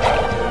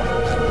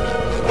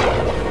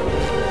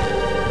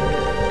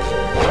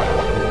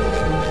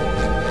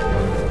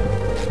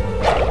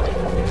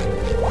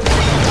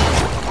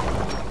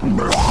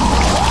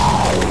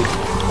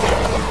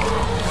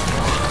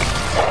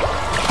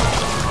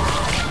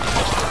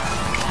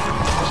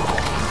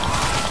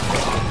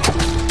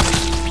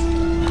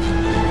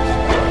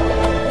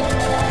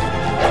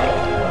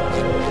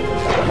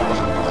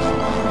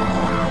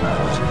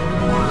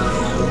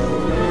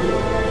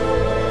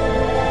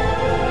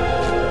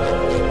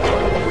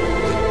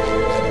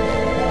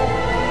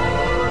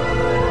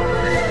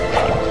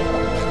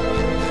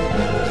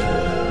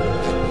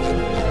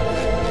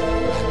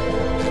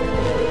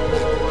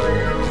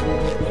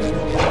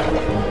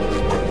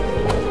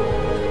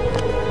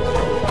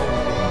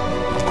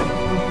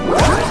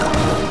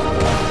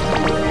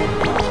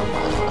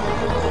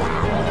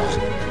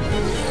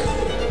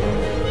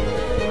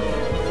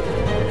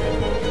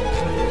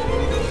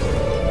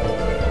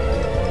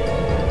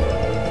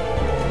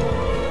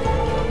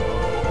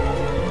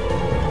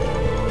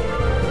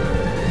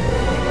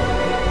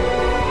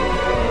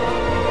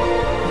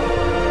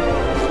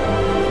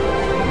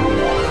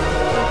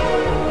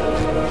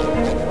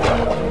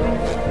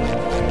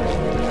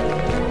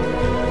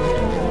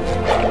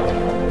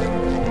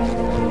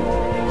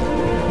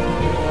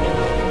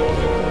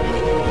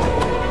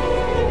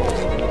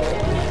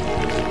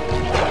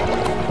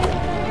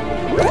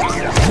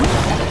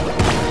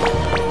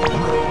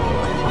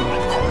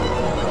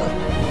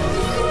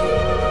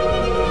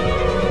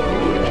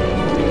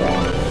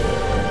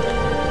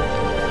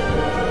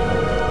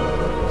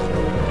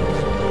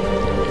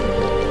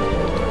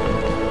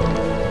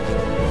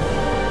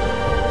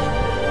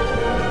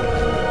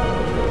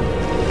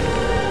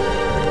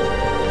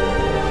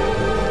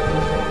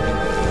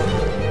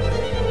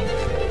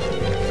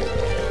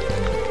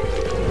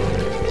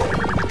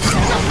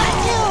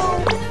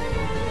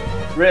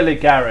 Really,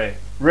 Gary?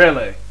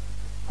 Really?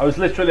 I was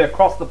literally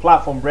across the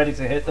platform ready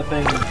to hit the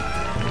thing.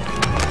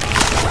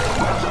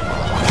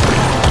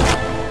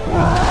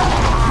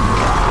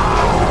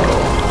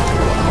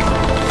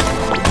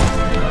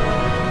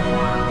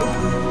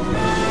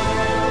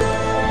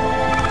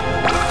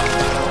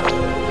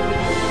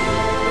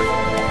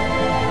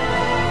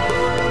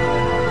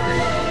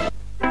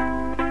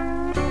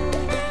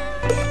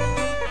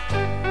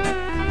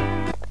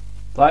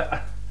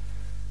 Like,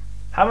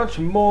 how much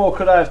more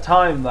could I have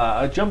timed that?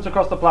 I jumped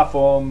across the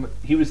platform,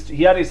 he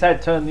had his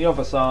head turned the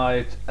other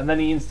side, and then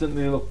he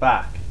instantly looked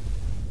back.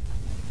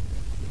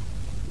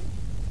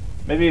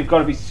 Maybe you've got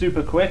to be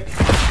super quick,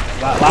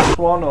 that last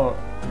one, or...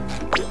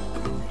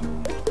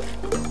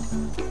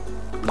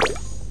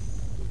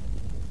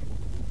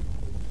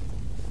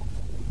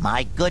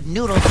 My good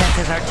noodle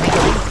senses are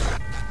tingling.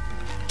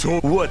 So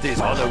what is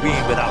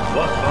Halloween without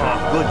one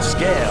more good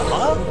scare,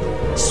 huh?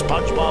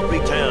 Spongebob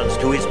returns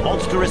to his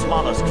monstrous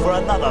mollusk for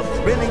another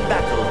thrilling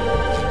battle.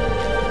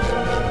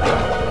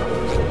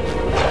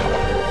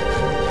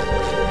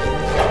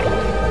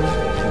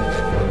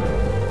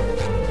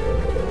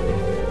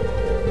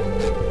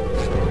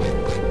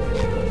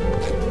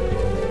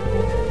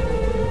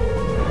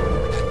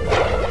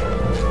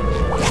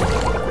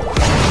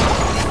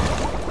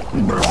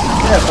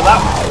 Yeah,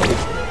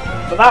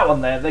 for that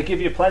one there, they give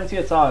you plenty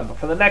of time, but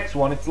for the next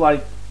one, it's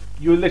like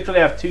you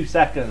literally have 2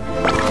 seconds.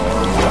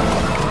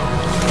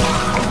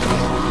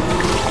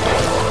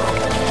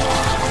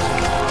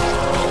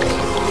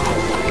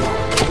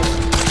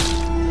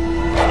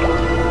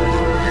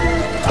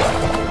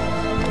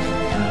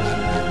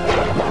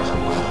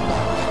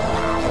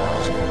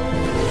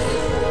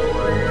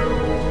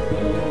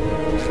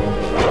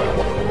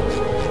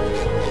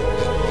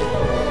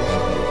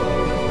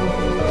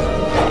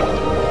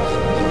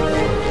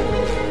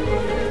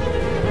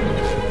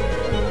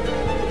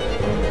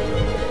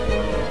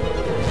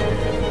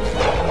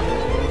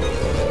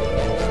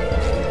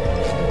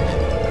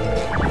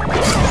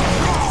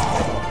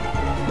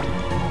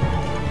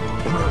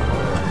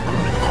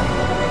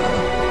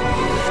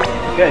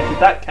 Okay, did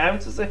that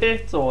count as a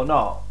hit or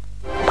not?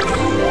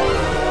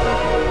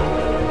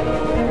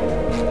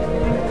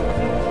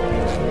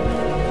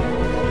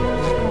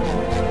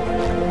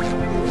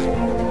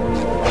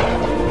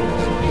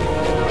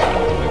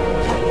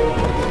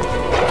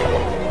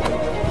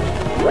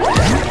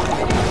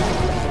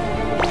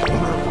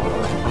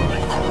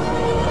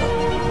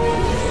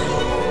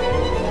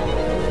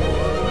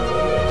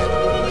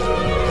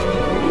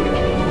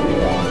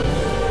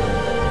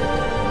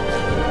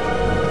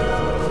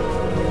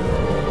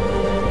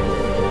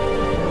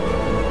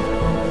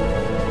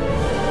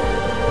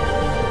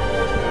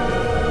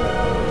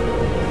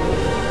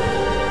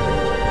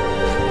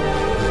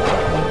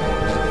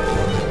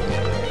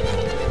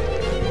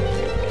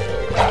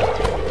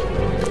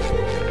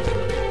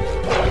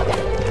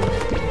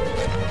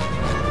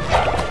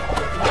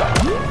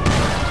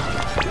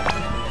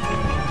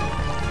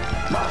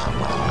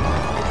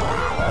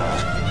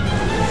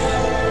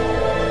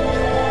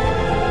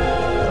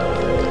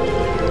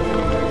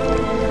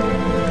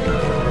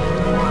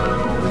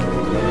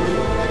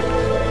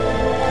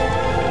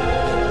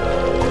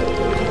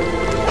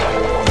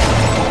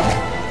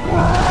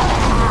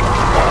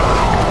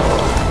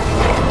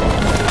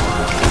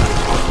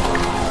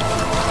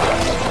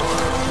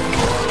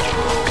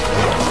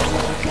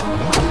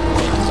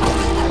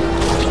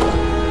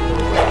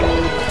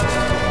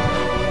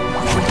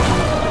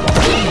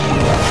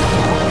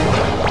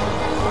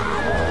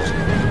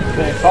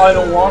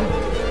 Final one.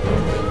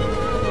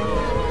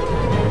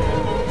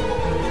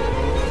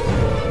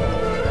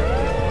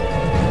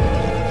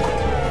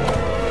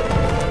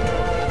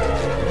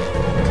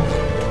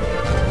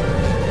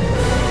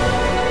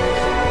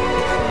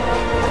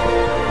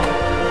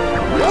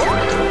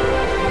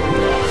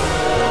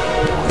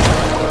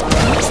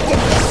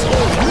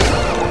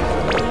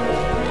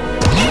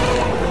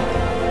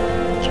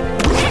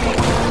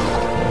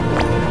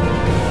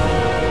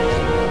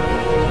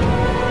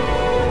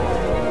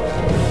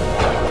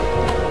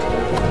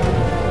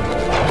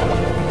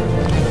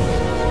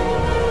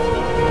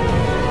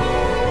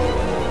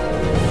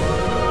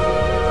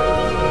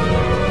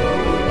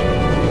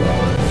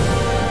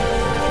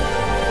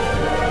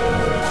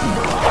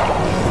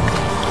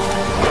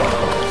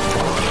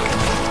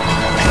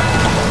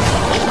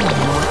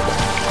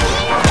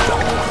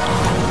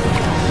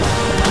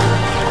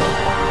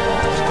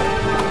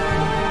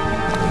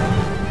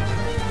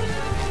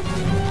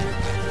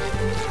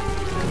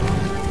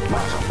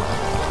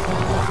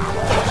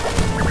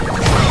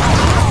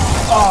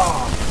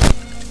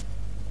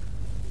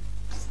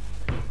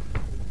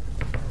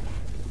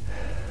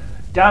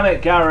 Damn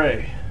it,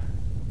 Gary.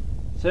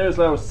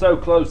 Seriously, I was so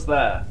close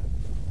there.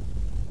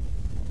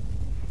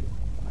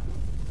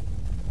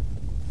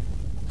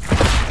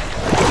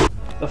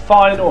 The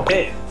final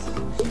hit.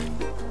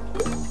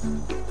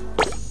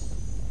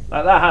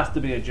 Like, that has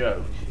to be a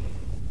joke.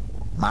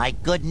 My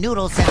good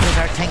noodle senses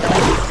are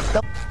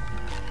tingling.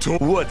 So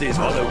what is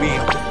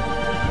Halloween?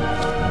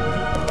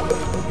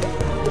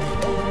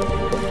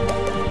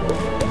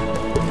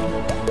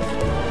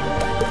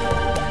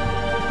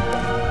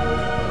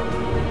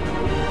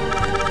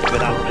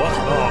 without one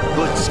more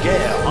good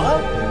scare, huh?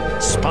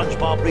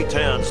 SpongeBob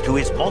returns to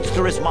his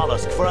monstrous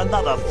mollusk for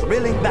another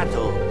thrilling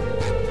battle.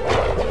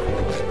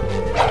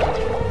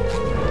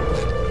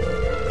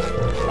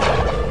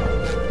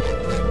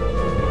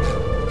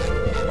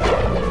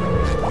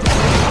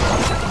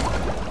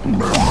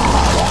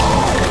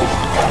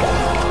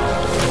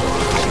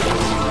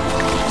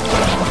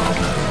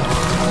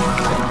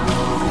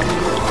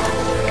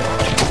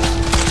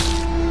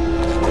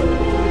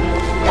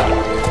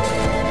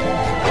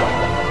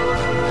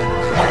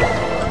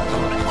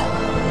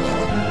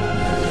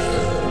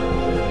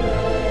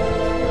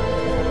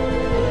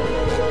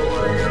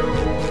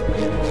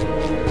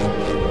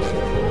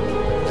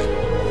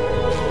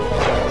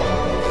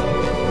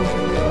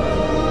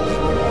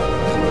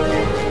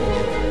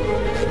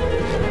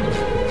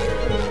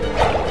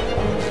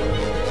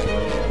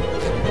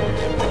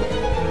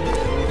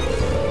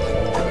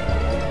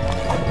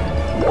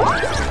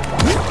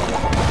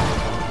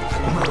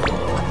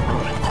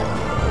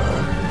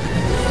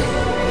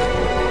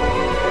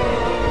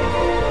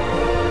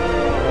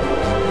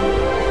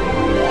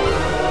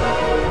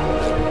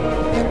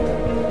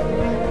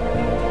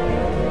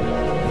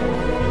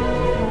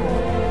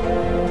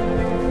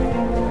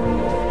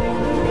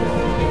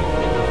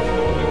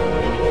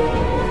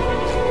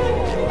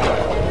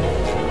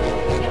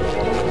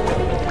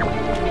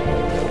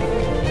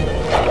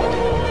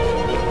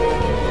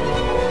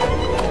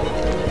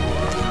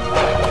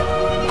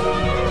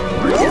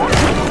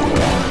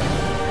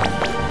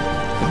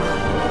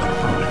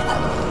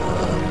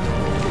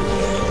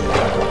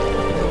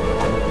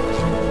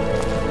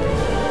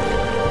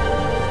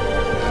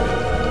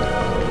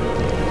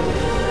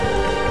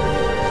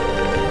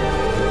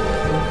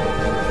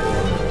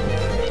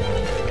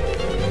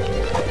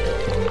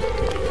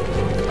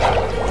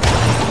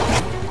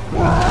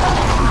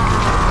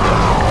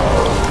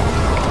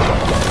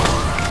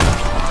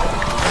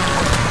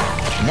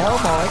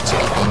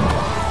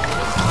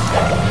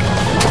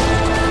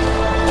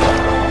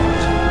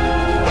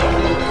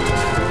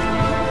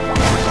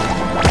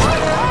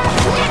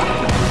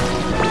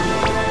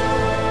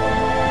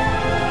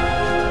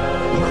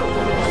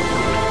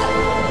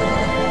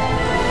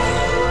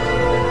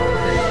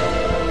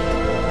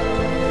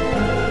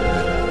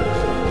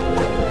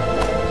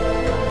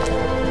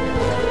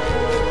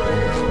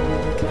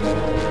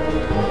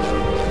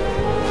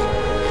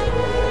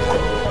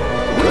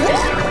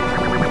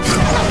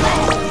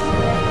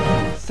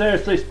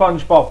 Seriously,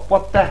 SpongeBob,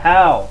 what the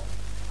hell?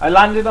 I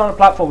landed on a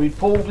platform, he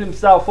pulled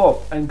himself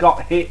up and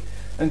got hit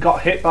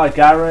by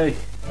Gary.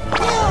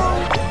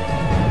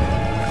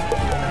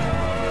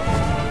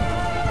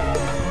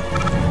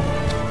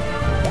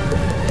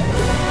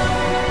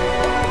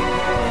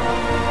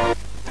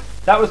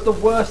 That was the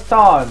worst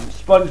time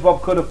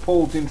SpongeBob could have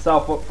pulled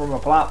himself up from a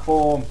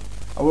platform.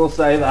 I will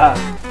say that.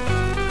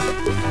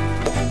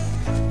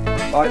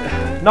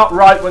 Like, not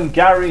right when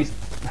Gary's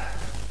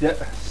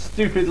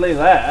stupidly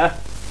there.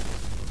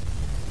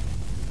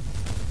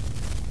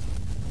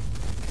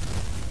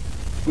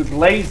 With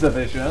laser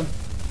vision.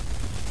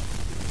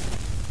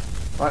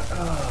 Right,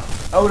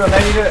 I would have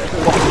made it if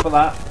it wasn't for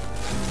that.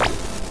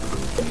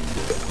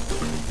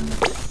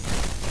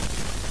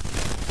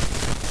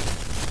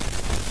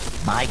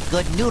 My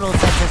good noodle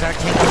sensors are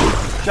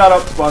tingling. Shut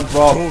up,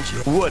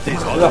 SpongeBob. What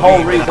is the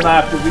whole reason I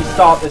have to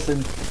restart this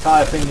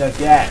entire thing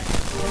again.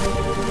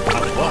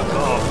 What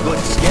a good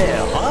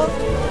scare, huh?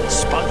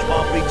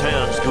 SpongeBob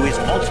returns to his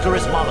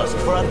monstrous mollusk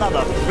for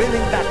another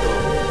thrilling battle.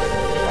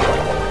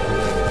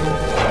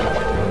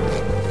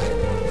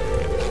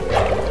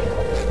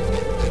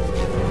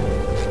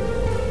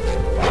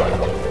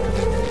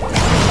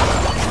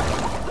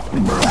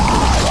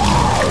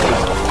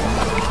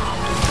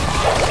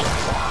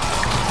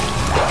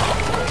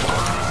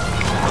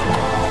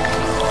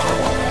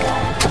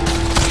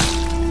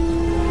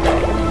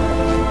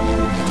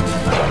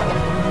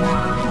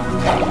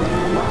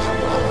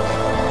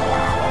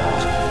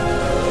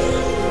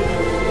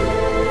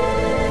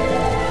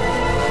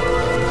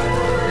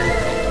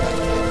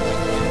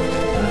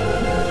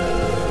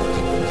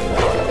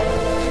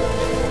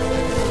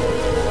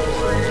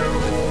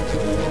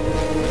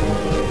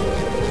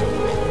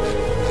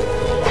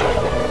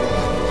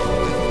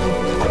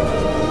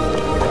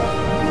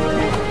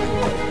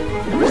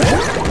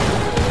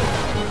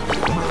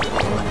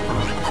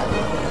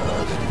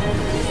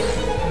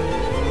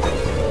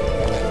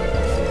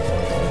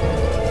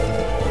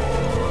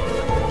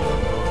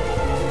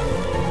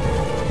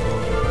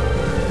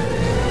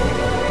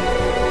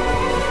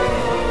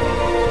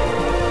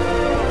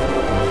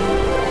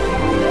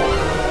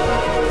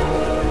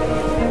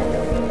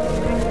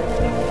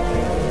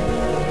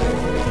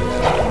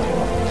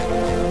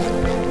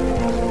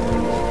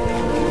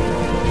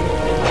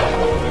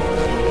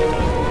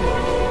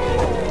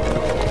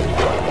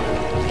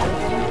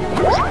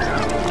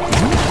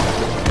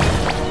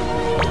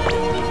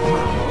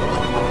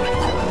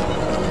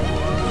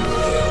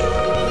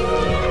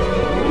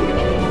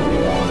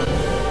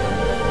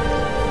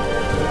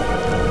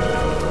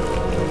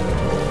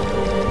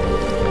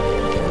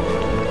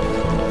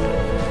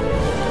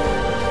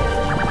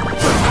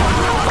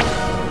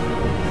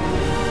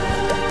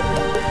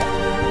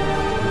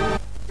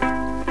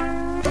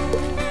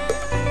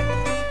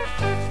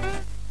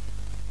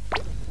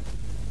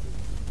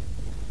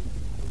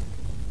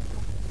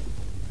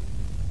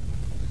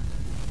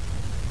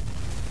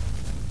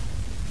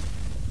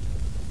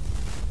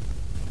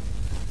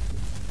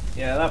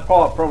 Yeah, that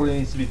part probably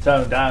needs to be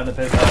toned down a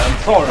bit. I'm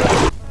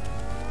sorry.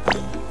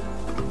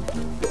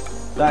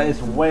 That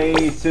is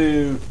way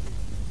too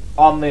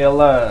on the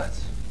alert.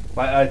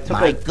 Like I took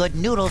My good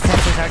noodle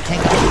senses are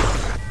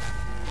tingling.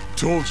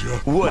 Told you.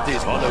 What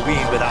is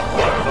Halloween without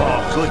one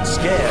more good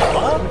scare,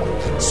 huh?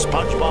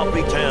 SpongeBob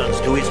returns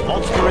to his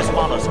monstrous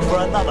mollusk for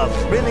another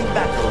thrilling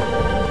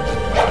battle.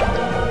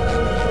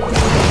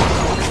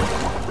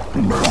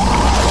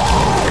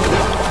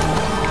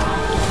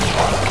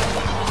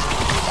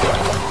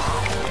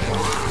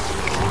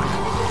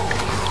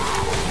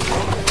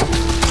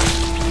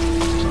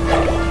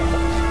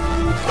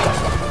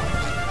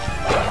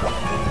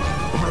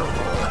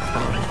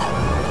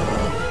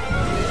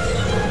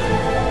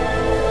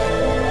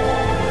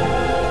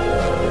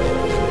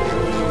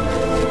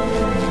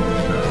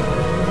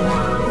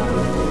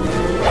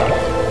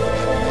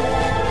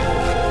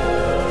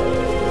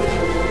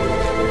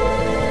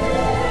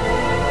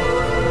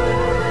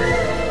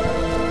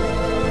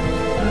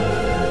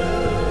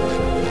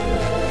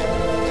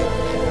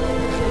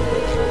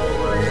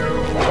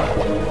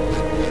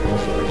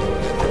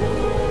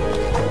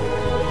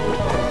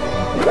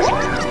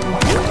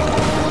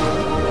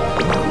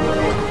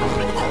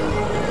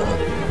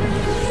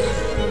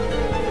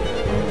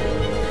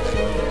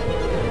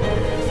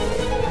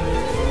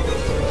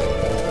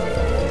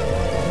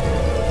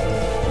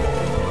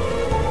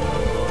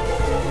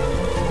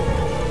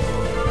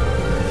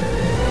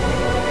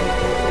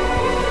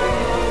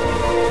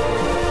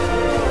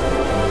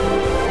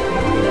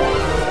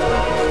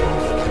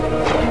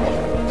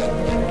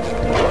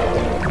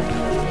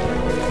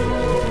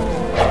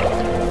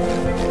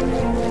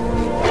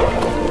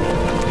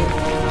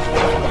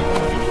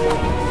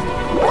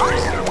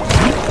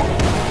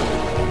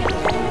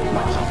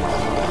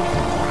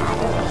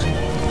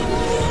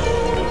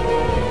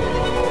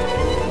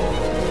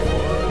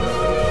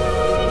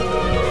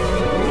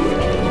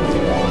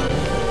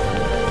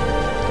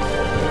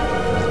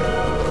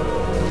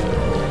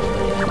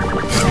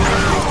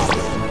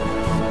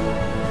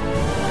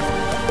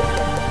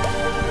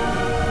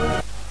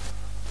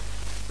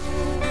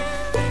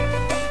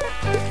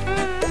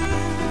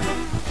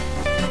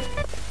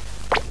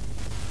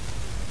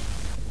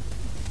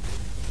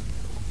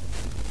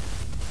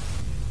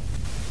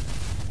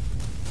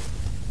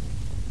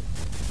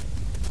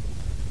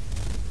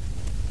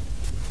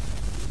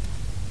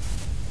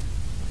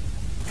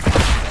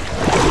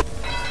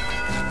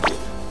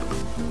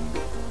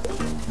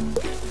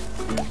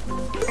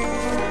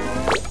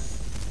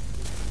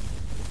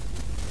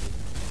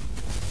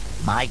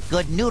 My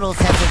good noodle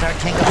senses are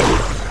tingling.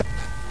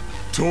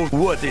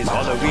 What is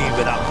Halloween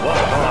without one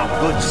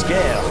more good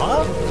scare,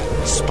 huh?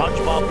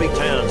 SpongeBob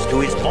returns to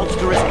his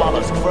monstrous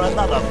mollusk for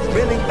another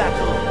thrilling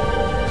battle.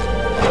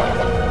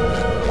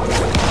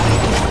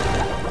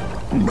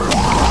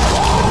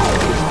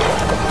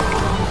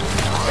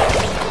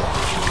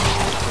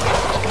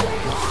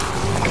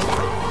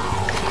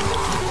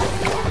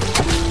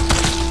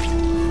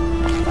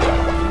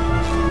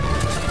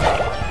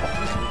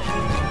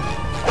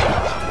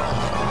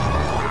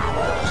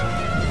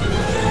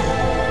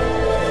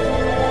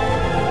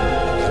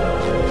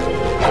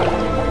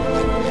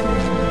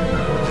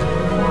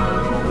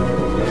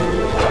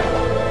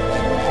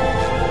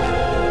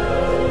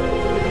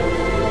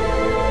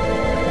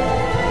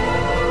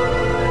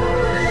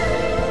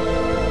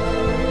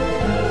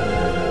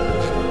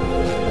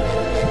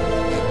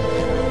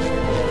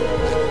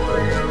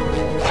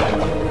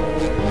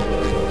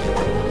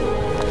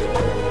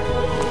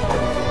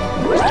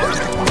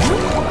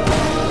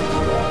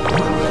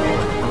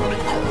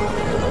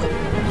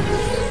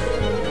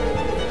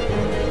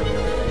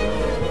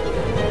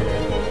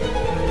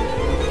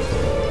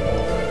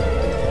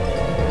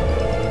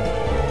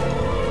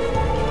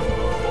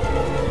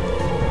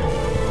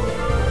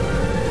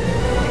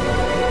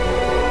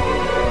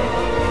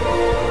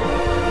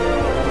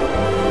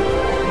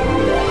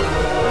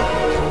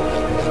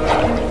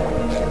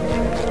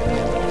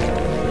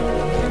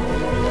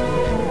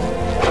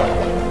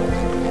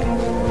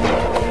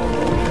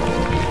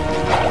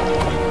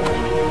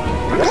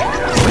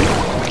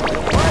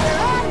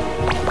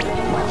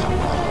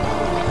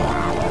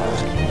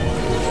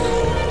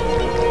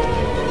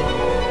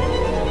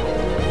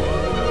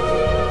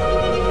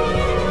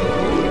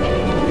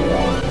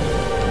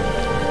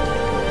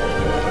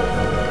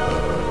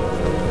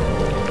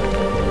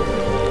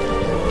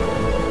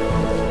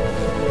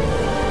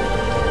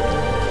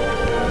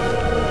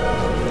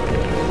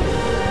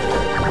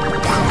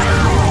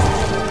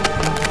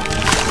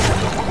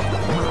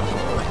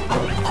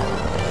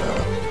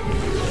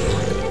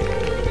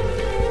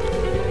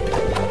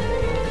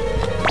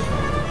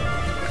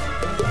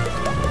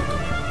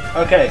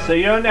 Okay, so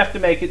you only have to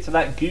make it to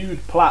that gooed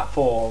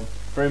platform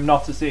for him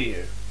not to see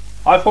you.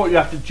 I thought you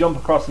have to jump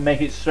across and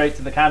make it straight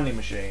to the candy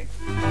machine.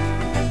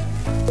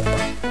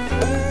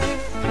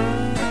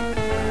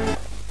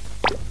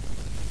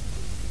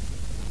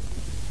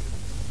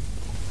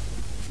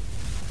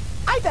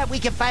 I bet we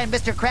can find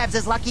Mr.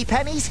 Krabs' lucky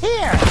pennies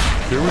here.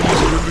 Here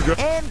we go.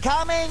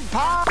 Incoming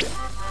pop.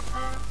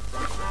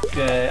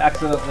 Okay,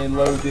 accidentally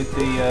loaded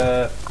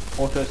the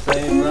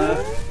autosave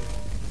there.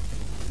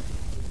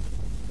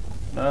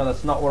 No,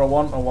 that's not what I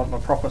want. I want my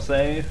proper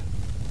save.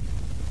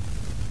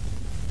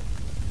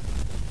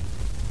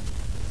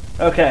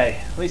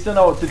 Okay, at least I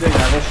know what to do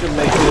now. This should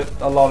make it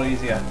a lot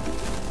easier.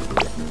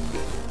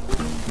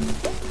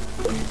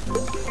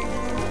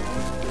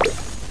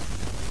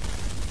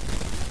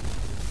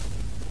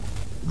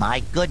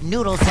 My good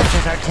noodle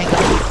senses are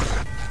tingling.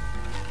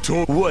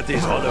 What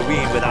is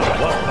Halloween without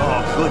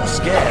one good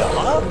scare,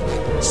 huh?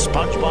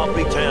 SpongeBob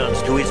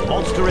returns to his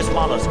monstrous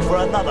mollusk for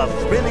another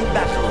thrilling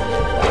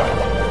battle.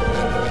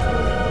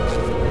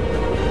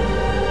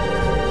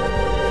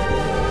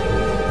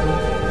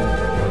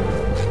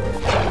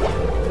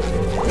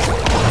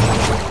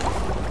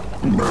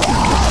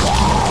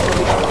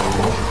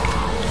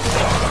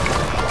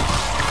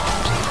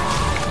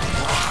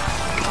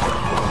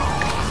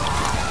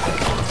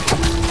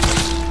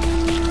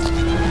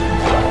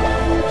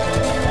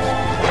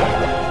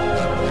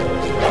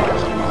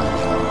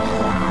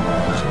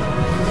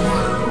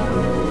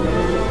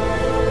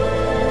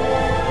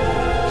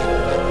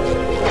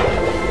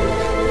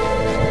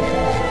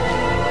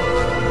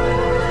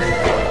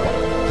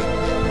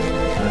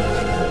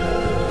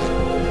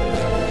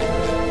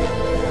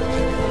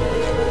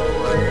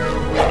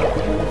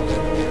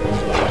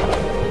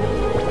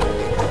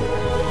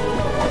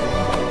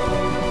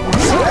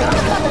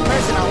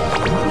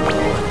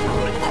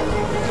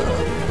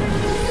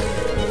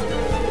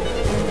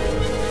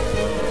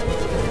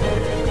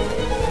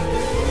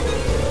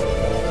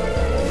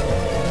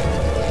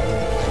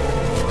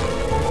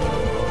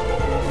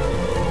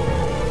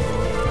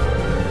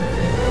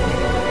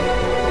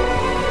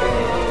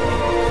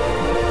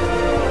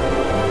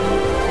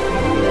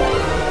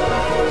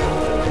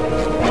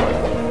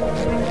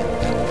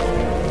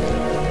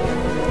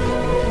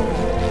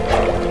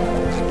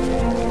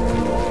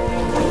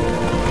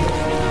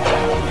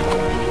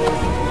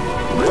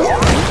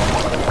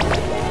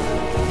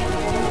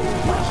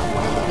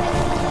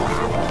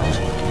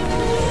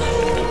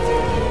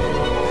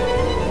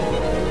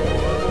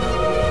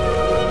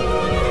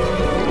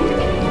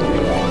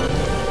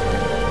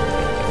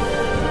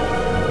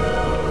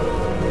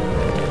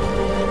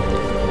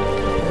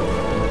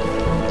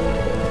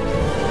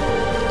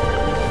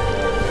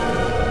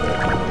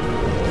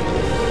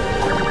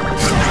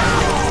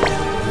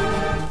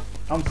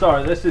 I'm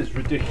sorry, this is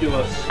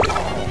ridiculous.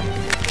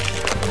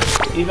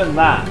 Even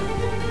that.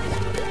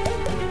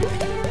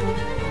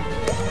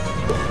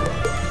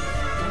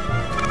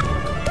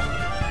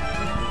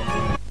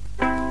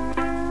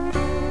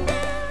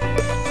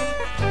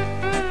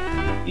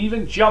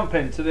 Even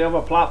jumping to the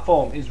other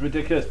platform is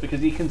ridiculous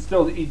because he can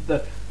still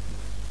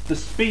the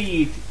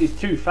speed is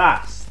too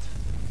fast,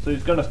 so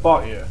he's gonna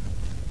spot you.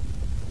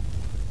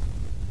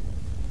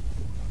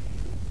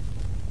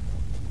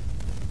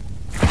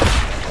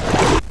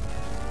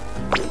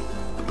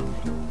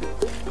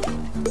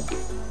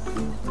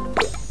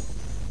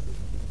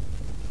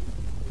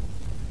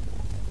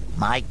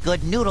 My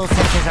good noodle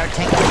senses are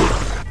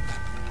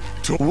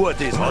tingling.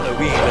 What is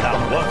Halloween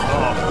without one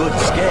good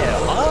scare,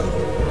 huh?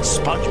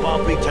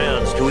 SpongeBob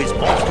returns to his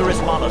monstrous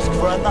mollusk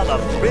for another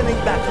thrilling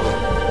battle.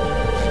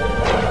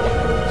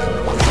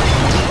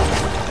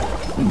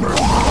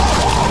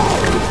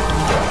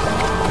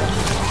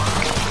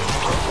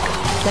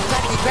 The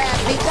Krusty Krab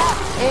pizza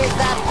is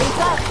the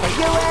pizza for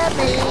you and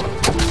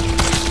me.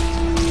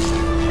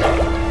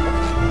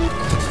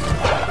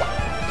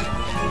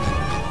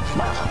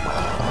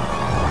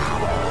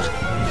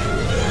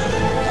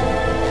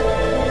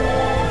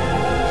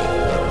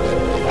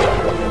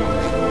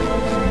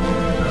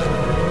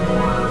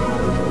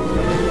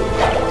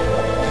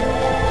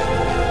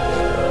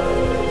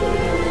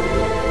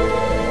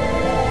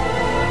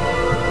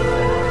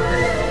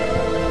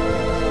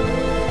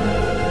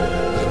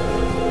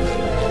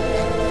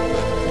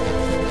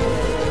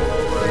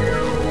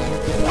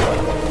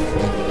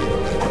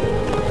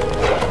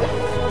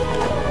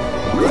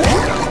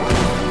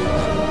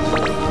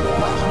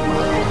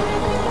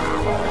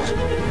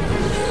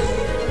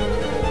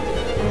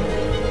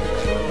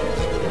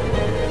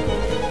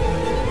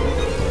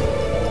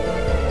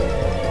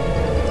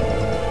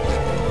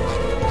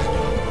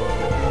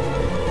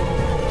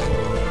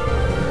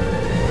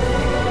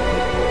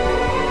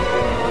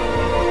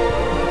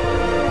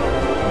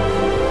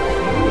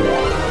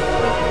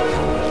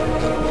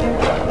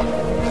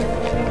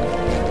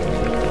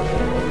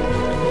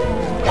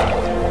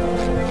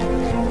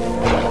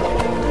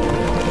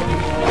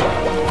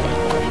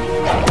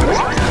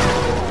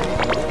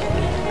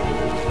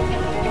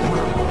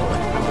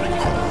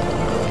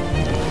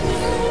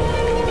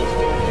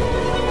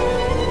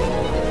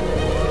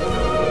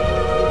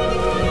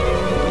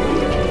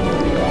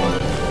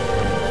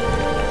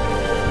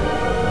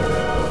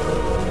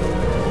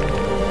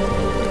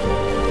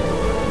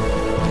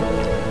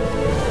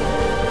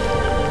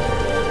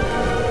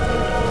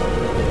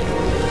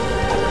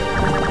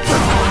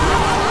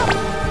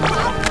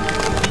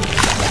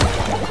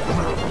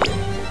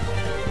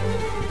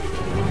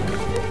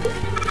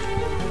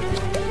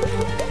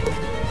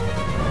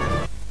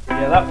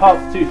 that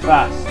part's too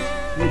fast.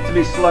 It needs to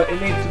be slow.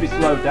 It needs to be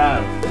slowed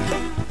down.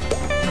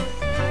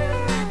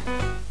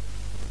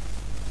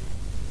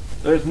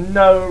 There's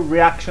no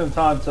reaction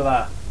time to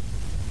that.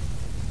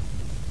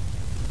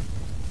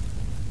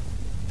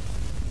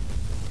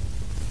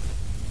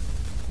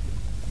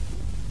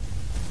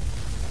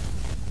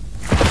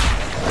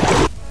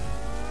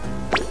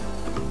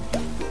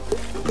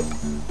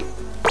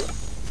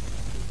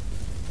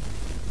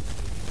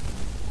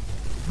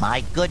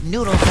 My good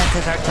noodle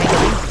senses are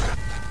tingling.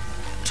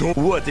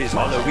 What is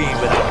Halloween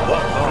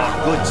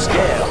without one good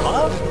scare,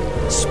 huh?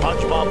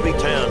 SpongeBob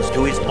returns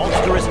to his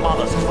monstrous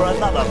mollusk for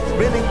another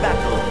thrilling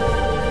battle.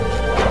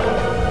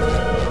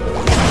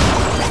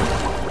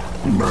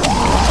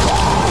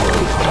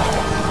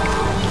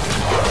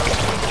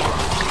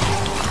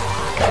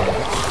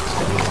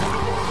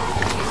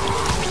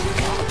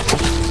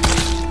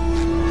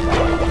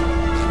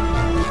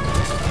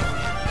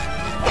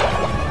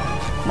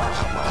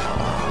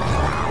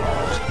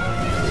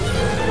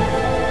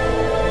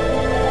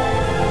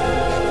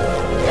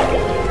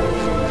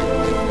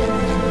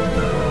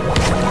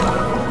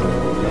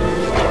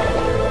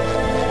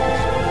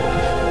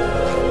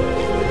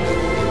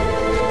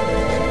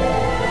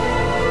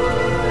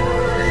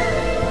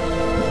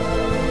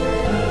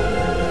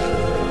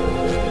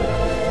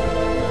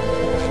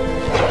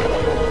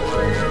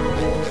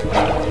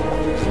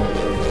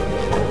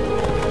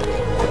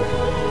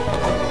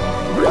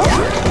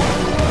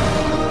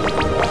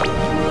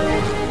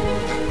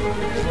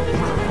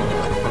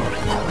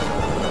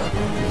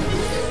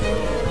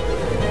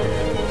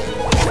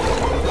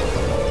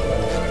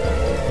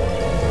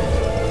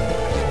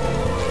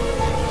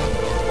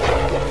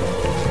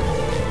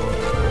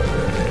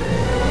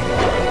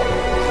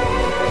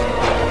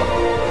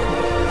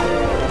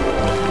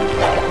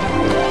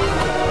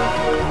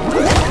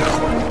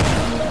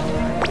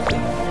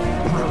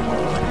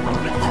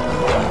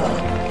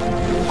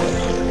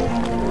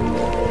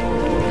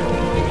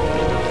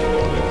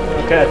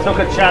 Okay, I took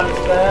a chance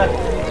there.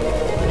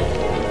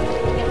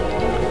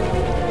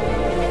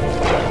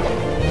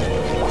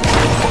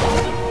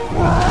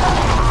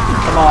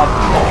 Come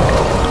on.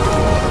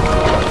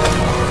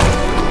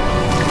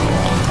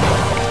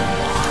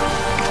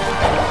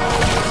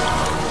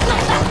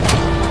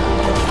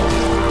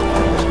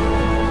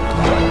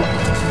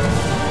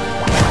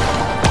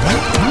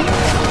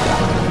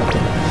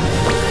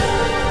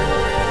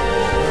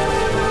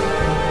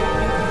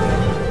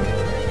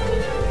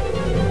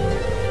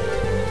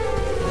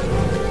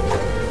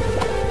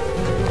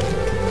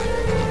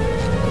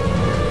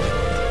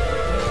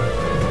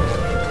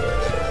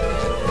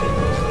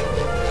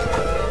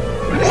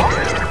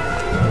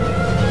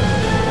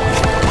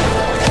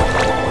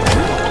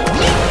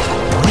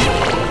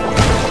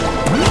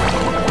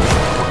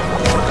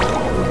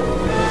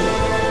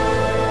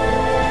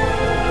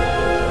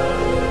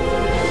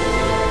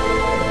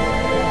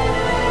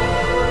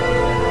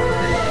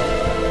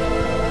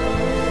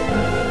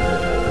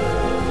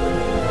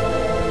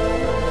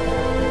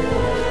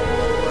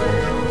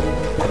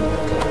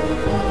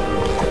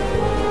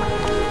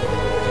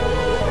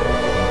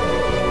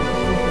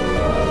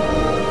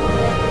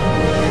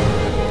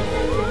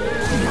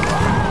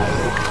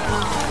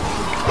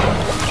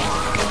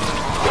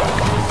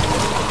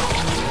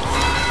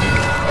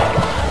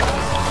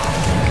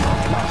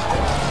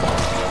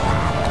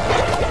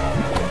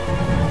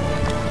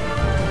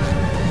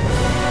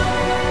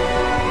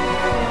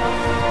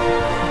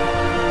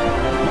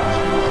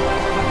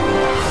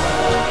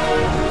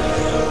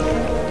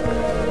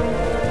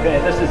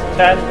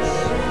 Tense.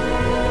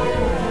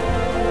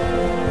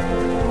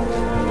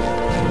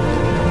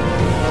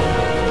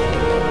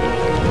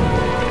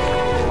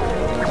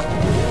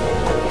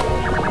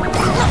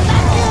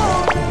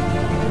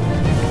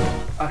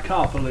 I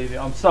can't believe it.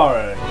 I'm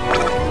sorry.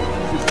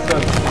 This is so...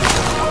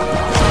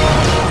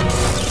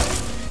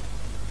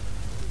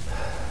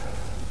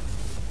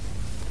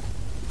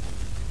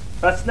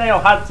 That snail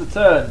had to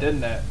turn,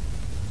 didn't it?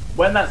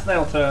 When that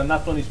snail turned,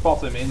 that's when he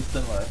spotted me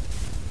instantly.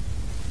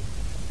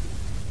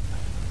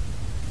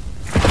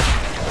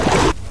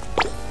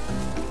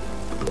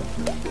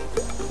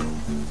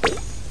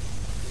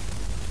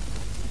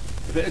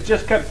 If it had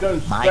just kept going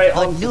straight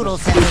on noodle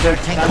sensors are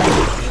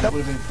tingling. It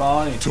would have been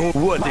fine.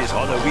 What is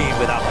Halloween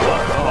without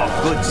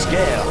one good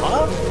scare,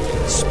 huh?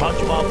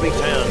 SpongeBob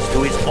returns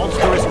to his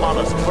monstrous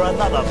mollusk for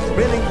another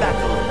thrilling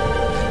battle.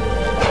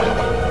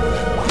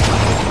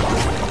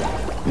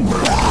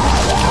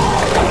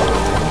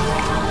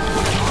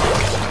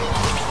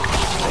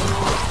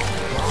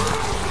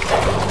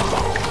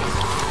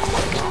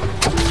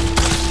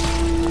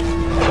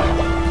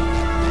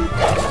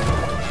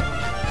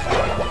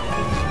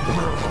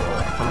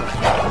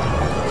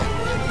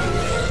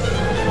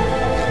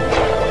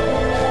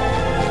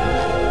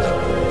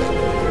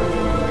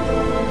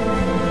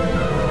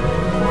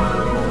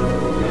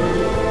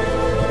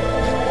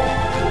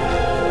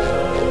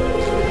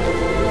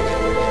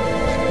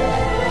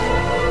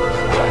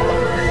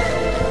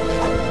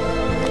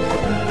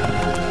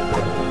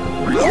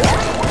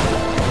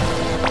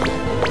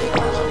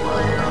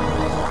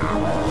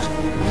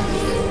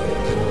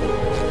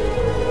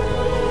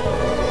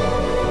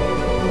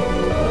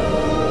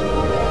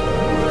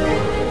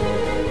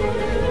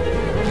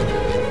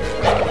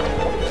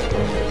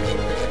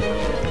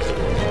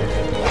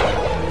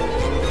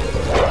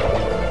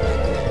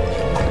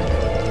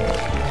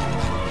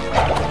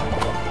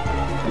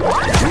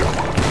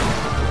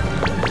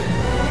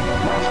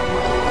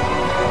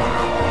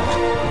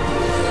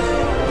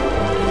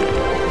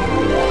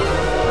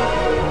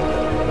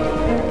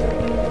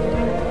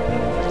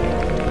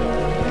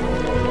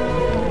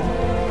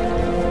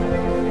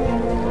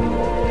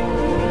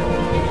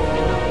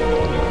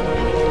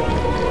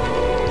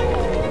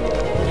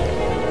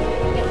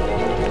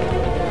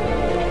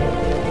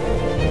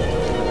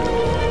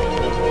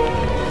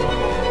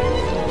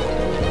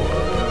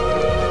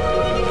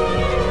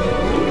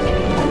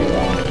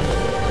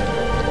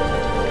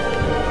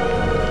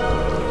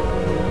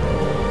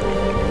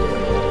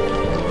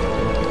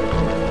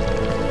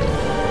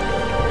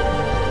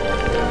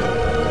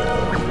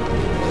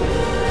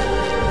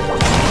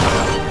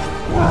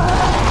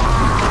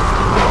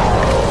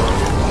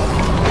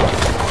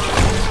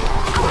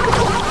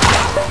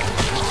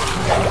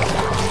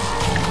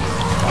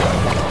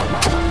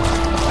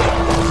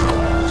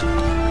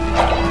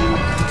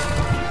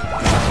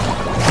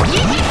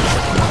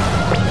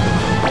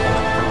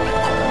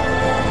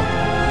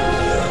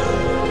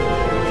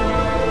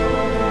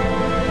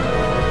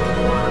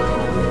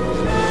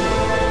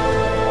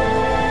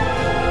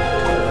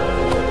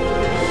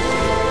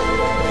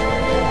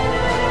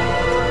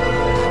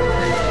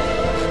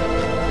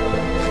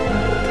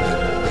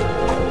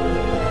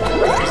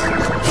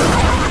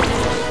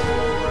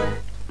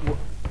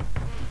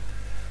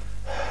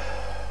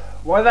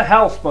 Why the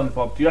hell,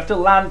 Spongebob? Do you have to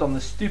land on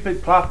the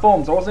stupid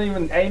platforms? I wasn't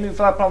even aiming for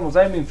that platform, I was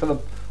aiming for the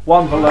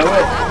one below it.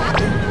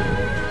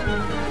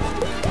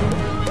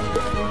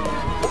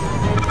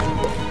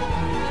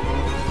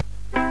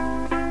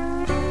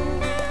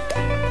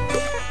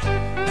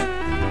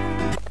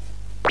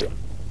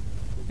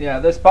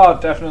 Yeah, this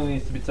part definitely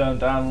needs to be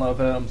turned down a little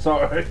bit, I'm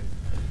sorry.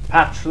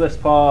 Patch this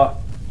part.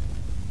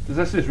 Because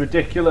this is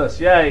ridiculous.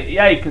 Yeah,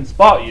 he can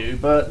spot you,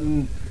 but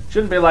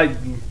shouldn't be like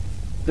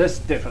this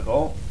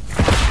difficult.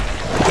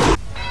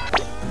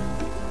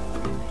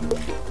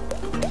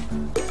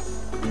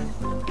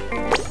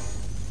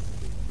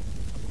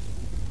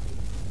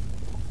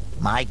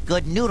 My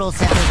good noodle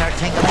centers are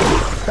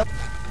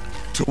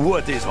tingling.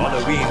 What is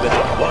Halloween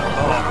without one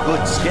more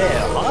good scare,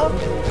 huh?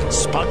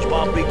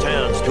 SpongeBob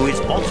returns to his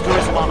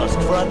monstrous mollusk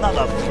for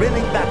another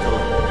thrilling battle.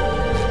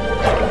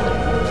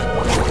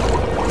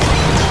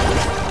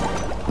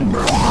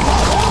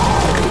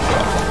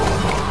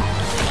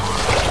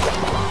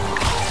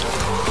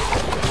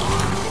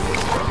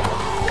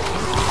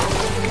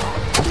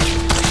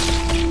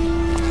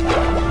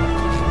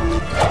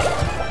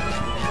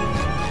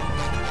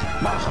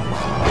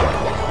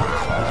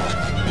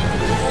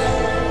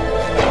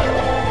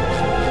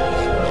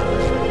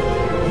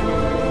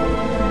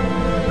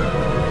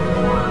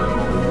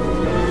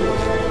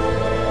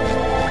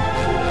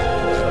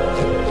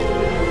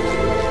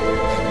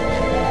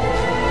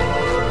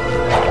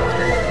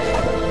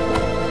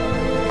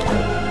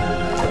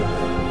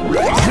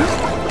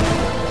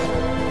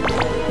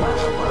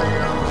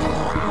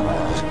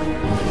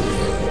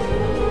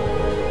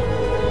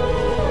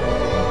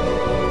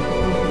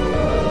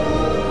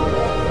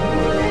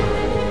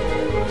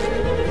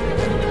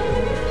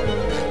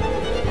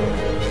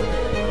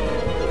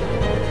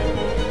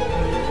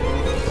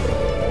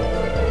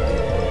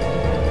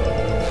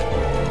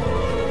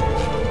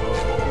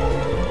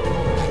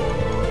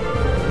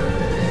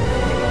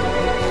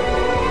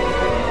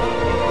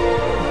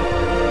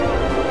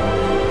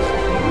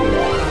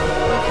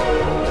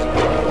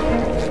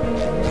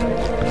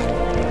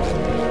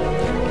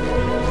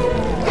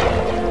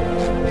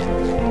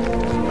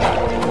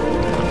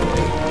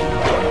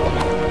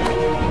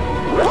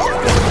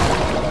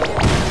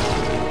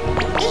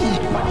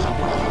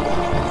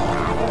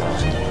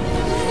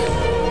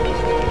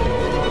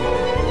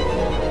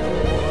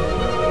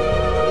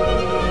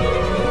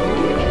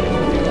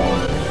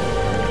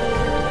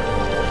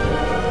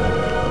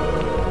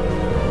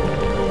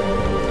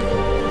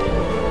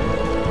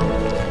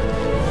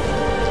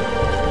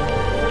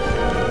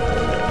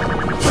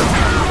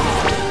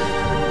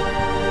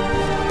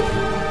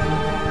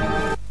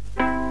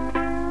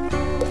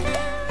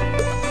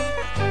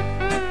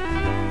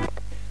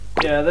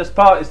 Yeah, this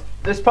part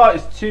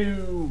is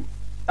too,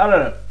 I don't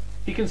know.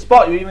 He can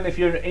spot you even if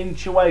you're an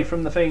inch away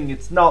from the thing.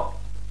 It's not.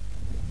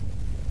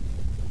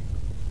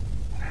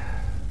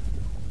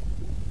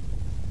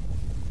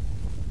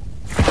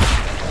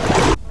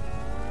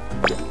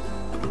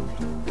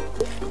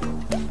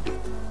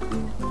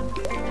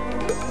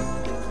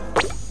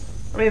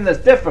 I mean, there's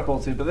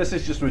difficulty, but this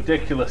is just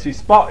ridiculous.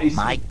 He's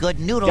my good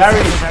noodles.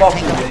 Gary's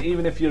spotting it,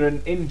 even if you're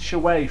an inch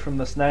away from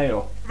the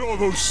snail. All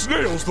those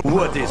snails.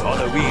 What is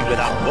Halloween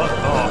without one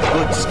more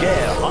good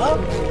scare, huh?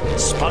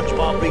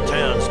 SpongeBob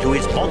returns to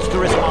his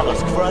monstrous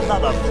mollusk for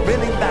another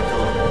thrilling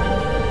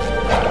battle.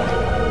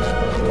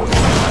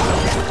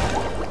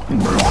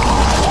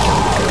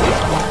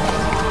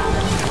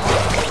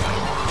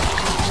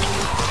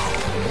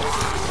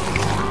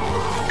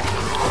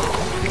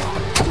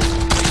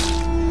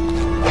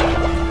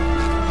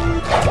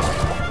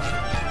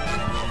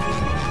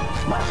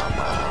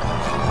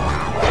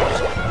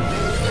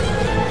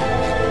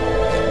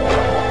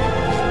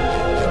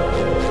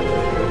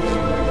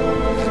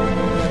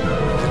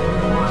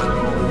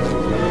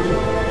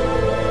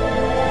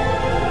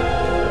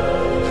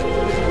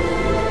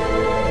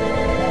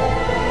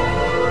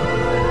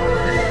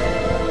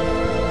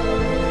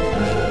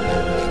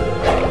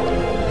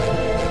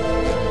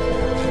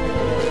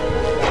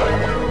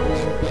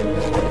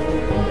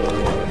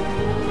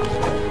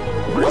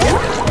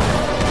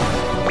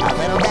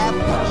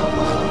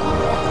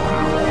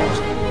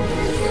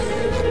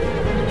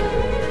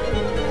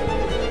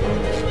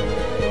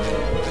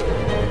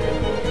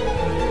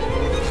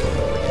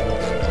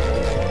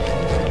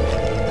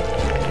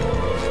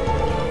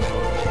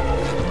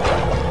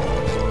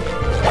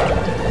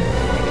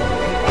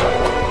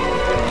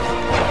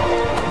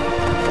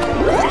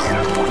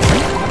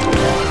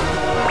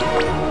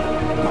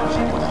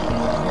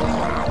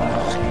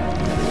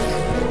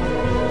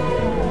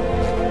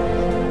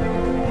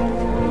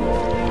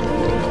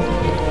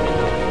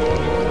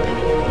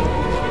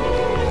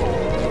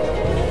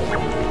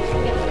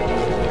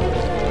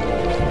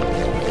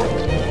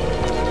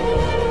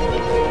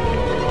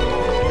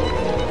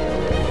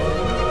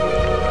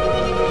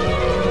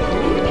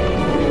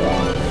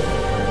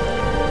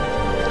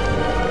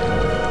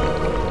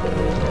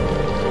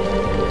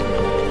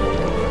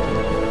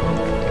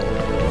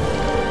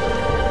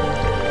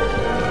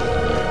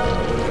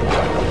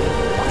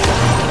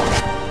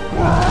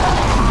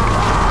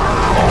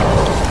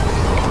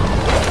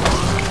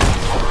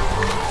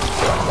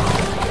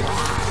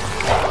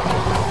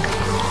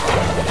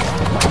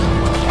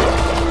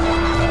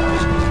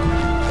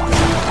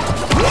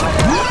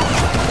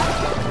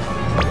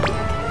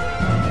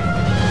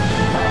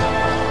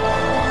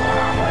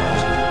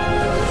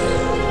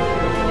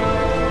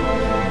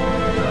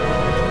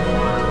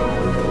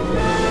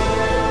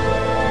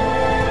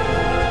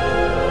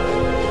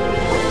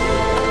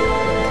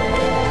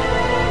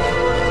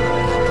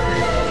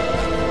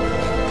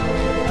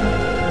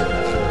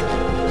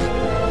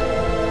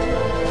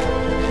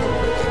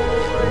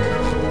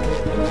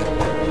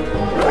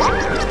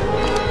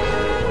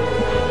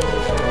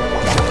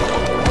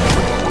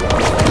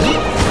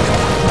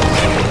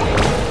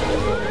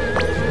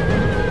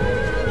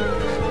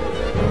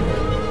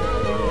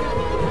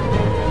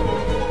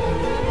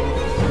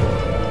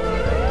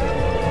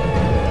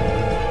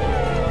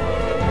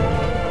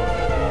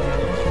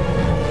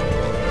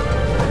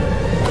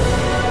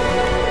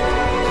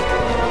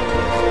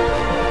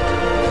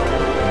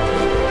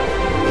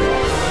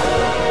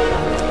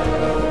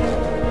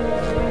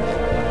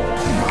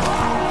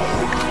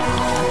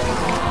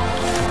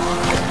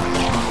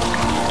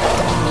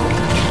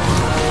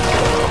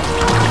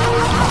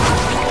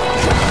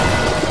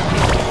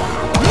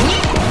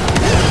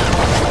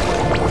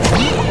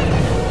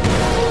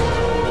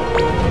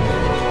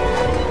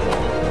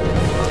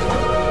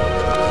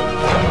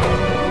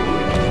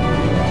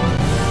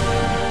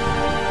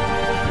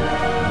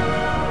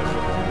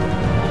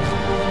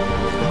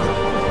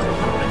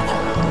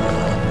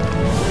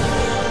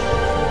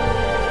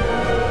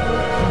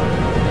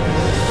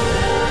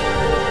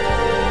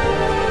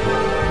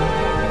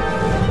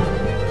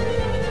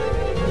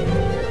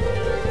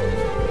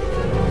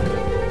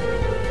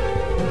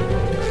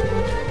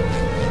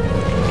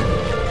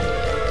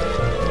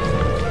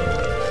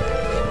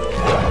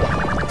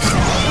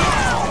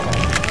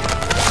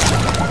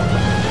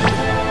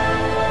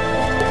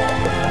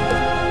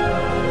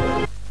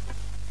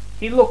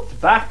 He looked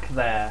back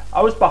there.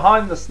 I was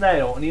behind the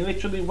snail and he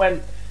literally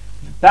went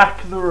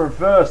back the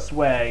reverse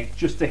way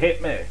just to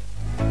hit me.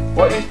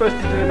 What are you supposed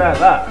to do about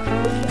that?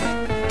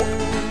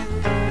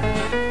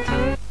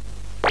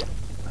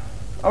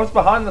 I was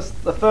behind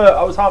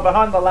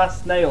behind the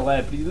last snail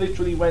there, but he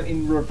literally went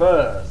in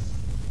reverse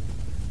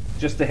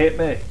just to hit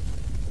me.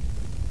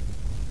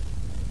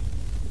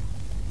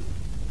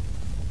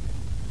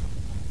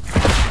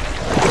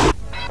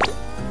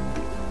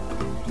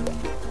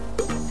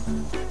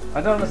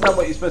 I don't understand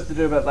what you're supposed to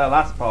do about that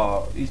last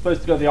part. You're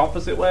supposed to go the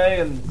opposite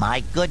way and... My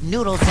good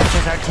noodle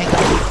senses are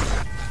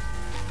tingling.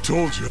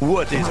 Told you.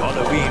 What is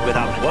Halloween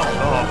without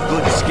one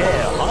good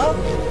scare, huh?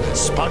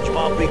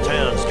 SpongeBob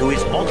returns to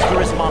his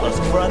monstrous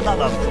mollusk for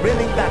another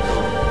thrilling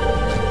battle.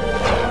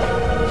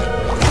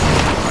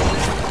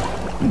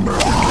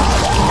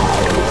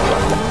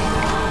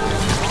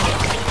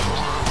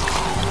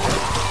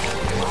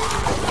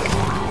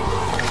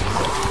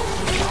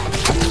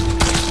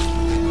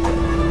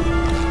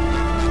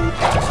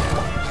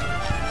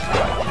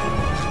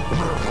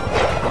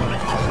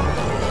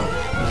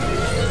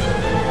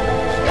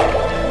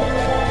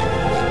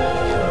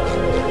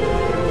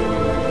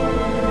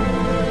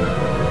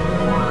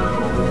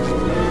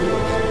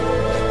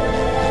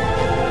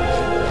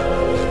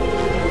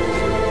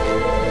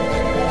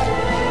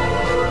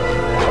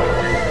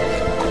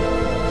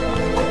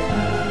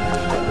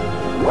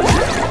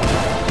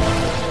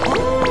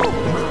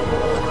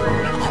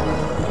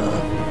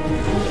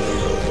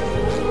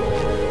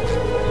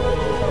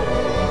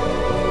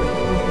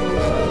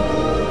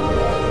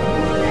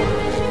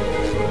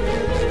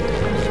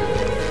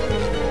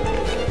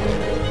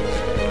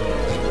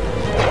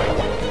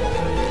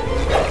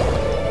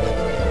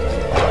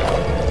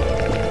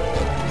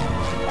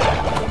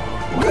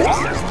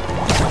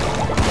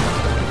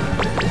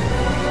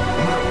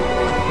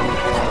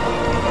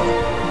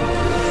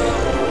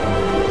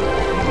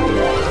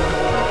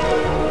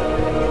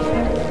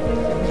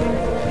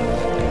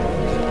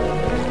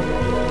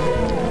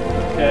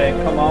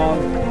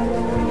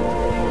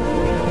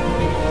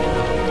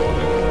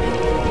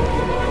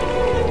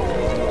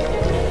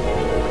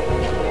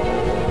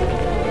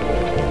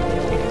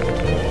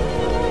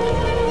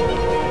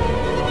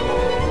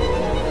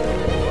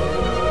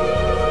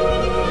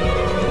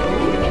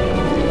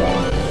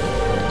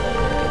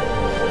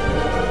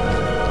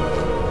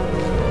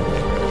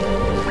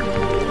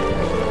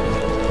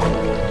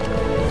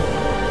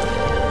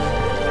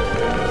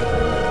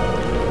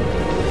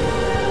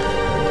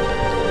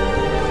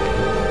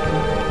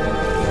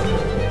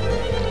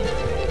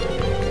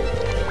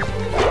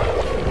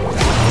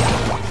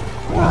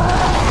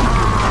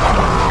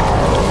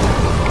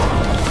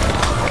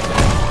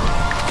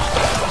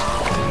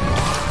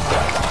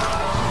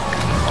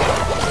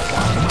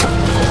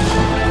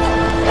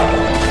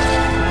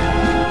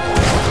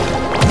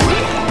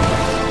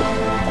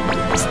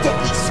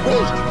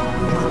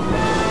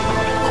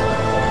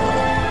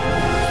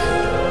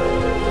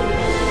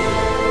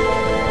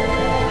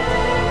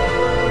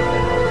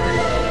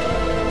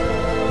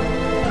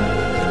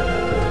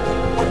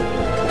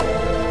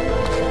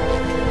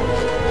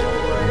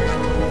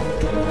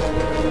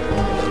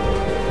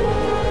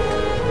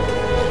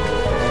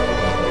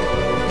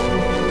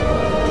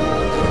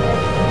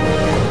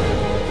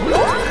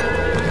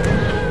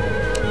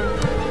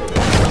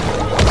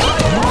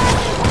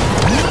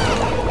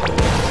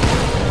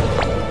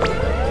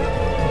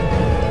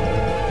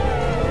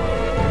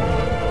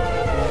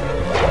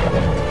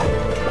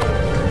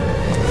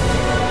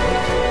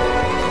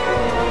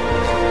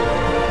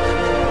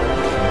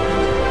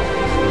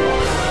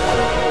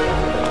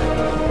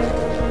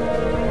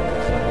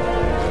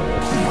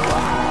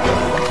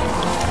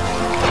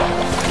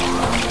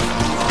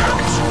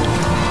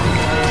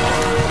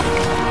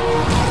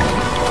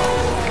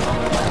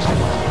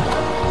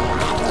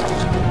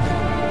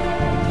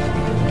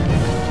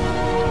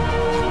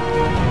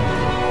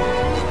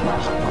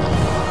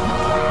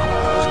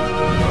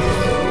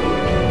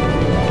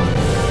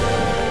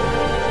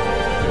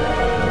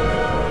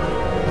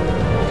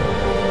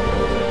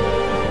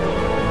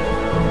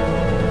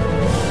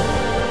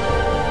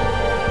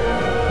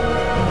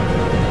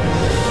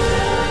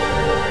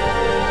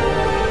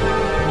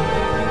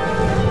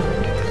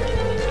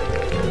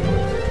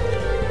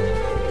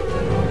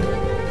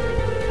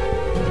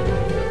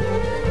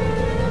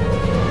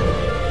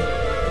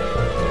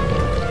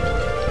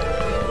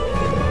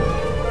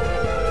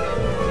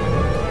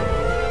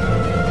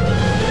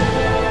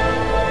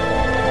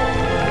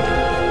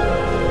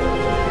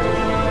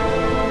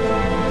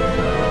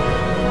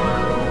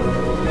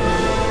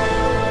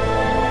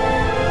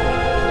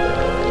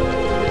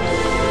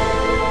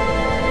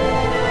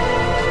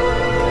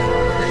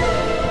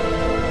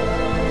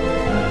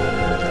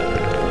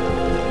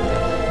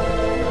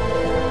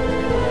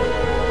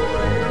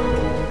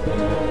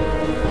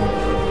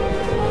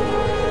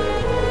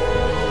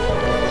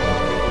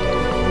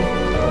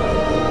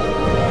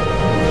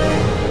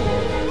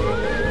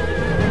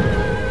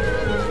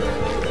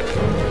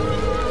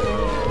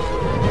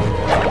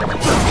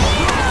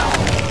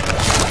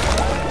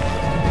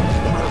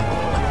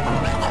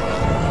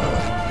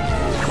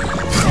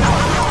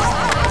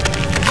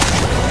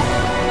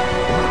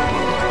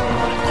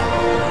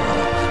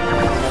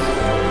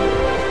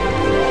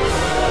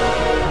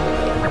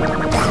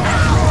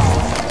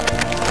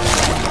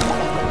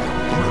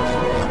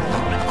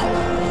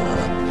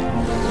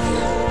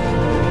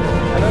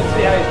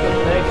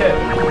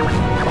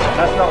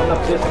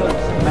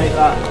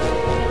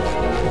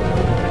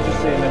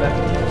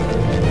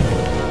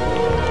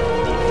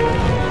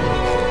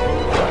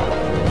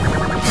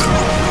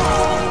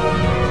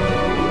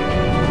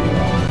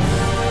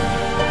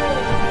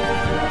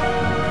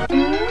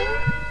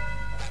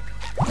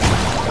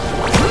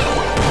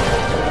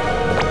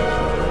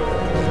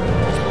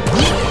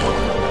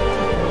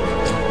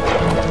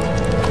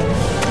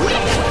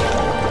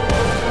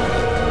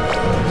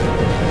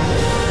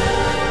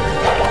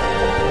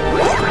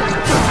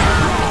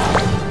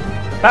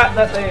 fact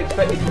that they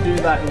expect you to do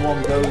that in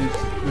one go is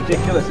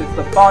ridiculous. It's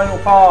the final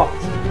part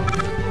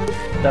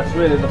that's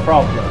really the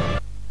problem.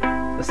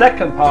 The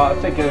second part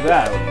I figured it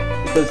out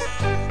because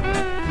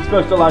you're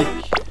supposed to like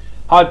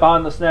hide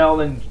behind the snail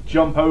and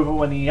jump over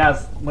when he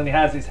has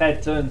his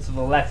head turned to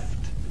the left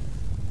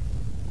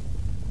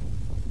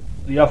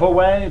the other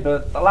way,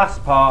 but the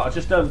last part I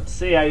just don't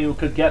see how you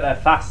could get there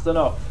fast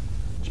enough,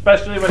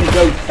 especially when he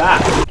goes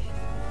back.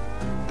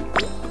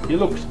 He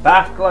looks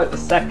back like the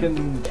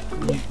second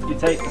you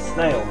take the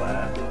snail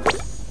there.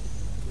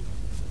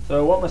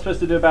 So what am I supposed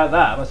to do about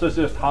that? Am I supposed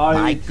to just hide?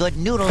 My good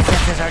noodle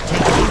senses are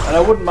tingling. And I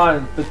wouldn't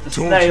mind, but the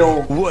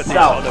snail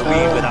itself.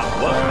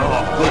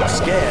 Good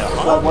scare,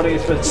 huh? Well, what are you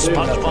supposed to do?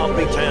 SpongeBob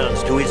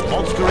returns to his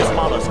monstrous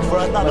mollusk for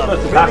I'm another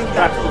supposed to thrilling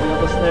backtrack to battle. the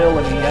other snail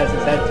when he has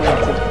his head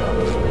turned to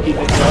keep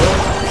it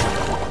going.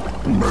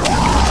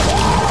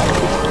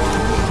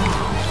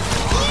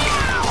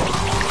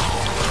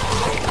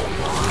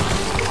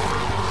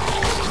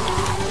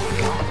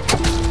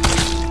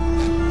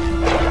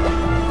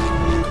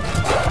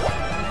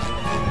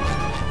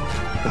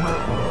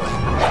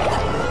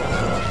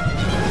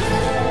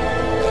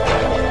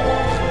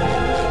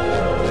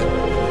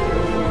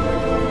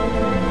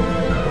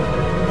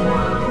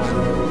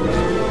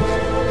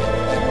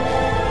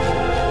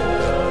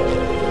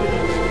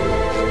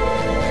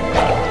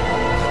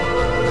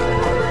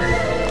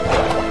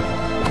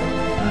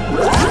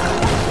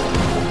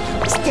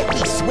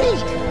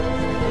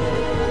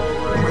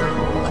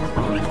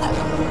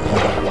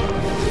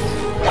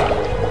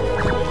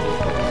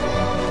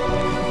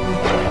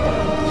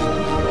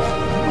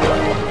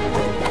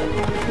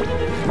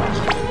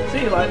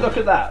 Look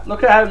at that.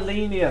 Look at how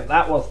lenient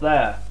that was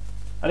there.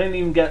 I didn't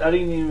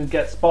even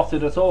get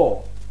spotted at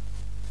all.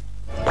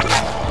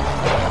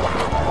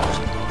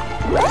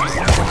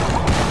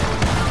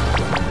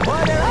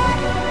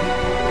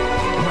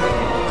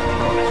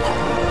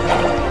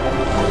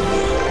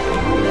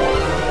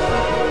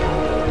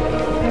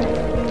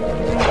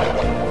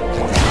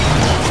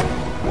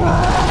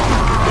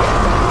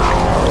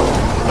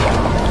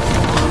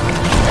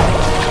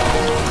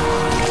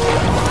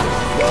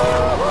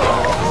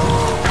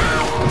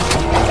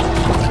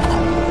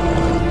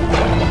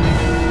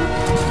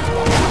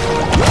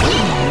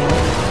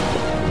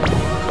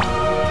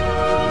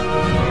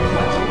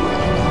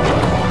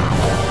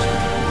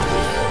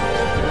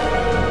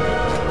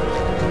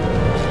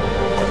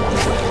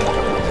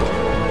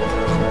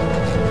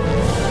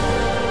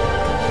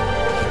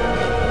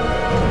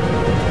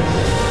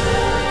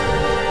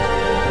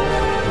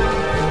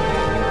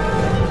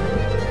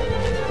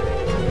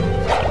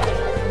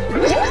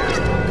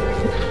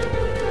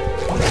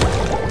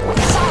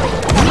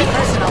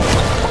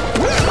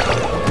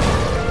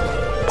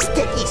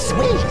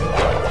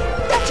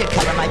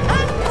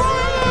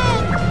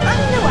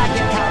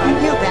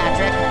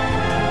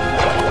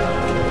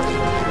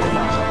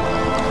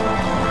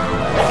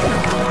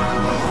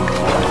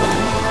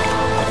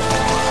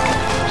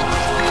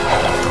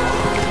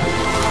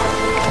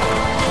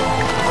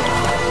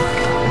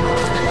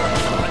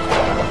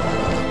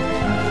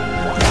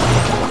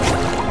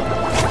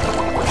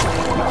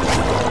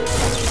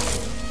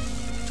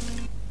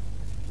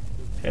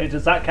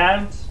 Does that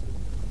count?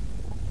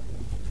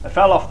 I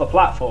fell off the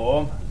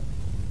platform.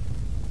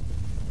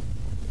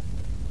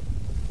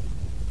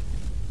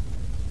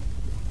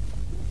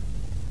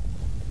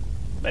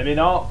 Maybe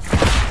not.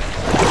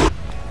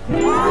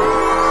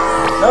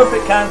 Nope,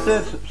 it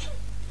counted.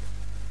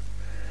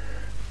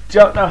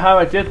 Don't know how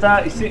I did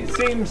that. It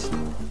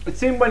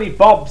seemed when he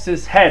bobs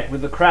his head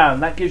with the crown,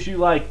 that gives you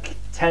like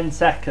 10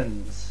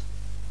 seconds.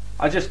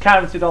 I just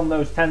counted on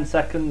those 10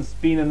 seconds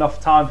being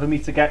enough time for me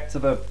to get to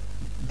the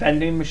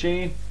vending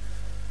machine.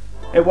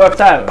 It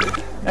worked out.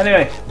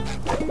 Anyway,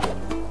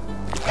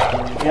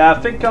 yeah, I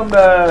think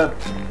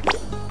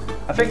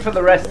for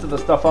the rest of the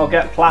stuff I'll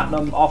get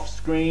platinum off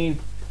screen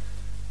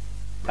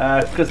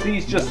because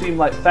these just seem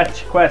like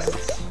fetch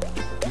quests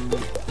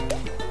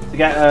to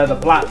get the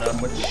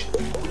platinum, which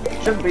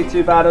shouldn't be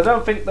too bad. I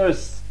don't think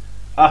there's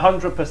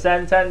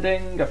 100%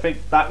 ending. I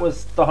think that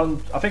was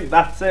I think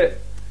that's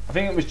it. I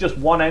think it was just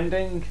one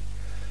ending.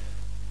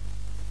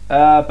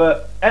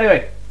 But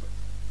anyway.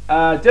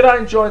 Did I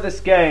enjoy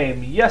this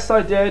game? Yes,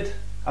 I did.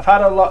 I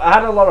had a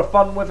lot of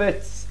fun with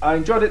it. I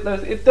enjoyed it.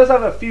 It does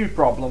have a few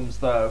problems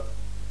though.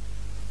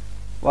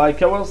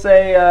 Like I will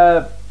say,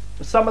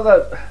 some of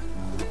the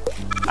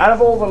out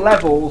of all the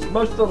levels,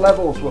 most of the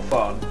levels were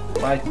fun.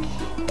 Like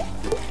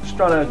just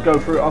trying to go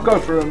through. I'll go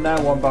through them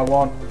now one by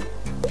one.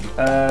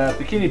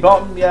 Bikini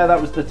Bottom, yeah,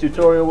 that was the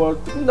tutorial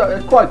one. No,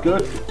 it's quite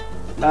good.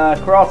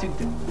 Karate.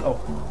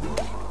 Oh,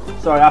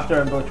 sorry. After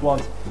Ambush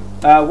once.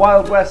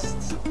 Wild West.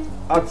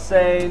 I'd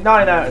say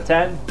 9 out of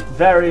 10.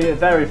 Very,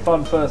 very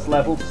fun first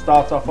level to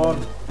start off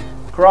on.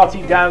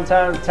 Karate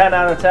Downtown, 10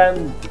 out of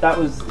 10. That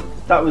was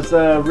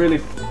a really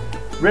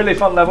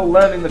fun level.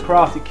 Learning the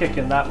karate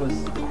kicking, that was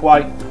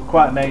quite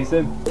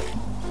amazing.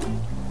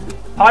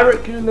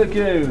 Pirate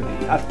Lagoon.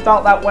 I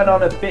felt that went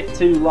on a bit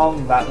too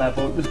long. That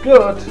level. It was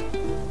good,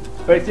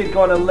 but it did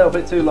go on a little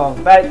bit too long.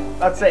 About,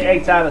 I'd say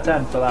 8 out of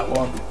 10 for that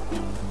one.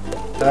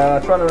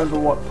 Trying to remember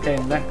what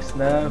came next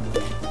now.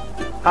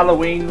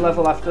 Halloween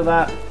level after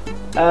that.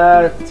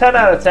 10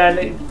 out of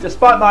 10.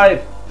 Despite my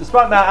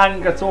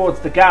anger towards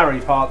the Gary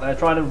part there,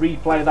 trying to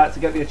replay that to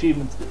get the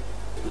achievements,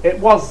 it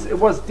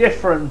was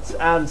different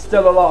and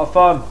still a lot of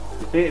fun.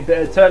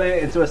 Turning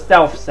it into a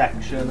stealth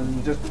section,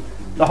 and just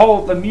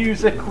the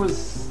music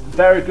was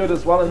very good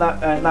as well in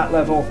that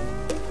level.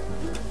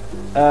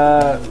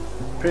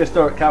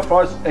 Prehistoric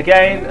Campfires,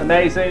 again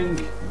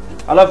amazing.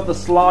 I love the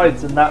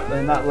slides in that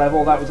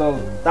level.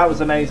 That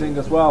was amazing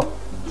as well.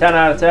 10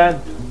 out of 10.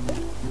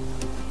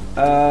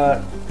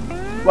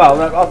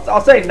 Well,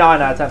 I'll say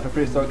 9 out of 10 for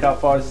Prehistoric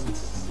Campfires,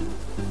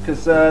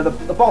 because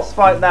the boss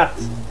fight in that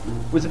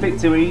was a bit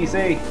too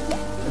easy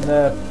in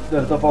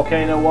the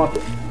volcano one.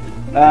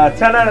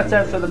 10 out of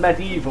 10 for the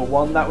medieval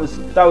one. That was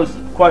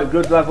quite a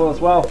good level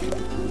as well.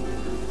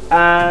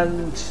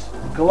 And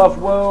Glove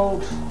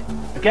World,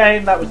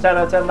 again, that was 10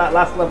 out of 10. That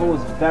last level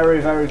was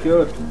very, very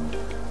good.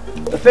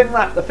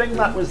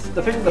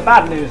 The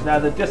bad news now,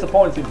 the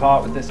disappointing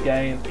part with this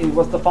game, it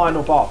was the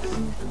final boss.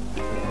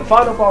 The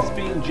final boss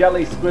being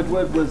Jelly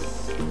Squidward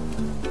was,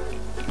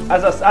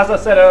 as I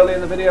said earlier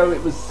in the video,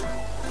 it was,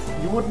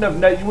 you wouldn't have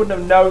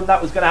known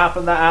that was going to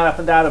happen. That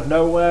happened out of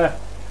nowhere.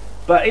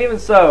 But even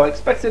so, I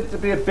expected it to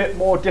be a bit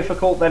more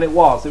difficult than it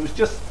was. It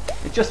just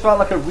felt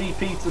like a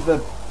repeat of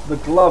the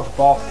glove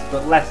boss,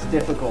 but less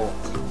difficult.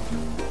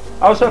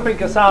 I was hoping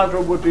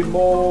Kassandra would be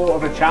more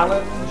of a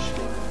challenge,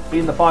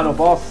 being the final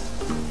boss.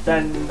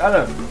 Then I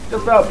don't know, it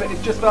felt a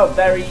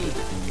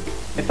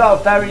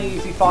very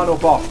easy final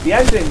boss. The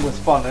ending was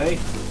funny.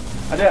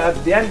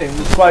 The ending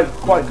was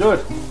quite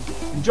good.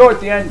 Enjoyed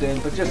the ending,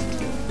 but just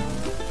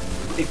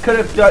it could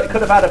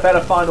have had a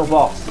better final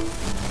boss.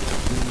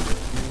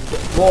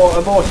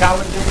 A more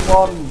challenging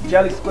one.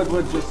 Jelly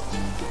Squidward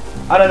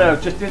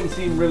just didn't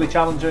seem really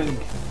challenging.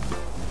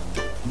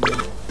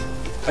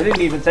 I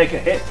didn't even take a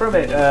hit from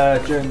it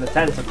during the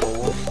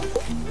tentacles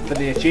for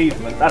the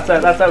achievement.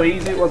 That's how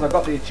easy it was. I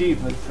got the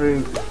achievement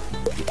through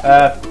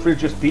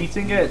just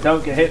beating it.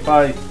 Don't get hit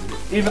by,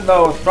 even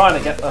though I was trying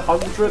to get the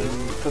 100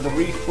 for the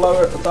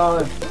reflow at the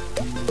time,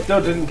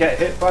 still didn't get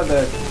hit by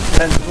the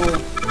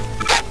tentacles.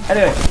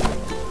 Anyway,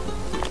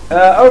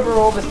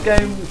 overall this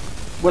game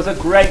was a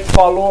great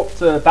follow-up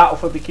to Battle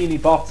for Bikini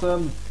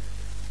Bottom.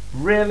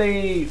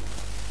 Really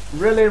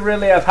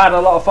I've had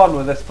a lot of fun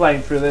with this,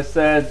 playing through this.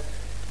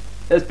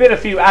 There's been a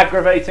few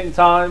aggravating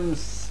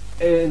times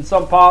in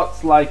some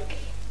parts, like,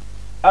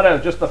 I don't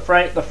know, just the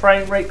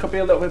frame rate could be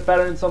a little bit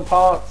better in some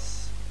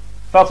parts.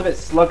 Felt a bit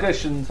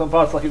sluggish in some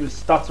parts, like it was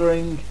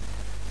stuttering.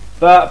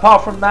 But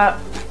apart from that,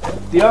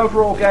 the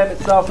overall game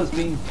itself has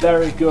been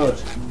very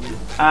good.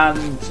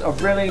 And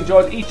I've really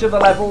enjoyed each of the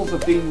levels.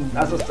 Have been,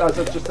 as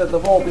I've just said,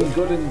 they've all been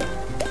good and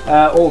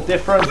all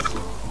different.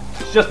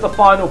 It's just the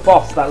final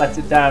boss that lets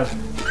it down.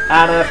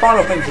 And a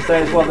final thing to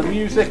say as well,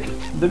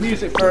 the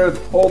music for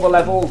all the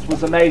levels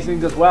was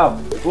amazing as well.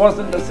 There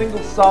wasn't a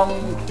single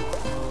song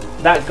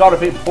that got a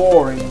bit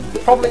boring.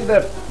 Probably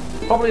the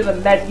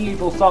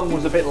medieval song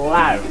was a bit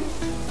loud.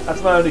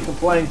 That's my only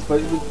complaint.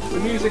 But the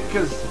music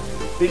has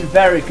been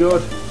very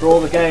good for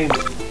all the games.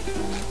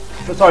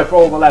 For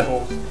all the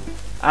levels.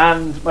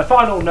 And my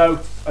final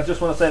note, I just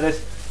want to say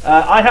this.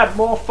 I had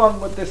more fun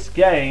with this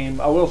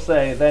game, I will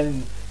say,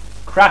 than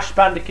Crash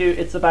Bandicoot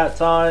It's About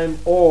Time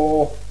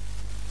or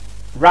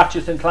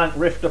Ratchet and Clank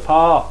Rift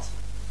Apart.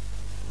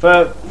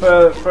 For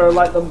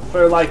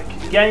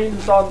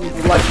games on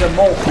like the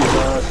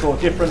multiverse or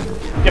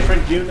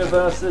different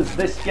universes,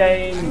 this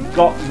game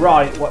got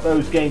right what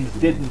those games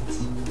didn't.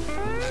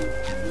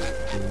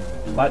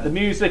 Like, the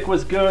music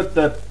was good,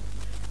 the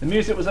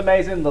music was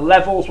amazing, the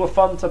levels were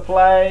fun to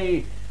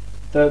play,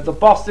 the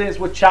bosses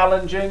were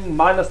challenging,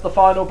 minus the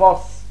final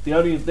boss. The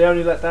only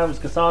letdown was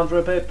Kassandra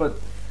a bit, but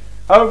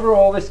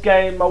overall this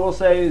game I will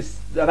say is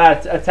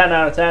about a 10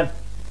 out of 10.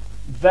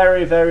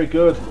 Very, very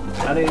good,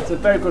 and it's a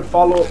very good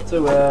follow-up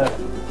to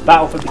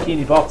Battle for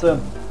Bikini Bottom.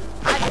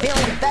 I'm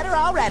feeling better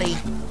already.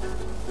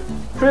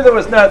 True, there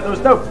was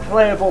no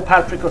playable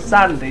Patrick or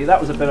Sandy. That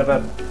was a bit of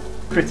a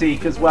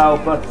critique as well,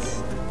 but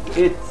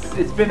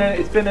it's been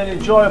an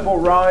enjoyable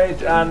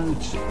ride, and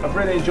I've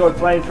really enjoyed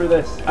playing through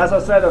this. As I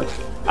said, I've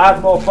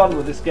had more fun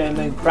with this game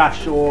than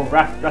Crash or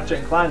Ratchet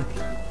and Clank.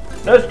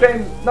 Those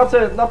games, not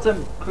to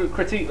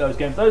critique those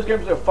games. Those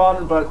games are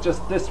fun, but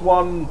just this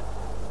one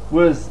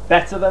was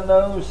better than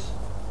those,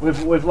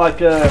 with like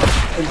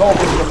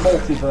involving the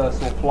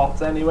multiversal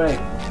plot anyway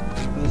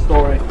for the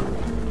story.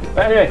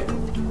 But anyway,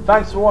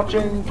 thanks for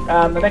watching,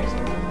 and the next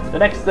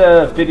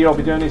video I'll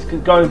be doing is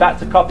going back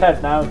to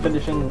Cuphead now and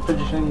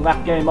finishing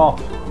that game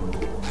off.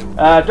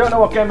 Don't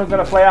know what game I'm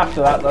going to play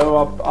after that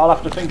though. I'll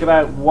have to think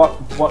about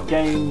what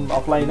game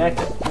I'll play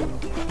next.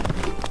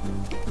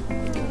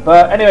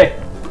 But anyway,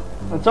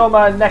 until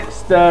my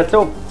next,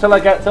 till I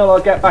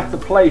get back to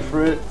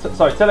playthrough.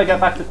 Sorry, till I get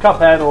back to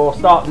Cuphead or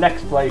start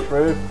next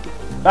playthrough.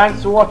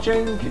 Thanks for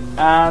watching,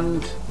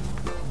 and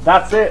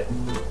that's it.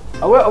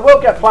 I will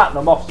get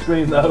platinum off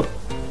screen though.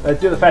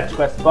 Do the fetch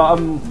quest, but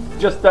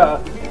just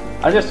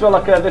I just feel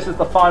like this is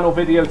the final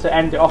video to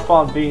end it off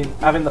on,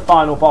 having the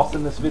final boss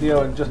in this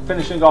video, and just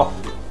finishing off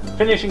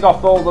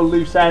all the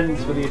loose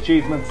ends for the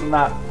achievements and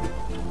that.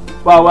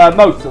 Well,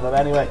 most of them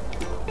anyway.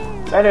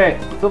 Anyway,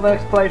 until the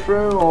next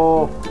playthrough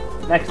or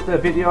next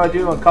video I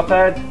do on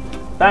Cuphead.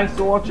 Thanks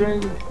for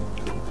watching.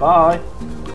 Bye.